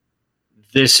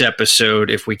this episode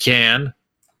if we can,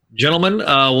 gentlemen.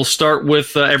 We'll start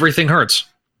with Everything Hurts.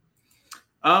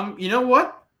 You know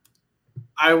what?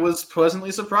 I was pleasantly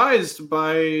surprised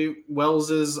by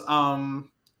Wells's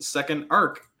second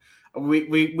arc.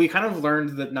 We kind of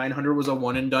learned that 900 was a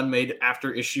one and done made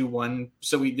after issue 1,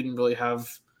 so we didn't really have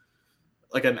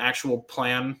like an actual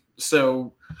plan.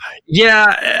 So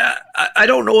yeah, I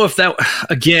don't know if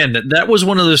that was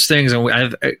one of those things,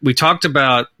 and we talked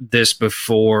about this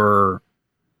before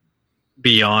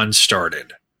Beyond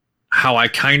started, how I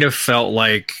kind of felt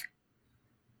like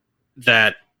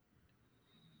that.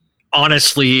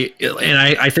 Honestly, and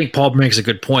I think Paul makes a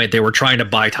good point. They were trying to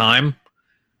buy time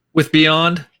with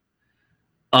Beyond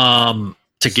to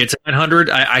get to 900.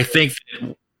 I think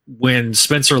when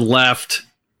Spencer left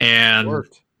and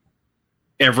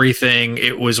everything,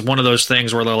 it was one of those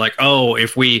things where they're like, oh,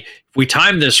 if we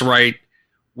time this right,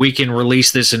 we can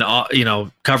release this in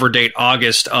cover date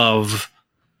August of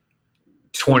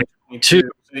 2022.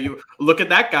 So you look at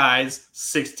that guy's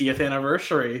 60th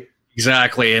anniversary.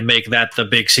 Exactly, and make that the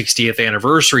big 60th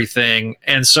anniversary thing.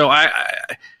 And so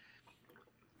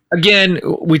again,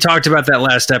 we talked about that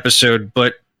last episode,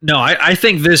 but no, I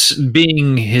think this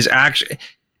being his actual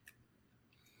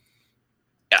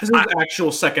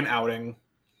second outing.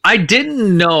 I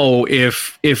didn't know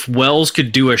if Wells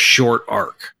could do a short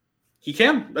arc. He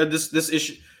can. This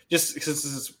issue, just because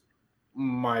this is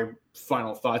my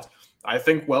final thoughts, I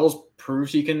think Wells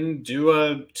proves he can do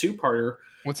a two-parter.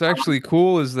 What's actually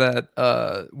cool is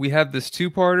that we have this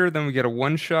two-parter, then we get a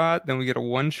one-shot, then we get a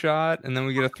one-shot, and then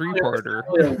we get a three-parter.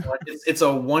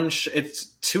 It's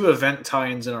two event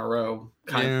tie-ins in a row.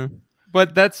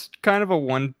 But that's kind of a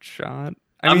one-shot.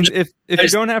 I mean, if you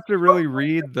don't have to really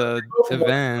read the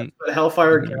event. But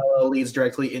Hellfire Gala leads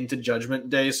directly into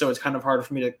Judgment Day, so it's kind of hard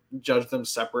for me to judge them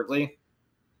separately.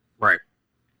 Right.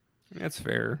 That's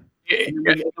fair.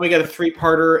 We get a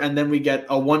three-parter, and then we get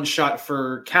a one-shot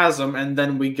for Chasm, and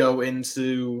then we go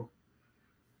into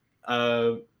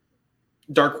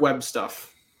Dark Web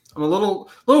stuff. I'm a little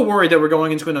worried that we're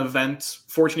going into an event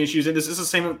 14 issues in. This is the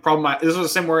same problem. This was the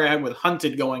same worry I had with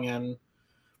Hunted going in.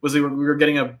 Was we were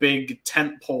getting a big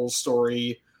tentpole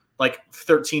story like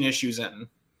 13 issues in.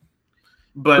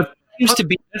 But that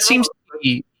seems to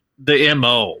be the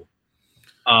MO.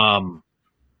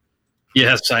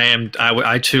 Yes, I am.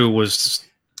 I too was.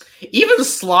 Even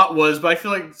Slot was, but I feel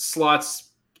like Slot's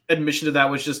admission to that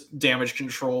was just damage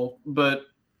control. But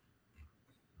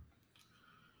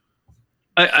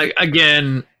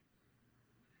again,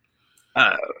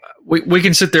 we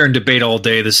can sit there and debate all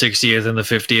day the 60th and the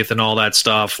 50th and all that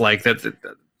stuff. Like that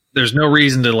there's no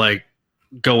reason to like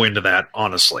go into that,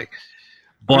 honestly.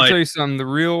 I'll But tell you something. The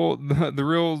real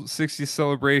 60th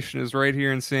celebration is right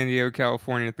here in San Diego,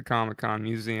 California, at the Comic-Con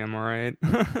Museum. All right.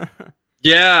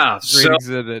 yeah, Great so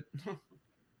exhibit.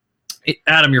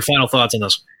 Adam, your final thoughts on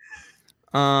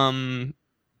this?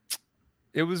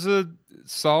 It was a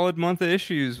solid month of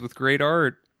issues with great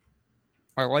art.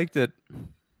 I liked it.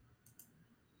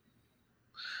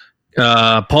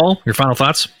 Paul, your final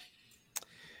thoughts?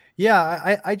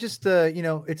 Yeah, I just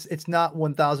it's not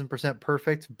 1000%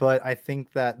 perfect, but I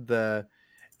think that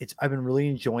I've been really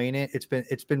enjoying it.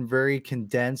 It's been very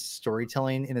condensed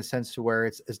storytelling in a sense to where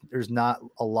there's not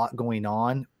a lot going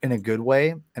on in a good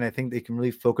way, and I think they can really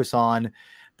focus on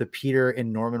the Peter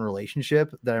and Norman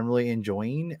relationship that I'm really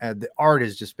enjoying. The art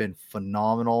has just been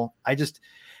phenomenal. It's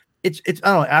I don't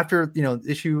know, after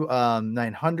issue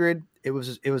 900, it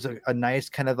was a nice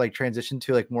kind of like transition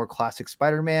to like more classic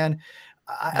Spider-Man.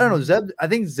 I don't know, Zeb. I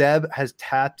think Zeb has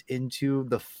tapped into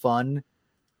the fun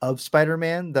of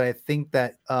Spider-Man that I think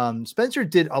that Spencer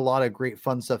did a lot of great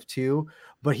fun stuff too,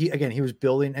 but he was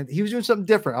building and he was doing something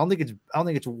different. I don't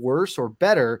think it's worse or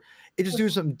better. It's just doing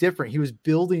something different. He was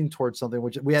building towards something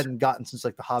which we hadn't gotten since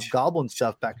like the Hobgoblin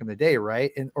stuff back in the day,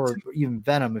 right? Or even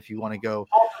Venom, if you want to go.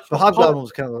 The Hobgoblin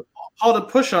was kind of all to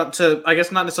push on to, I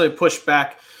guess not necessarily push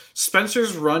back.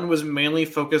 Spencer's run was mainly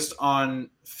focused on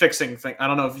fixing things. I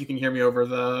don't know if you can hear me over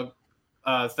the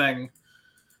thing.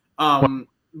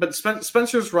 But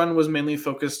Spencer's run was mainly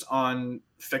focused on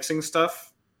fixing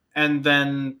stuff, and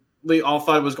then we all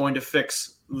thought it was going to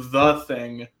fix the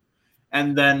thing,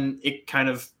 and then it kind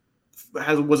of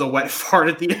was a wet fart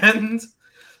at the end.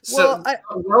 So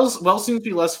Wells seems to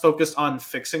be less focused on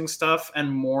fixing stuff and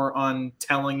more on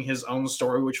telling his own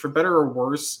story, which for better or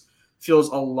worse feels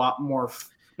a lot more,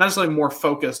 not necessarily more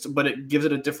focused, but it gives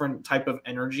it a different type of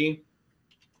energy.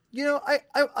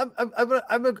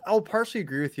 I'll partially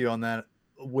agree with you on that.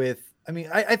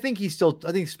 I think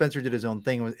I think Spencer did his own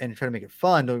thing and tried to make it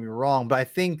fun. Don't get me wrong, but I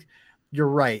think you're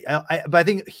right. But I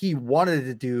think he wanted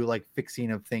to do like fixing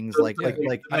of things So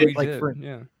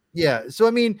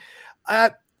I mean,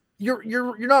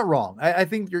 you're not wrong. I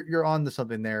think you're on to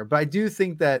something there. But I do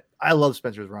think that I love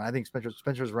Spencer's run. I think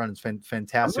Spencer's run is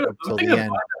fantastic up till the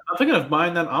end. I'm thinking of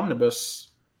buying that omnibus.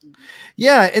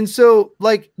 Yeah, and so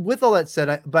like with all that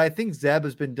said, I think Zeb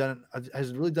has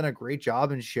really done a great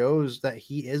job and shows that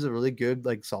he is a really good,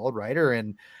 like, solid writer,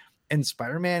 and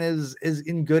Spider-Man is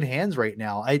in good hands right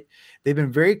now. They've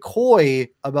been very coy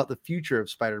about the future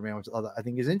of Spider-Man, which I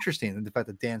think is interesting, and the fact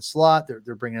that Dan Slott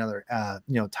they're bringing another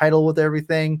title with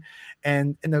everything,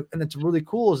 and it's really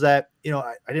cool is that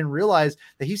I didn't realize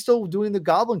that he's still doing the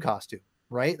Goblin costume.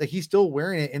 Right, like he's still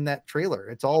wearing it in that trailer.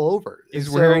 It's all over. He's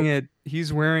wearing it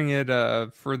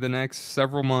for the next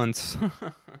several months.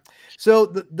 So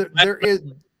there is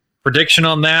prediction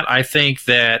on that. I think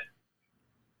that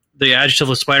the Adjective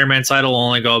of Spider-Man title will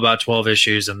only go about 12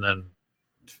 issues and then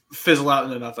fizzle out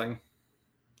into nothing.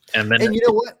 And you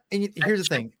know what? And here's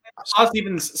the thing.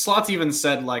 Slots even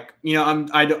said, like, I'm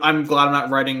glad I'm not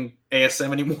writing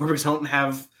ASM anymore because I don't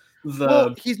have the.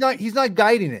 Well, he's not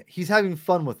guiding it. He's having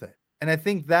fun with it. And I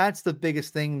think that's the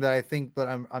biggest thing that I think that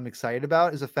I'm excited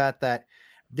about is the fact that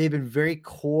they've been very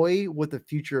coy with the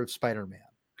future of Spider-Man.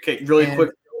 Okay,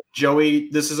 quick, Joey.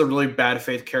 This is a really bad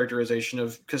faith characterization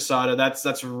of Quesada.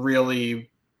 That's really,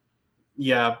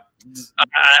 yeah.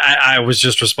 I was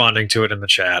just responding to it in the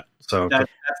chat. So I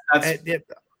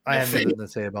have nothing to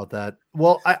say about that.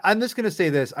 Well, I'm just going to say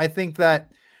this. I think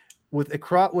that with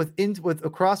Across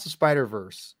the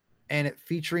Spider-Verse and it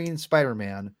featuring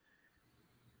Spider-Man,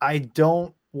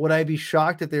 would I be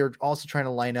shocked if they were also trying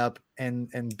to line up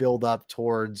and build up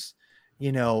towards,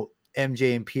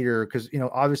 MJ and Peter? Because,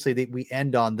 obviously we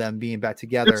end on them being back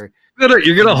together.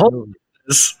 You're gonna hold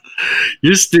this.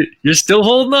 You're still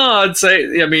holding on.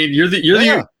 Say, I mean, you're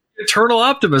the eternal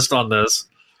optimist on this.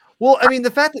 Well, I mean,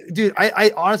 the fact that, dude,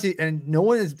 I honestly, and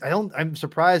I'm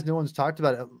surprised no one's talked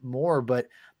about it more, but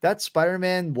that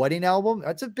Spider-Man wedding album,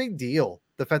 that's a big deal.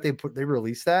 The fact they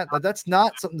released that's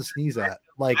not something to sneeze at.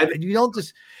 Like, if you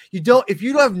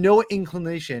don't have no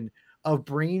inclination of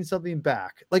bringing something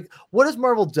back, like, what has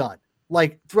Marvel done?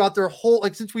 Like, throughout their whole,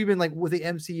 like, since we've been like with the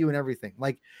MCU and everything,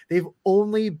 like, they've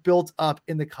only built up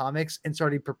in the comics and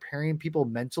started preparing people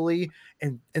mentally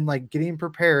and like getting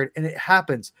prepared, and it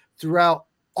happens throughout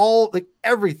all, like,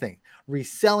 everything,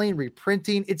 reselling,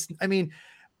 reprinting. I'm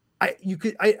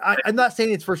not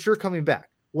saying it's for sure coming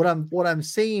back. What I'm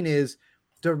saying is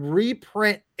to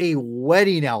reprint a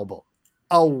wedding album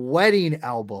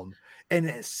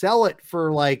and sell it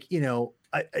for, like,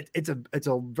 it's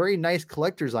a very nice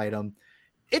collector's item.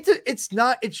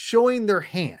 It's showing their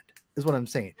hand is what I'm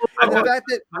saying. And the fact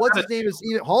that what's his name is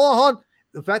even hold on.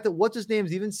 The fact that what's his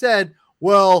name's even said,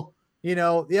 well, they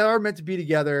are meant to be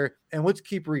together, and let's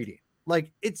keep reading.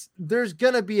 Like there's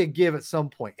gonna be a give at some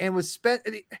point. And with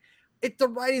the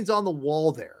writing's on the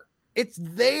wall there. It's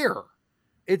there.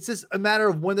 It's just a matter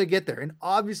of when they get there. And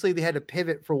obviously they had to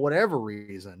pivot for whatever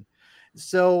reason.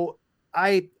 So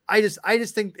I just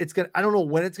think it's gonna. I don't know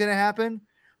when it's gonna happen,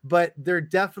 but they are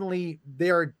definitely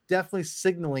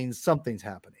signaling something's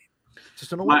happening.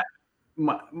 Just don't know what.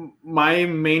 My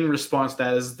main response to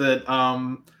that is that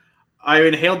I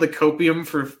inhaled the copium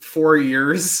for 4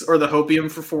 years, or the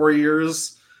hopium for 4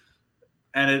 years,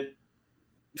 and I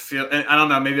don't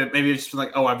know, maybe it's just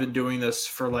like, oh, I've been doing this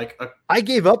for like I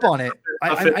gave up on it.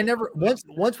 I never once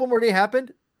One More Day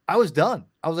happened, I was done.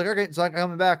 I was like, okay, it's like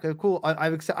coming back. Cool.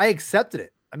 I accepted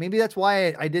it. Maybe that's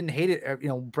why I didn't hate it,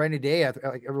 brand new day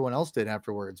like everyone else did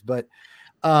afterwards. But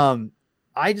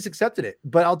I just accepted it.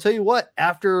 But I'll tell you what,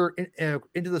 after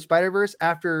Into the Spider-Verse,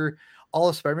 after all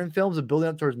the Spider-Man films and building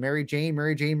up towards Mary Jane,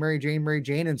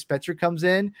 and Spencer comes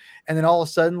in, and then all of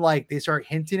a sudden, like, they start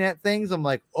hinting at things. I'm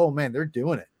like, oh man, they're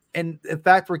doing it. And the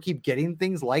fact we keep getting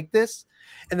things like this,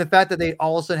 and the fact that they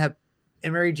all of a sudden have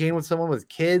Mary Jane with someone with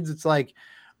kids, it's like,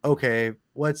 okay,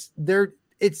 it's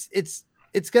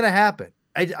gonna happen.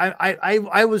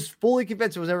 I was fully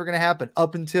convinced it was never gonna happen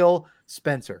up until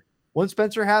Spencer. Once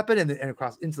Spencer happened and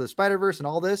across Into the Spider-Verse and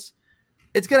all this,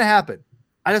 it's gonna happen.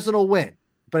 I just don't know when,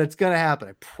 but it's gonna happen.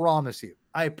 I promise you.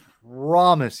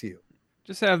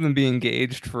 Just have them be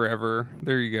engaged forever.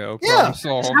 There you go. Yeah. Just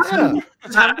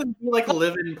have them be like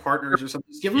living partners or something.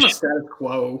 Just give them a status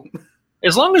quo.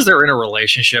 As long as they're in a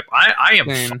relationship, I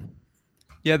am.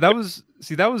 Yeah, that was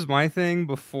my thing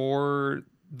before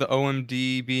the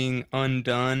OMD being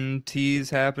undone tease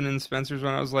happened in Spencer's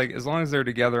run. I was like, as long as they're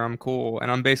together, I'm cool. And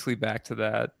I'm basically back to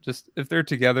that. Just if they're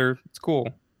together, it's cool.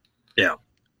 Yeah.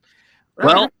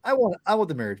 Well, I want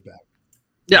the marriage back.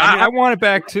 Yeah, I want it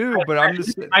back too, but I'm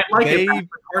just I like it,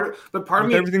 but part of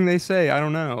me, everything they say, I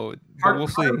don't know. But we'll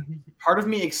see. Part of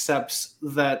me accepts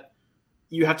that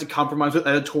you have to compromise with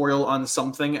editorial on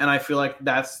something, and I feel like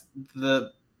that's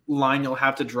the line you'll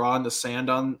have to draw in the sand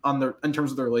in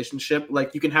terms of the relationship.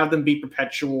 Like, you can have them be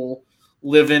perpetual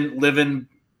live-in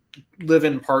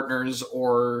partners,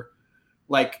 or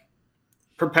like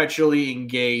perpetually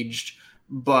engaged,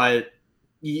 but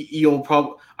you'll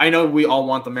probably, I know we all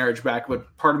want the marriage back,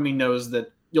 but part of me knows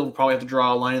that you'll probably have to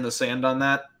draw a line in the sand on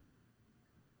that.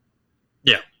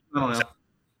 Yeah. I don't know.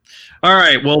 All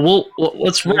right. Well,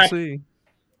 let's wrap. See.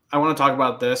 I want to talk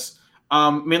about this.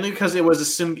 Mainly because it was a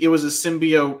symbiote. It was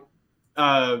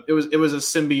a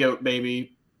symbiote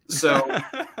baby. So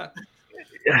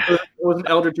it was an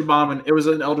Eldritch Abomination. It was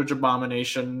an Eldritch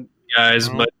Abomination, guys.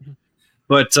 But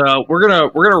we're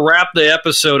gonna wrap the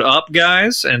episode up,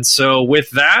 guys. And so with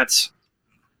that,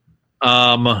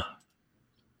 all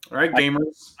right,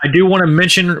 gamers. I do want to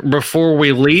mention before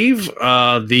we leave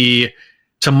the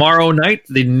tomorrow night,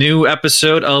 the new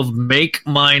episode of Make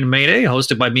Mine Mayday,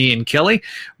 hosted by me and Kelly.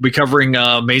 We'll be covering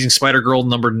Amazing Spider-Girl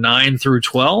number 9 through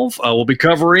 12. We'll be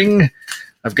covering,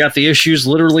 I've got the issues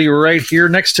literally right here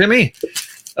next to me.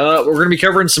 We're going to be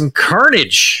covering some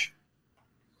Carnage.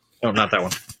 Oh, not that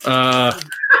one.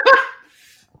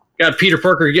 Got Peter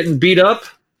Parker getting beat up.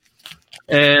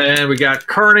 And we got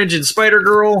Carnage and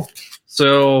Spider-Girl.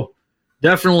 So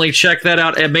definitely check that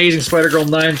out. Amazing Spider-Girl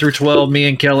 9 through 12. Me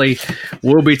and Kelly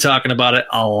will be talking about it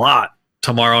a lot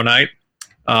tomorrow night.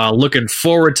 Looking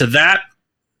forward to that.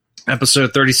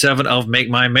 Episode 37 of Make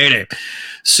Mine Mayday.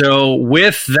 So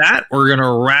with that, we're going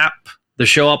to wrap the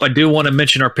show up. I do want to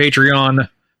mention our Patreon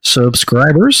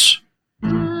subscribers.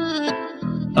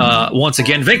 Once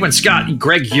again, Vinkman, Scott,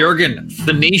 Greg, Jurgen,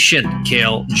 Phoenician,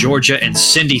 Kale, Georgia, and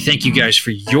Cindy. Thank you guys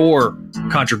for your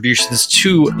contributions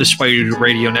to the Spidey Dude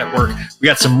Radio Network. We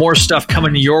got some more stuff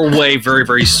coming your way very,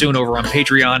 very soon over on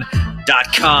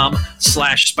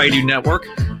patreon.com/Spidey Network.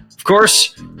 Of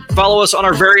course, follow us on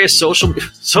our various social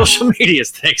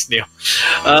medias. Thanks, Neil.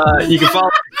 You can follow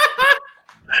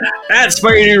at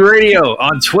Spidey Dude Radio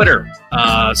on Twitter,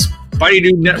 Spidey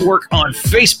Dude Network on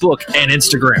Facebook and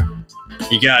Instagram.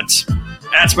 You got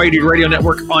at Spidey Dude Radio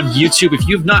Network on YouTube. If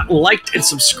you've not liked and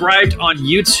subscribed on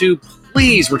YouTube,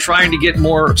 please, we're trying to get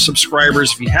more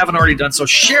subscribers. If you haven't already done so,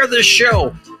 share this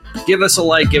show. Give us a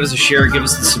like, give us a share, give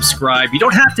us the subscribe. You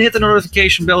don't have to hit the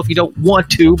notification bell if you don't want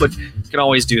to, but you can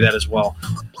always do that as well.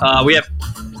 We have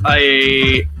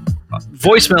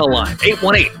voicemail line,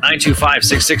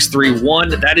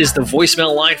 818-925-6631. That is the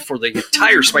voicemail line for the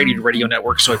entire Spidey Dude Radio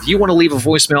Network. So if you want to leave a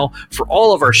voicemail for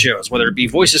all of our shows, whether it be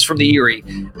Voices from the Eerie,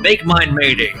 Make Mine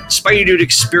Mayday, Spidey Dude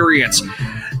Experience,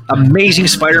 Amazing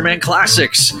Spider-Man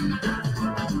Classics,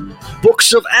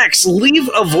 Books of X, leave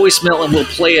a voicemail and we'll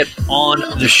play it on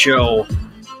the show,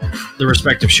 the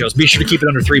respective shows. Be sure to keep it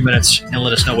under 3 minutes and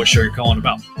let us know what show you're calling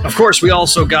about. Of course, we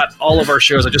also got all of our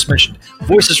shows I just mentioned.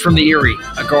 Voices from the Eerie,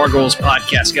 a Gargoyles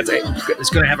podcast. It's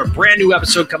going to have a brand new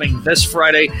episode coming this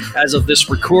Friday as of this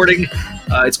recording.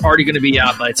 It's already going to be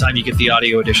out by the time you get the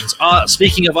audio editions.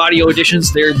 Speaking of audio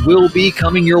editions, there will be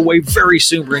coming your way very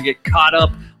soon. We're going to get caught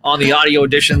up on the audio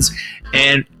editions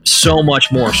and so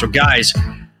much more. So guys,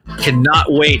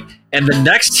 cannot wait. And the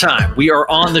next time we are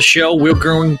on the show, we're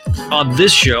going on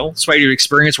this show, Spidey Dude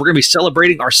Experience. We're going to be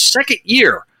celebrating our second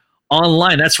year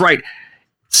online. That's right.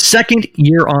 Second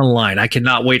year online. I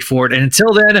cannot wait for it. And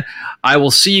until then, I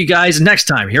will see you guys next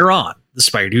time here on the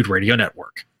Spidey Dude Radio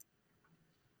Network.